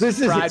plus.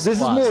 This is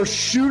more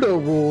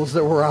Shudo rules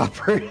that we're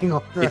operating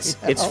on right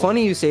now. It's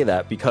funny you say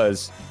that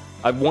because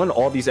I've won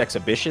all these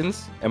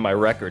exhibitions and my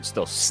record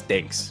still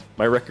stinks.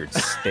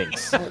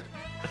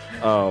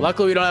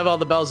 Luckily, we don't have all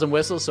the bells and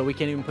whistles, so we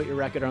can't even put your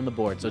record on the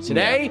board. So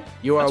today,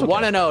 you are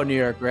 1-0, New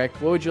York Rick.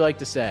 What would you like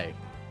to say?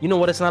 You know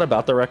what? It's not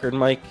about the record,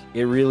 Mike.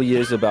 It really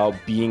is about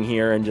being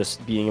here and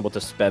just being able to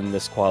spend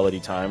this quality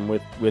time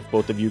with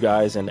both of you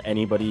guys and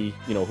anybody,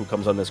 who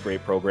comes on this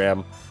great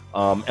program.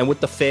 And with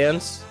the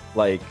fans,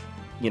 I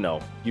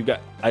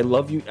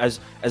love you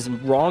as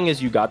wrong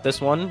as you got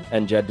this one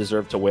and Jed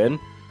deserved to win.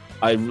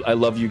 I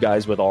love you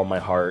guys with all my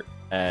heart.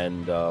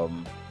 And,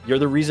 you're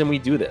the reason we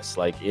do this.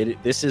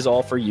 This is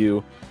all for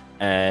you,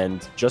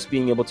 and just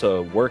being able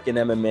to work in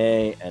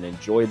MMA and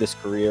enjoy this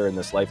career and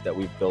this life that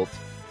we've built,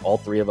 all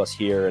 3 of us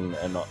here and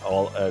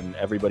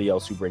everybody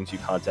else who brings you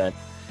content.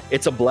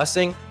 It's a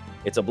blessing.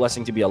 It's a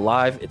blessing to be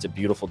alive. It's a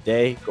beautiful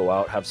day. Go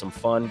out, have some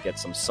fun, get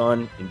some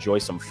sun, enjoy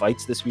some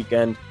fights this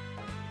weekend.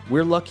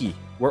 We're lucky.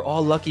 We're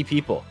all lucky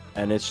people,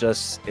 and it's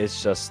just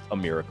a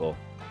miracle.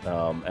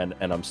 And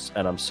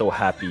I'm so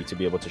happy to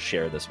be able to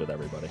share this with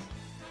everybody.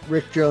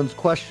 Rick Jones,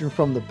 question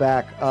from the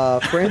back.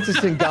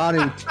 Francis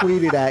Ngannou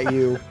tweeted at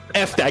you.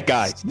 F that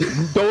guy.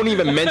 Don't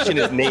even mention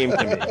his name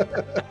to me.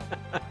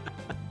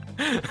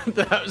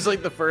 That was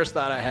the first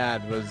thought I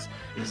had was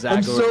exactly.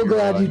 I'm so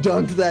glad you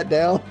dunked that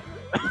down.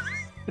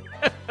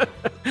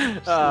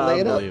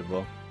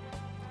 Unbelievable.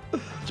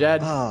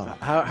 Jed, how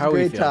are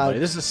we feeling?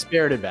 This is a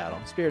spirited battle.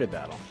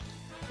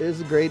 It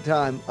is a great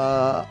time.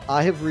 I'm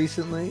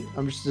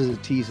just as a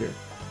teaser,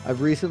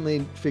 I've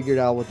recently figured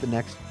out what the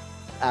next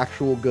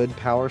actual good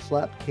power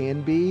slap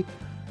can be.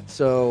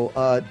 So,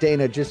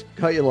 Dana, just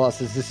cut your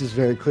losses. This is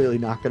very clearly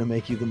not going to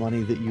make you the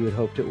money that you had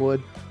hoped it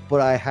would,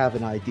 but I have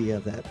an idea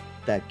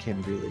that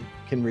can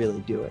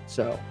really do it.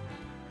 So,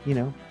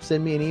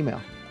 send me an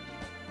email.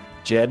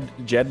 Jed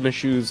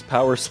Meshu's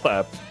power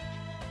slap.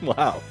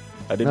 Wow.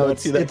 I did not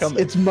see that coming.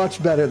 It's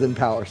much better than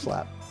power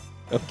slap.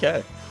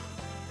 Okay.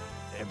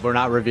 We're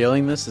not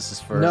revealing this. This is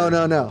for No.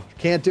 I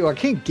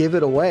can't give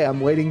it away. I'm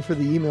waiting for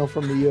the email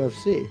from the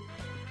UFC.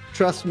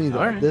 Trust me, though.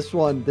 Right. This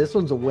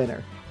one's a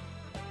winner.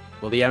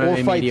 Well, the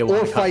MMA media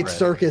will Fight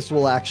Circus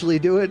will actually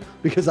do it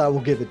because I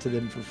will give it to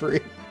them for free.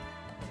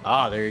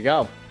 Oh, there you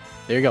go.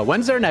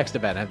 When's their next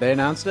event? Have they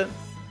announced it?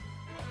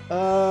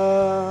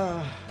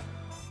 I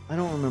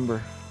don't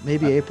remember.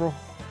 Maybe April.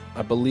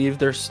 I believe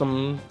there's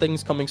some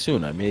things coming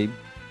soon. I may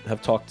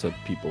have talked to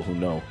people who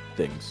know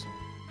things.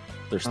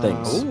 There's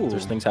things.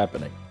 There's things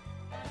happening.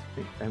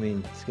 I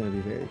mean, it's going to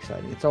be very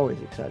exciting. It's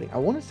always exciting. I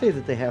want to say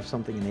that they have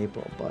something in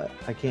April, but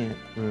I can't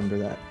remember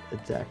that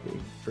exactly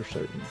for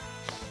certain.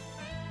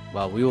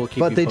 Well, we will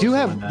keep. But they do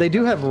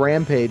have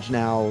Rampage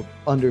now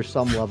under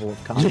some level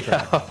of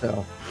contract. Yeah.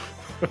 So,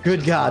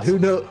 good God, who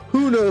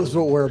knows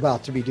what we're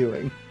about to be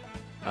doing?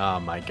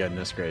 Oh my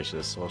goodness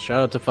gracious! Well,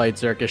 shout out to Fight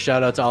Circus.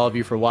 Shout out to all of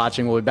you for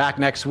watching. We'll be back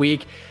next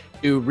week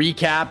to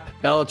recap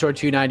Bellator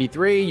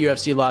 293,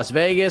 UFC Las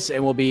Vegas,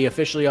 and we'll be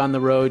officially on the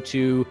road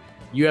to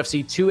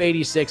UFC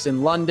 286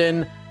 in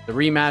London. The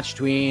rematch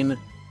between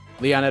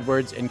Leon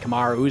Edwards and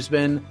Kamaru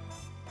Usman.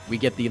 We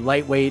get the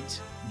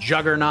lightweight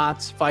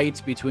juggernaut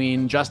fight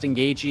between Justin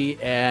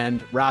Gaethje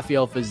and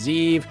Rafael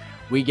Fiziev.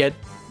 We get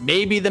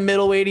maybe the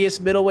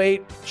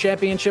middleweight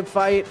championship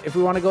fight, if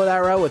we want to go that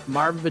route, with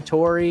Marvin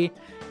Vettori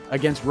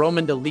against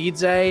Roman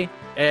Dolidze,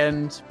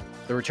 and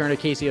the return of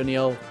Casey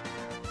O'Neill.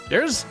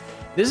 This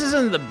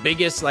isn't the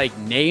biggest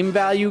name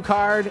value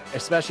card,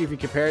 especially if you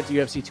compare it to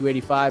UFC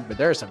 285, but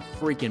there are some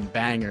freaking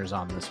bangers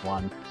on this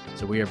one.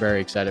 So we are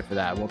very excited for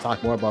that. We'll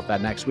talk more about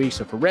that next week.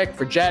 So for Rick,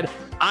 for Jed,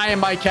 I am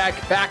Mike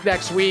Heck. Back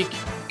next week.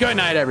 Good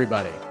night,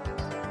 everybody.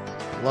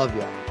 Love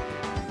you.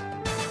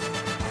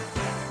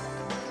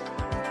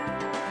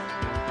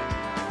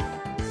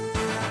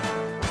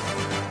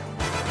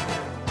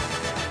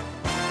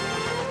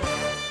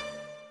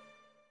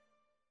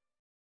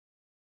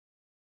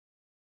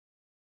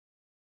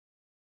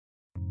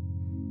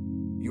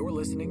 You're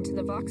listening to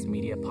the Vox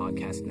Media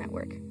Podcast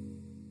Network.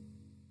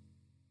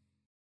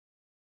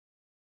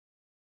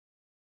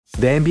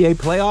 The NBA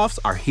playoffs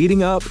are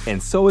heating up,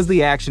 and so is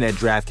the action at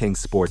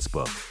DraftKings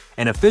Sportsbook,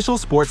 an official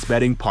sports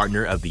betting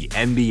partner of the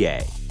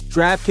NBA.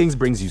 DraftKings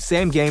brings you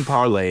same-game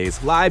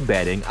parlays, live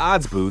betting,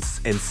 odds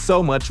boosts, and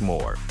so much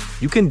more.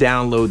 You can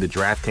download the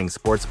DraftKings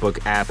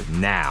Sportsbook app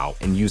now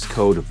and use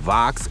code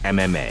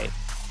VOXMMA.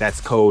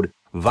 That's code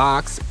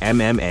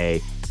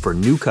VOXMMA for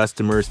new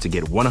customers to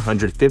get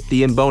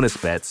 $150 in bonus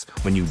bets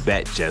when you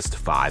bet just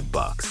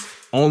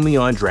 $5. Only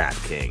on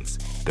DraftKings.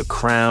 The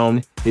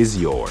crown is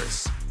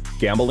yours.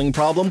 Gambling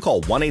problem?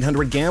 Call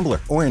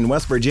 1-800-GAMBLER. Or in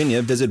West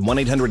Virginia, visit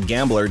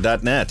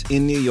 1-800-GAMBLER.net.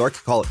 In New York,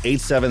 call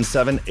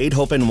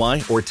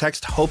 877-8-HOPE-NY or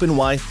text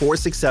HOPE-NY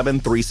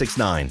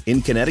 467-369.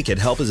 In Connecticut,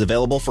 help is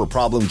available for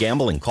problem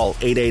gambling. Call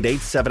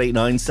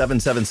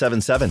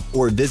 888-789-7777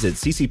 or visit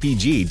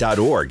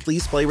ccpg.org.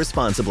 Please play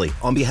responsibly.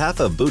 On behalf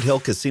of Boot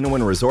Hill Casino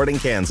and Resort in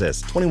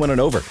Kansas, 21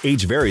 and over.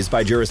 Age varies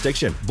by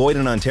jurisdiction. Void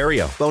in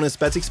Ontario. Bonus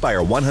bets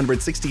expire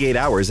 168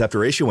 hours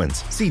after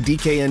issuance. See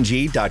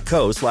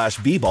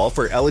dkng.co/bball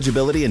for eligibility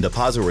and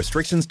deposit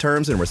restrictions,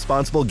 terms, and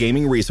responsible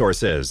gaming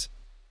resources.